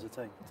 didn't they, as a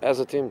team? As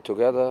a team,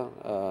 together.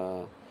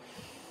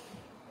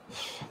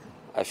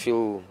 I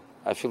feel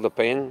the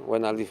pain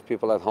when I leave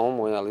people at home,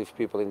 when I leave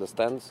people in the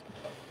stands,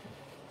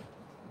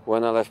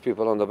 when I left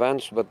people on the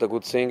bench. But the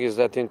good thing is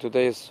that in 2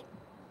 days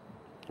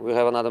we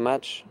have another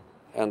match,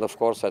 and of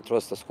course I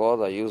trust the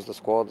squad. I use the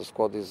squad. The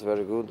squad is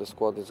very good. The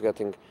squad is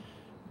getting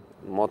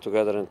more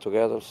together and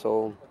together.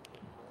 So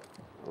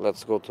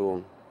let's go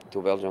to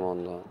Belgium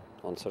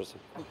on Thursday.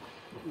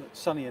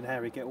 Sonny and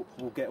Harry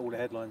will get all the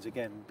headlines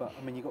again, but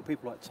I mean you've got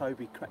people like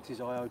Toby cracked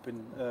his eye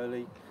open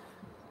early.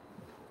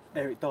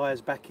 Eric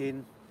Dyer's back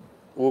in.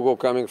 Hugo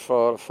coming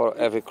for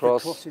every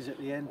cross. The crosses at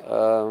the end.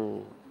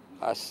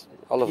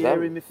 All of Pierre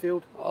them. in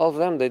midfield. All of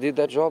them. They did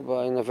their job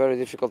in a very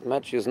difficult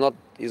match. It's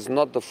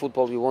not the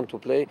football you want to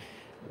play,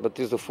 but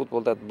it's the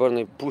football that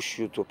Burnley push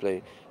you to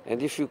play.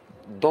 And if you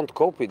don't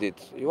cope with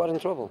it, you are in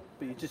trouble.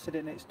 But you just said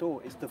it next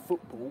door. It's the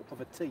football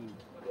of a team.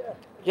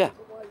 Yeah,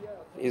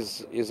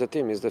 is a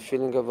team. Is the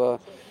feeling of a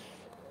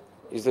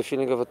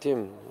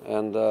team.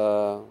 And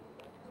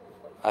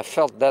I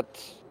felt that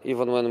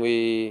even when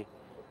we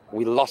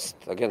lost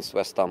against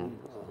West Ham.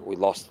 We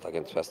lost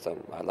against West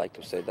Ham. I like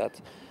to say that.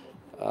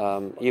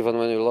 Even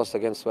when we lost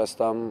against West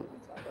Ham,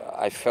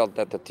 I felt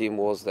that the team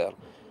was there,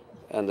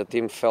 and the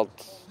team felt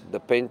the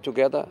pain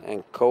together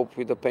and coped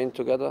with the pain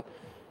together.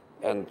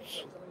 And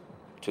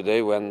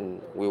today,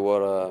 when we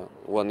were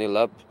 1-0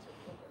 up,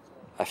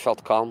 I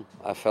felt calm.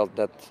 I felt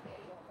that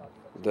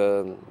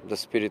the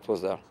spirit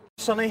was there.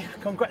 Sonny,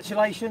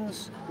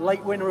 congratulations,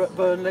 late winner at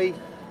Burnley.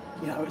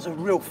 You know, it was a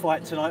real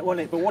fight tonight,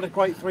 wasn't it? But what a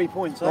great 3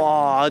 points. Eh? Oh,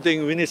 I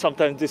think we need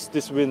sometimes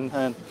this win,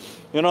 and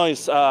you know,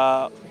 it's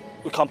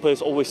we can't play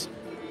is always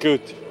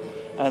good,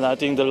 and I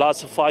think the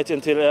last fight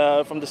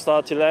until from the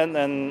start till end,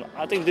 and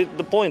I think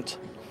the points.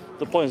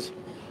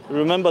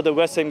 Remember the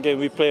West Ham game?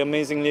 We play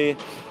amazingly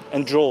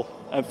and draw,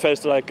 and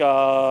felt like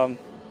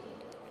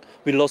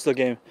we lost the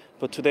game.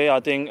 But today, I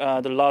think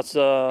the last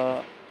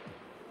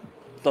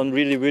done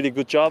really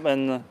good job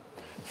and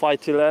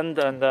fight till end,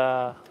 and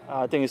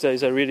I think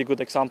it's a really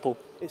good example.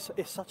 It's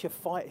such a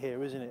fight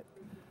here, isn't it?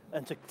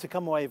 And to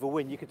come away with a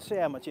win, you could see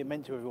how much it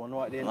meant to everyone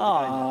right at the end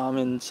of the game. I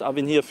mean, I've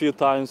been here a few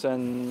times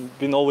and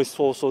been always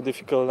so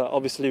difficult.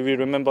 Obviously, we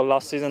remember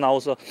last season I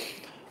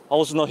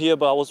was not here,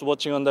 but I was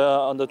watching on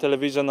the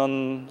television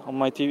on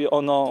my TV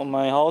on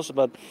my house,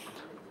 but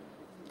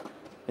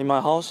in my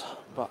house.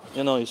 But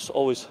you know, it's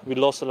always we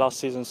lost the last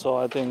season, so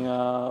I think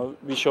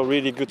we show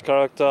really good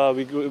character.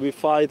 We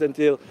fight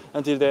until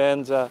the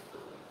end.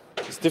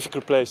 It's a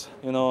difficult place,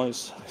 you know.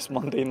 It's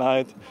Monday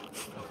night,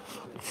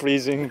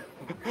 freezing.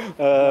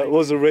 It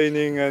was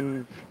raining,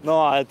 and no,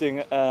 I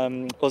think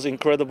it was an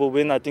incredible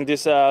win. I think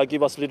this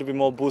give us a little bit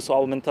more boost,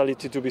 our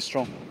mentality to be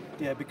strong.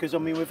 Yeah, because I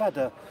mean we've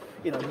had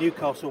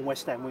Newcastle and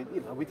West Ham.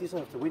 We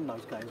deserve to win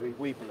those games.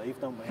 We believe,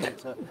 don't we?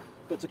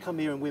 But to come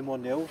here and win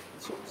 1-0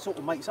 sort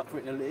of makes up for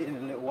it in a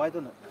little way,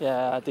 doesn't it?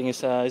 Yeah, I think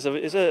it's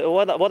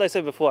what I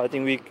said before. I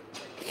think we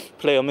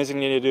play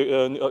amazingly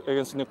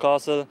against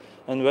Newcastle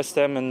and West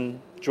Ham and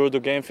drew the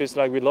game. Feels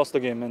like we lost the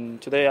game, and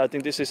today I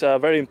think this is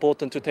very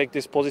important to take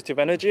this positive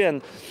energy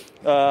and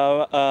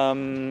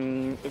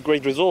a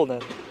great result.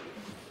 And,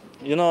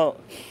 you know,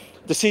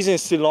 the season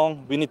is still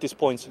long. We need these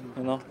points.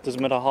 You know,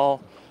 doesn't matter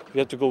how. We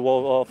have to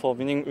go for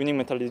winning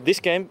mentality. This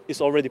game is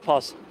already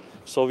past,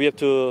 so we have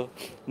to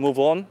move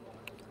on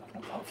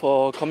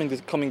for coming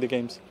the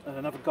games. And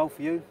another goal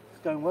for you.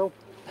 It's going well.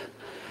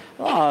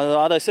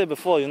 As I said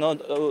before, you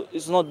know,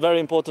 it's not very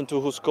important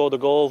to who scored the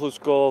goal, who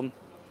scored.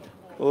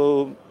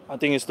 I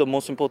think it's the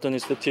most important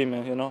is the team.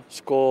 You know,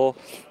 score,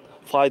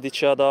 fight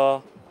each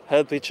other,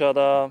 help each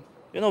other.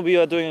 You know, we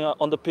are doing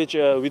on the pitch.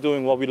 We're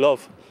doing what we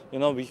love. You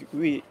know,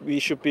 we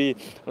should be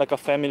like a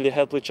family,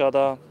 help each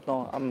other.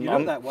 No, you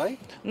look that way.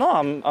 No,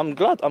 I'm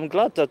glad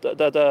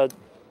that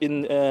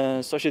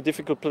in such a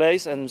difficult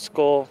place and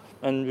score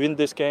and win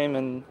this game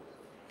and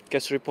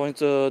get 3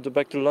 points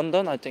back to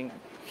London. I think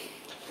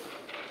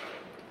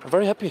I'm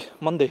very happy.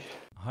 Monday.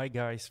 Hi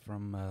guys,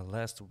 from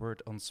Last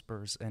Word on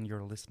Spurs and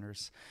your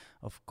listeners,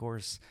 of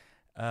course.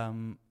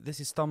 This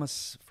is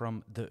Thomas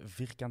from the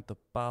Vierkante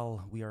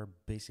Paal. We are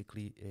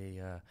basically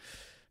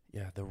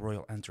the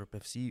Royal Antwerp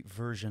FC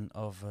version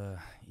of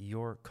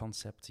your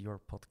concept, your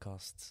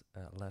podcast,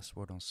 Last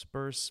Word on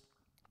Spurs.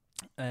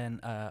 And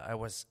I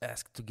was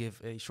asked to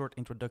give a short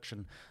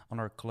introduction on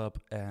our club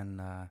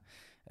and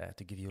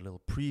to give you a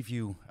little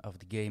preview of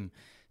the game.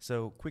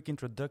 So, quick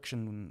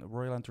introduction: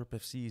 Royal Antwerp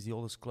FC is the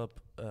oldest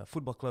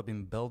football club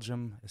in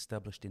Belgium,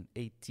 established in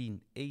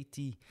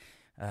 1880.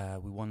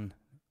 We won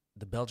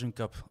the Belgian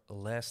Cup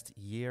last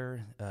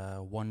year,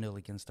 1-0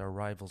 against our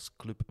rivals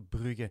Club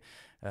Brugge,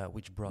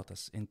 which brought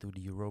us into the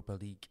Europa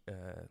League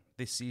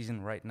this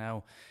season right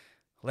now.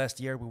 Last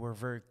year we were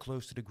very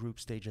close to the group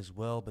stage as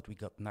well, but we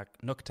got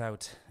knocked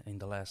out in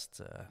the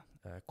last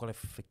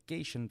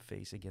qualification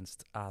phase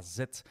against AZ.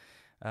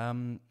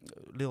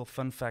 Little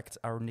fun fact,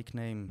 our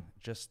nickname,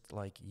 just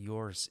like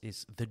yours,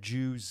 is the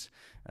Jews.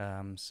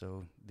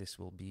 So this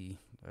will be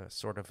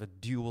sort of a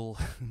duel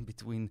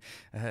between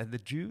the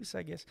Jews,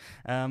 I guess.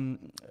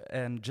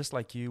 And just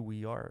like you,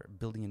 we are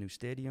building a new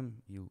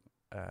stadium. You,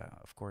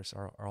 of course,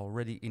 are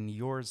already in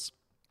yours.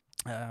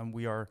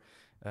 We are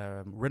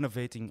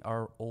renovating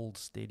our old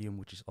stadium,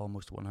 which is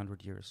almost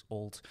 100 years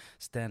old,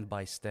 stand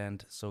by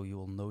stand. So you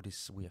will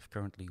notice we have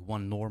currently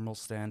one normal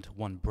stand,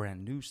 one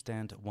brand new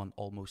stand, one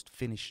almost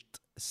finished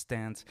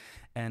stand,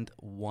 and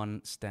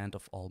one stand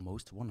of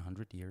almost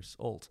 100 years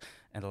old.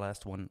 And the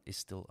last one is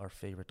still our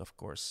favorite, of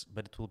course,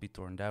 but it will be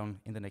torn down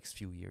in the next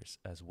few years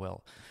as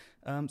well.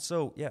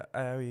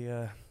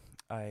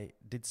 I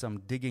did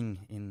some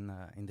digging in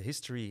the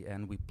history,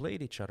 and we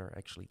played each other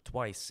actually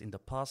twice in the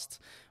past,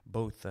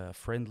 both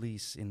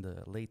friendlies in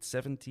the late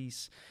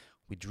 70s.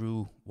 We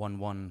drew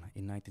 1-1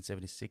 in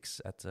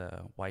 1976 at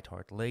White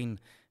Hart Lane,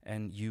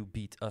 and you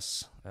beat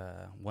us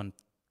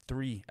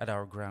 1-3 at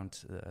our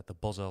ground at the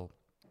Bosel.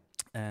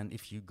 And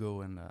if you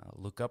go and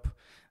look up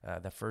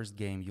the first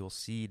game, you'll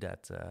see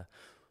that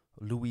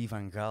Louis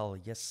van Gaal,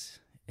 yes,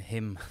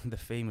 him, the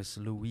famous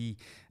Louis,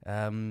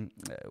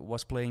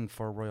 was playing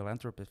for Royal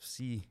Antwerp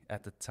FC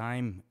at the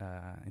time.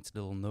 It's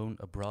little known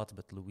abroad,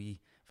 but Louis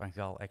van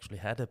Gaal actually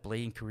had a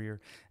playing career,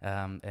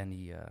 and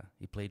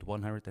he played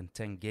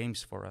 110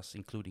 games for us,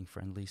 including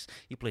friendlies.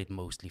 He played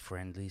mostly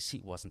friendlies. He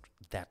wasn't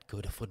that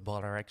good a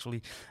footballer,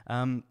 actually.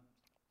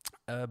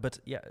 But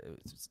yeah,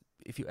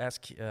 if you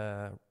ask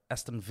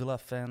Aston Villa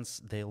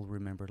fans, they'll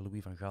remember Louis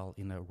van Gaal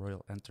in a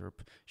Royal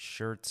Antwerp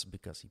shirt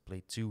because he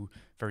played 2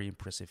 very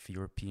impressive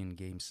European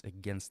games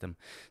against them.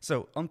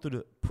 So, on to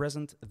the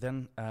present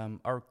then.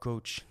 Our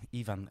coach,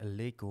 Ivan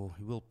Leko,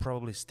 will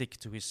probably stick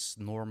to his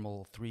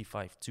normal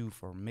 3-5-2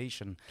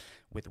 formation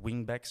with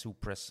wingbacks who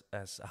press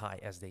as high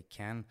as they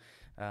can.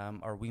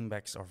 Our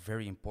wingbacks are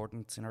very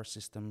important in our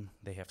system.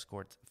 They have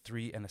scored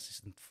 3 and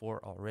assisted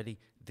 4 already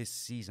this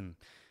season.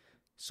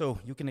 So,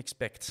 you can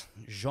expect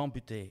Jean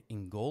Butet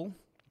in goal.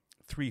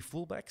 3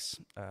 fullbacks,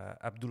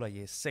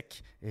 Abdoulaye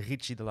Seck,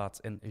 Richie Delat,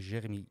 and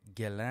Jeremy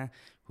Guélin,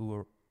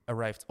 who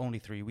arrived only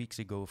 3 weeks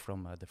ago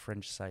from the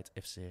French side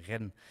FC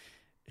Rennes.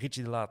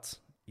 Richie Delat,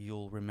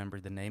 you'll remember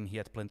the name. He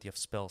had plenty of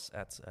spells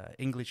at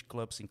English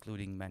clubs,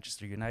 including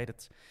Manchester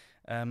United.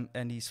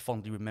 And he's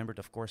fondly remembered,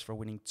 of course, for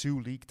winning 2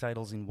 league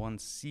titles in one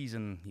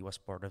season. He was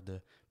part of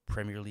the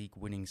Premier League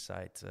winning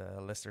side,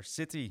 Leicester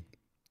City.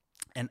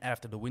 And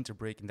after the winter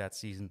break in that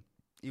season,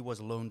 he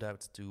was loaned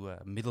out to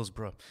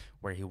Middlesbrough,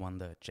 where he won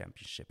the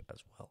championship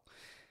as well.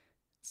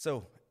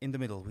 So, in the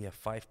middle, we have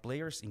 5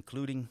 players,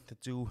 including the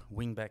 2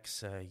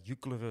 wingbacks,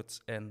 Juklerud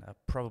and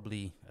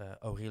probably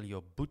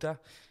Aurelio Buta.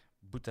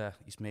 Buta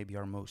is maybe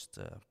our most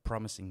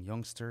promising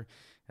youngster.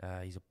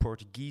 He's a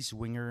Portuguese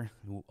winger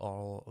who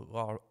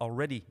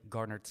already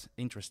garnered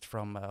interest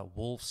from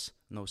Wolves.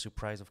 No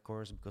surprise, of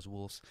course, because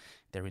Wolves,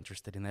 they're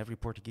interested in every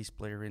Portuguese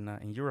player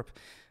in Europe.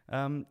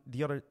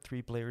 The other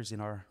 3 players in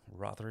our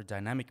rather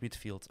dynamic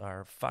midfield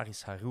are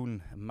Faris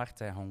Haroun,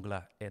 Martin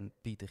Hongla, and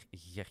Peter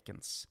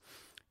Gerkens.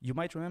 You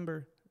might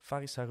remember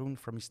Faris Haroun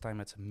from his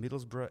time at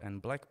Middlesbrough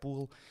and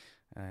Blackpool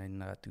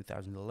in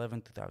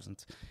 2011,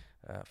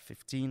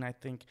 2015, I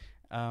think.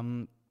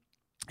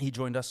 He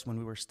joined us when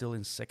we were still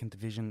in 2nd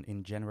division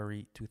in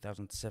January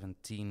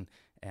 2017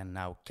 and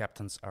now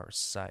captains our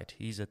side.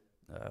 He's a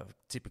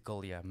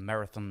typical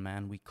marathon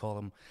man, we call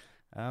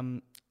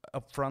him.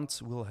 Up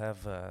front, we'll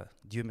have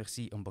Dieu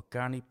Merci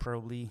Mbokani,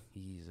 probably.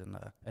 He's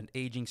an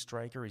aging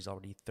striker. He's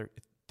already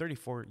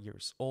 34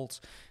 years old,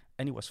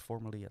 and he was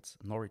formerly at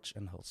Norwich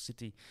and Hull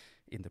City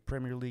in the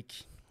Premier League.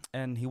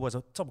 And he was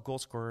a top goal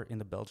scorer in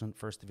the Belgian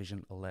First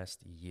Division last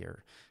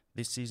year.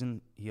 This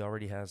season, he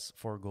already has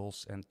 4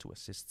 goals and 2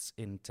 assists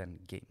in 10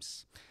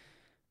 games.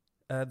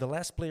 The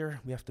last player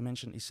we have to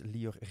mention is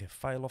Lior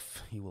Refailov.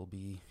 He will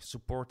be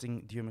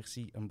supporting Dieu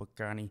Merci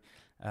Mbokani.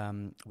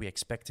 We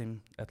expect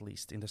him, at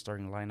least, in the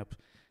starting lineup.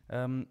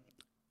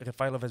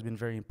 Refailov has been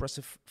very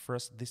impressive for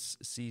us this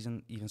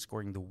season, even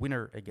scoring the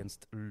winner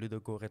against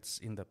Ludogorets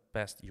in the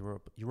past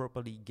Europa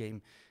League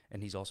game.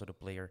 And he's also the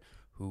player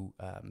who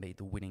made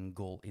the winning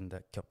goal in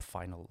the cup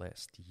final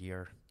last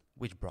year,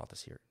 which brought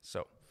us here.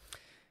 So,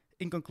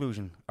 in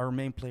conclusion, our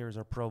main players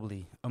are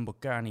probably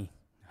Mbokani,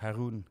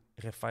 Haroun,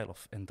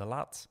 Refailov, and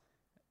Delat.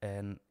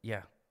 And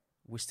yeah,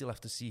 we still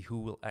have to see who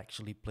will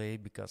actually play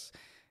because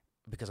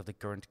of the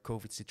current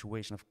COVID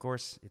situation, of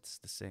course. It's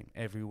the same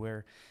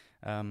everywhere.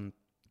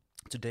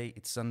 Today,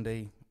 it's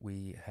Sunday.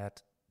 We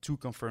had 2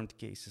 confirmed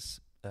cases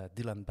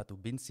Dylan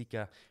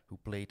Batubinsika, who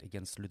played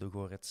against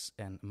Ludogorets,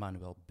 and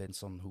Manuel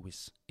Benson, who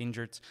is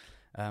injured.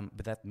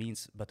 But that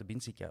means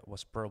Batubinsika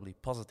was probably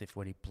positive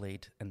when he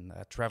played and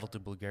traveled to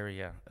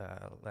Bulgaria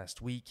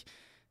last week.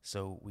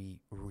 So we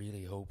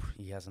really hope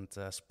he hasn't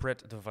spread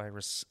the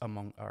virus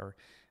among our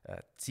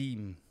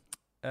team.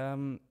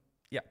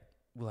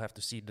 We'll have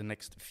to see the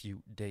next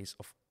few days,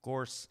 of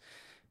course.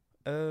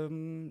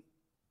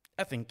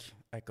 I think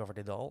I covered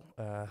it all.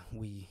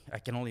 I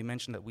can only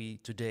mention that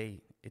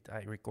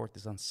I record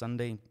this on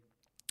Sunday,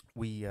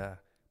 we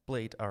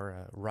played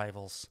our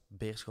rivals,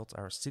 Beerschot,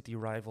 our city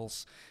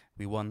rivals.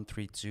 We won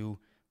 3-2.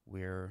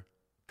 We're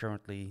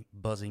currently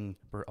buzzing.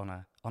 We're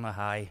on a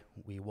high.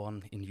 We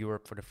won in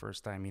Europe for the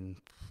first time in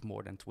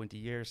more than 20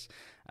 years.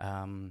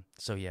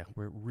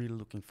 We're really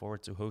looking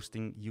forward to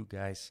hosting you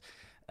guys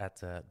at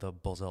the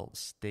Bosel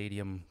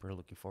Stadium. We're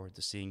looking forward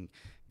to seeing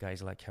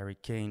guys like Harry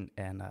Kane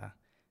and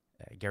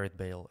Gareth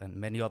Bale and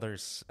many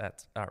others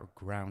at our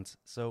ground.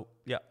 So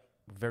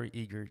very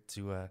eager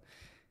to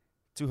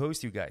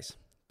host you guys.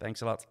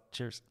 Thanks a lot.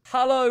 Cheers.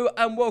 Hello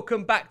and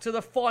welcome back to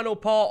the final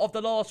part of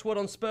The Last Word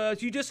on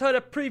Spurs. You just heard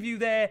a preview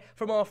there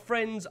from our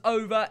friends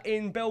over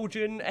in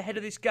Belgium ahead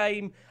of this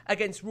game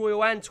against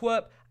Royal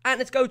Antwerp. And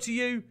let's go to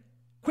you.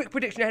 Quick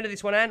prediction ahead of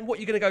this one, Anne. What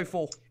are you going to go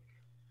for?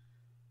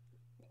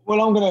 Well,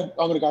 I'm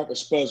gonna go for a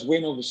Spurs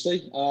win.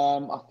 Obviously,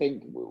 I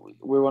think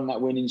we're on that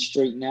winning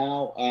streak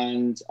now,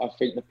 and I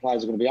think the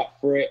players are going to be up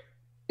for it.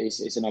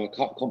 It's another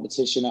cup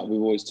competition that we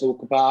always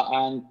talk about,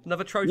 and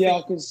another trophy. Yeah,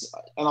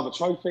 another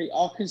trophy.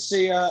 I can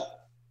see a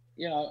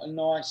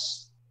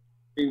nice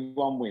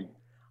 3-1 win.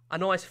 A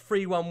nice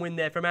 3-1 win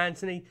there from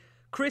Anthony.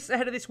 Chris,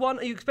 ahead of this one,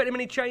 are you expecting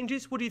any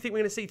changes? What do you think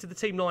we're going to see to the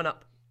team lineup?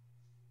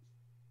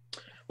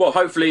 Well,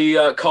 hopefully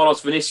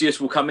Carlos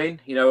Vinicius will come in.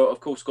 Of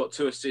course, got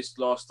 2 assists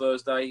last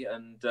Thursday,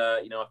 and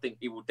I think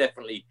he will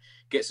definitely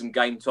get some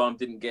game time.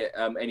 Didn't get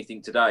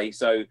anything today,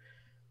 so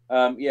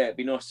it'd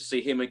be nice to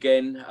see him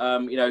again.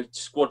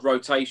 Squad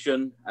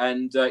rotation,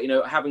 and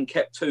having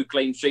kept 2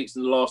 clean sheets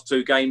in the last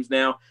 2 games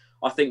now,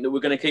 I think that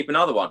we're going to keep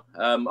another one.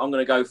 I'm going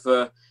to go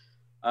for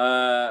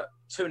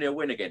 2-0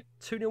 win again.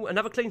 2-0,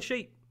 another clean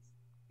sheet.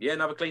 Yeah,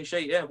 another clean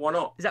sheet. Yeah, why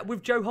not? Is that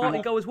with Joe Hart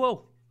in goal as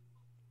well?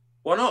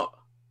 Why not?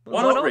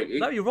 Why not, Rick?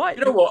 No, you're right.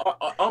 You know what?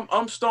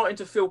 I'm starting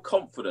to feel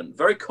confident,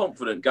 very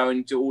confident going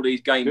into all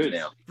these games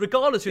now.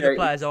 Regardless who the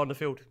players are on the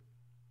field.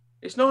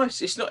 It's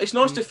nice. It's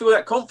nice to feel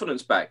that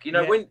confidence back.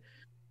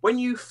 When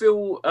you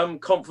feel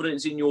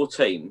confidence in your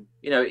team,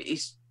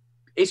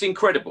 it's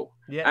incredible.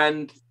 Yeah.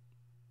 And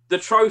the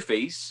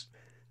trophies,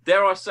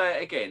 dare I say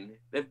it again,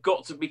 they've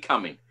got to be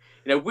coming.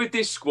 With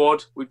this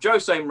squad, with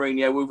Jose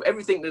Mourinho, with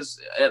everything that's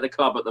at the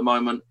club at the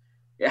moment,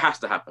 it has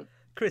to happen.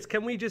 Chris,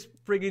 can we just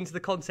bring into the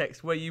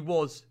context where you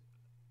was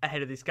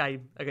ahead of this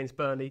game against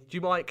Burnley? Do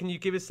you mind? Can you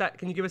give us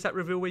that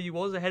reveal where you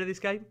was ahead of this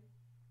game?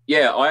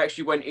 Yeah, I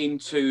actually went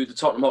into the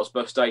Tottenham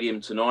Hotspur Stadium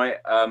tonight.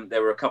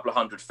 There were a couple of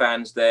hundred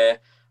fans there.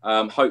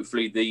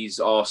 Hopefully, these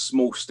are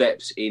small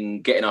steps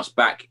in getting us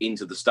back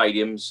into the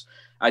stadiums.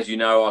 As you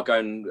know, I go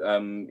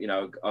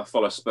and I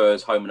follow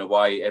Spurs home and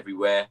away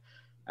everywhere,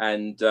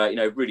 and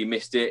really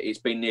missed it. It's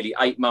been nearly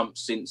 8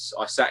 months since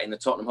I sat in the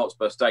Tottenham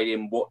Hotspur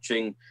Stadium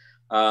watching.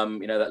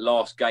 That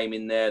last game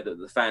in there that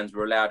the fans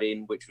were allowed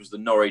in, which was the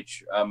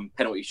Norwich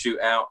penalty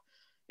shootout.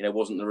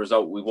 Wasn't the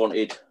result we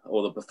wanted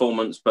or the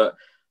performance, but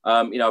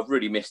I've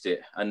really missed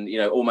it. And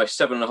almost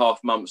 7.5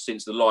 months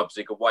since the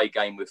Leipzig away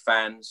game with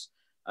fans,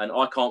 and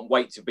I can't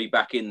wait to be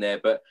back in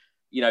there. But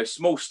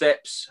small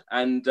steps,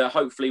 and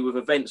hopefully with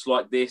events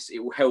like this, it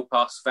will help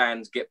us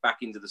fans get back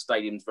into the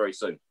stadiums very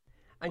soon.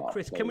 And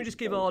Chris, can we just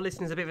give our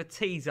listeners a bit of a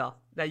teaser?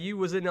 Now, you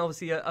was in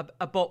obviously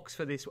a box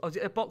for this. Was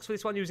it a box for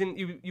this one?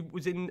 You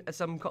was in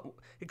some.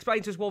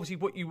 Explain to us obviously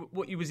what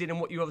you was in and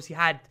what you obviously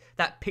had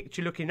that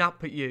picture looking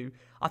up at you.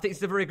 I think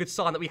it's a very good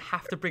sign that we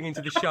have to bring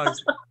into the show.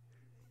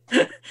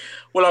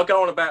 Well, I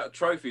go on about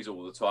trophies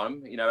all the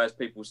time, as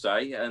people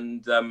say,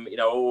 and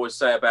I always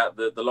say about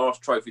the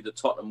last trophy that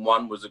Tottenham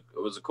won was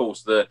of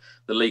course the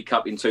League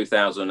Cup in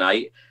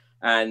 2008.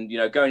 And,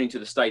 going into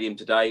the stadium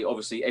today,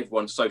 obviously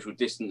everyone's social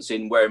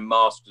distancing, wearing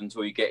masks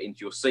until you get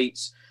into your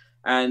seats.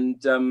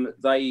 And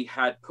they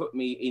had put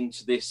me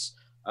into this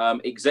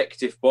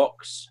executive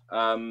box,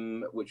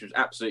 which was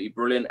absolutely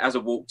brilliant. As I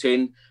walked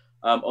in,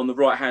 on the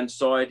right-hand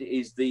side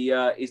is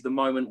the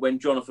moment when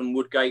Jonathan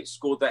Woodgate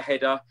scored that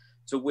header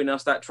to win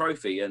us that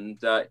trophy.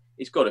 And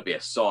it's got to be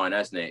a sign,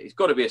 hasn't it? It's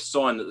got to be a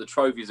sign that the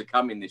trophies are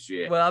coming this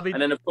year. Well, and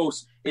then, of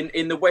course,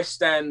 in the West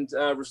Stand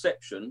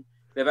reception,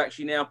 they've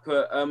actually now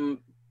put...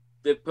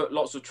 They've put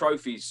lots of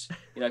trophies,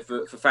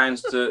 for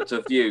fans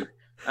to view.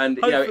 And,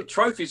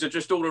 trophies are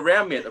just all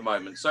around me at the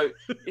moment. So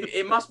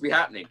it must be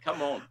happening.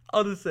 Come on.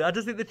 Honestly, I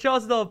just think the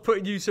chances of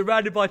putting you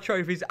surrounded by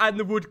trophies and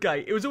the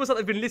Woodgate, it was almost like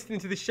they've been listening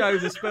to the show,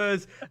 the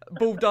Spurs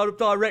board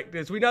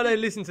directors. We know they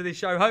listen to this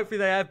show. Hopefully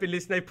they have been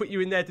listening. They put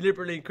you in there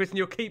deliberately. And Chris, and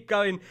you'll keep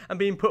going and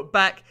being put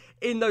back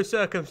in those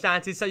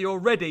circumstances so you're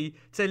ready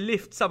to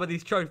lift some of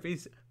these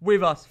trophies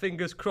with us.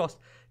 Fingers crossed.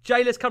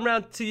 Jay, let's come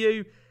round to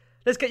you.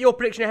 Let's get your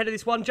prediction ahead of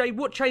this one. Jay,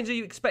 what change are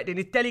you expecting?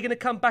 Is Delhi going to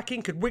come back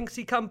in? Could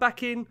Winksy come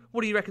back in?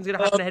 What do you reckon is going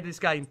to happen ahead of this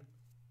game?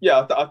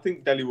 Yeah, I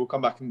think Delhi will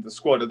come back into the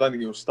squad. I don't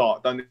think he'll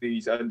start. I don't think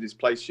he's earned his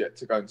place yet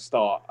to go and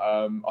start.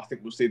 I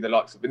think we'll see the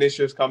likes of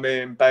Vinicius come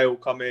in, Bale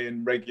come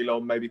in,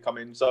 Reguilon maybe come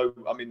in. So,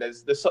 I mean,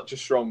 there's such a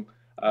strong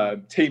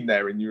team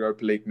there in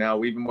Europa League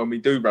now, even when we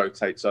do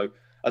rotate. So,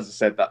 as I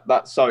said,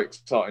 that's so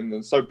exciting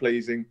and so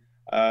pleasing.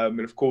 And,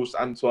 of course,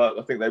 Antwerp,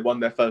 I think they won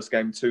their first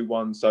game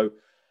 2-1. So,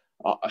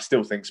 I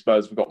still think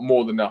Spurs have got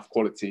more than enough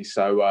quality.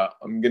 So,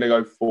 I'm going to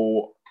go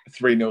for a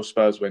 3-0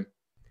 Spurs win.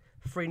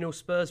 3-0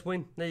 Spurs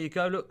win. There you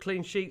go. Look,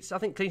 clean sheets. I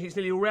think clean sheets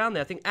nearly all round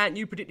there. I think, Ant,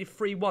 you predicted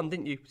 3-1,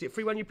 didn't you? Was it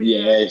 3-1 you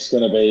predicted? Yeah, it's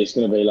gonna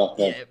be like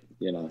a,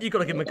 you know. You've got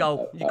to give him a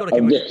goal. You've got to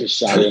a give him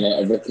ricochet,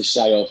 innit? A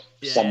ricochet off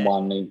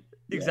someone.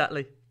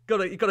 Exactly.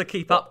 You've got to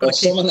keep up.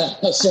 Someone that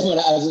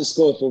hasn't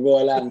scored for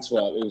Royal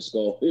Antwerp who'll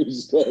score.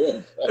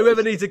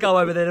 Whoever needs a goal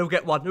over there, they'll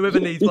get one. Whoever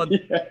needs one,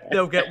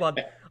 they'll get one.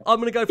 I'm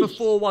going to go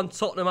for 4-1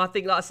 Tottenham. I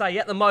think, like I say,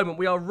 at the moment,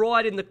 we are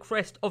riding the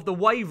crest of the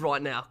wave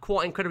right now.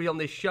 Quite incredibly on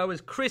this show.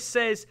 As Chris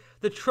says,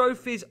 the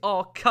trophies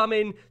are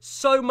coming.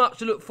 So much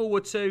to look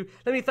forward to.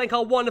 Let me thank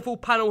our wonderful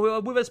panel who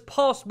are with us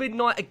past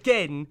midnight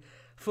again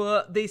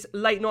for this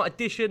late night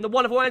edition. The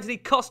wonderful Anthony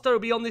Costa will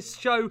be on this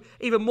show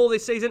even more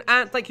this season.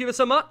 Ant, thank you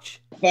so much.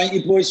 Thank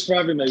you, boys, for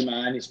having me,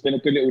 man. It's been a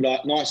good little,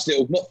 nice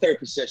little, not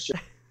therapy session,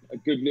 a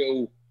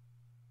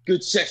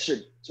good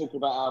session talking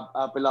about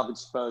our beloved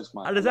Spurs,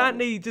 mate. And as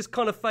Anthony just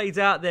kind of fades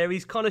out there,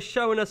 he's kind of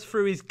showing us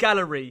through his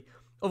gallery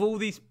of all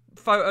these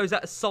photos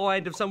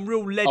outside of some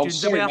real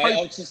legends. Oh, sorry, mate,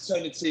 I'll just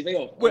turn the TV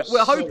off.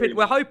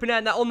 We're hoping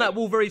that on that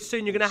wall very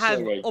soon you're going to have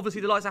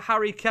obviously the likes of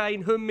Harry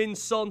Kane, Heung-min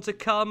Son to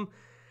come,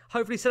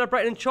 hopefully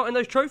celebrating and chanting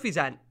those trophies,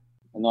 Ant.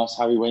 A nice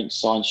Harry Winks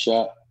signed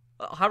shirt.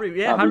 Harry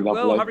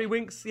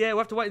Winks. Yeah, we'll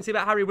have to wait and see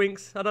about Harry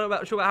Winks. I don't know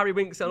about Harry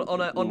Winks on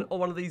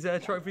one of these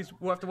trophies.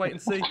 We'll have to wait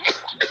and see.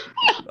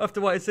 We'll have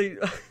to wait and see.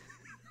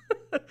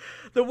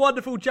 The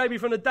wonderful Jamie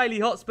from the Daily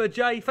Hotspur.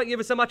 Jay, thank you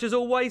ever so much as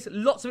always.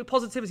 Lots of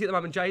positivity at the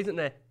moment, Jay, isn't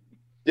there?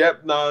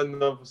 Yep,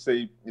 and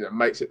obviously,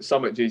 makes it so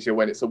much easier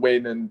when it's a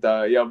win, and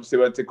obviously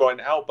we had to grind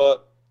it out,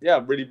 but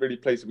really, really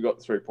pleased we got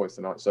the 3 points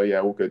tonight. So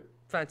all good.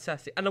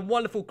 Fantastic. And a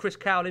wonderful Chris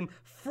Cowlin,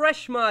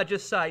 fresh, may I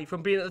just say,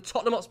 from being at the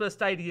Tottenham Hotspur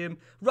Stadium,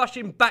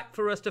 rushing back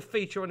for us to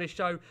feature on this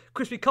show.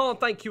 Chris, we can't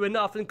thank you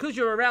enough, and because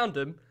you're around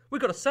them,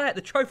 we've got to say it,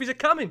 the trophies are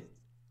coming.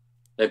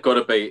 They've got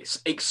to be. It's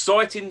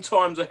exciting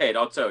times ahead,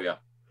 I'll tell you.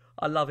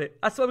 I love it.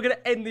 That's why we're going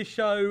to end this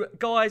show.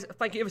 Guys,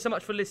 thank you ever so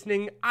much for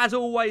listening. As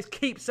always,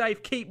 keep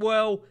safe, keep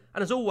well,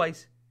 and as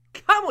always,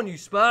 come on you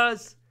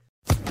Spurs.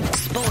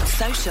 Sports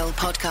Social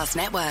Podcast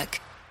Network.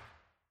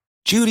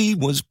 Judy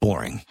was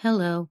boring.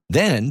 Hello.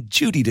 Then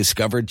Judy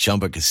discovered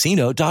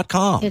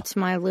ChumbaCasino.com. It's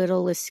my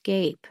little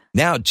escape.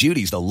 Now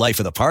Judy's the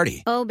life of the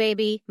party. Oh,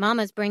 baby,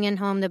 mama's bringing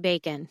home the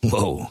bacon.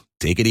 Whoa,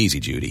 take it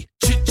easy, Judy.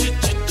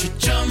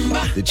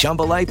 The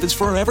Chumba life is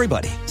for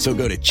everybody. So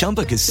go to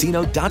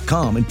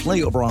ChumbaCasino.com and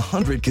play over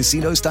 100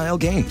 casino-style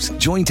games.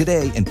 Join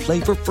today and play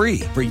for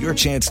free for your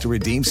chance to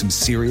redeem some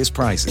serious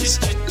prizes.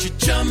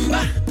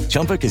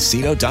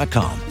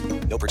 ChumbaCasino.com.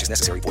 No purchase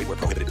necessary. Void where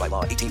prohibited by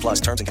law.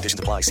 18+ terms and conditions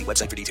apply. See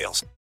website for details.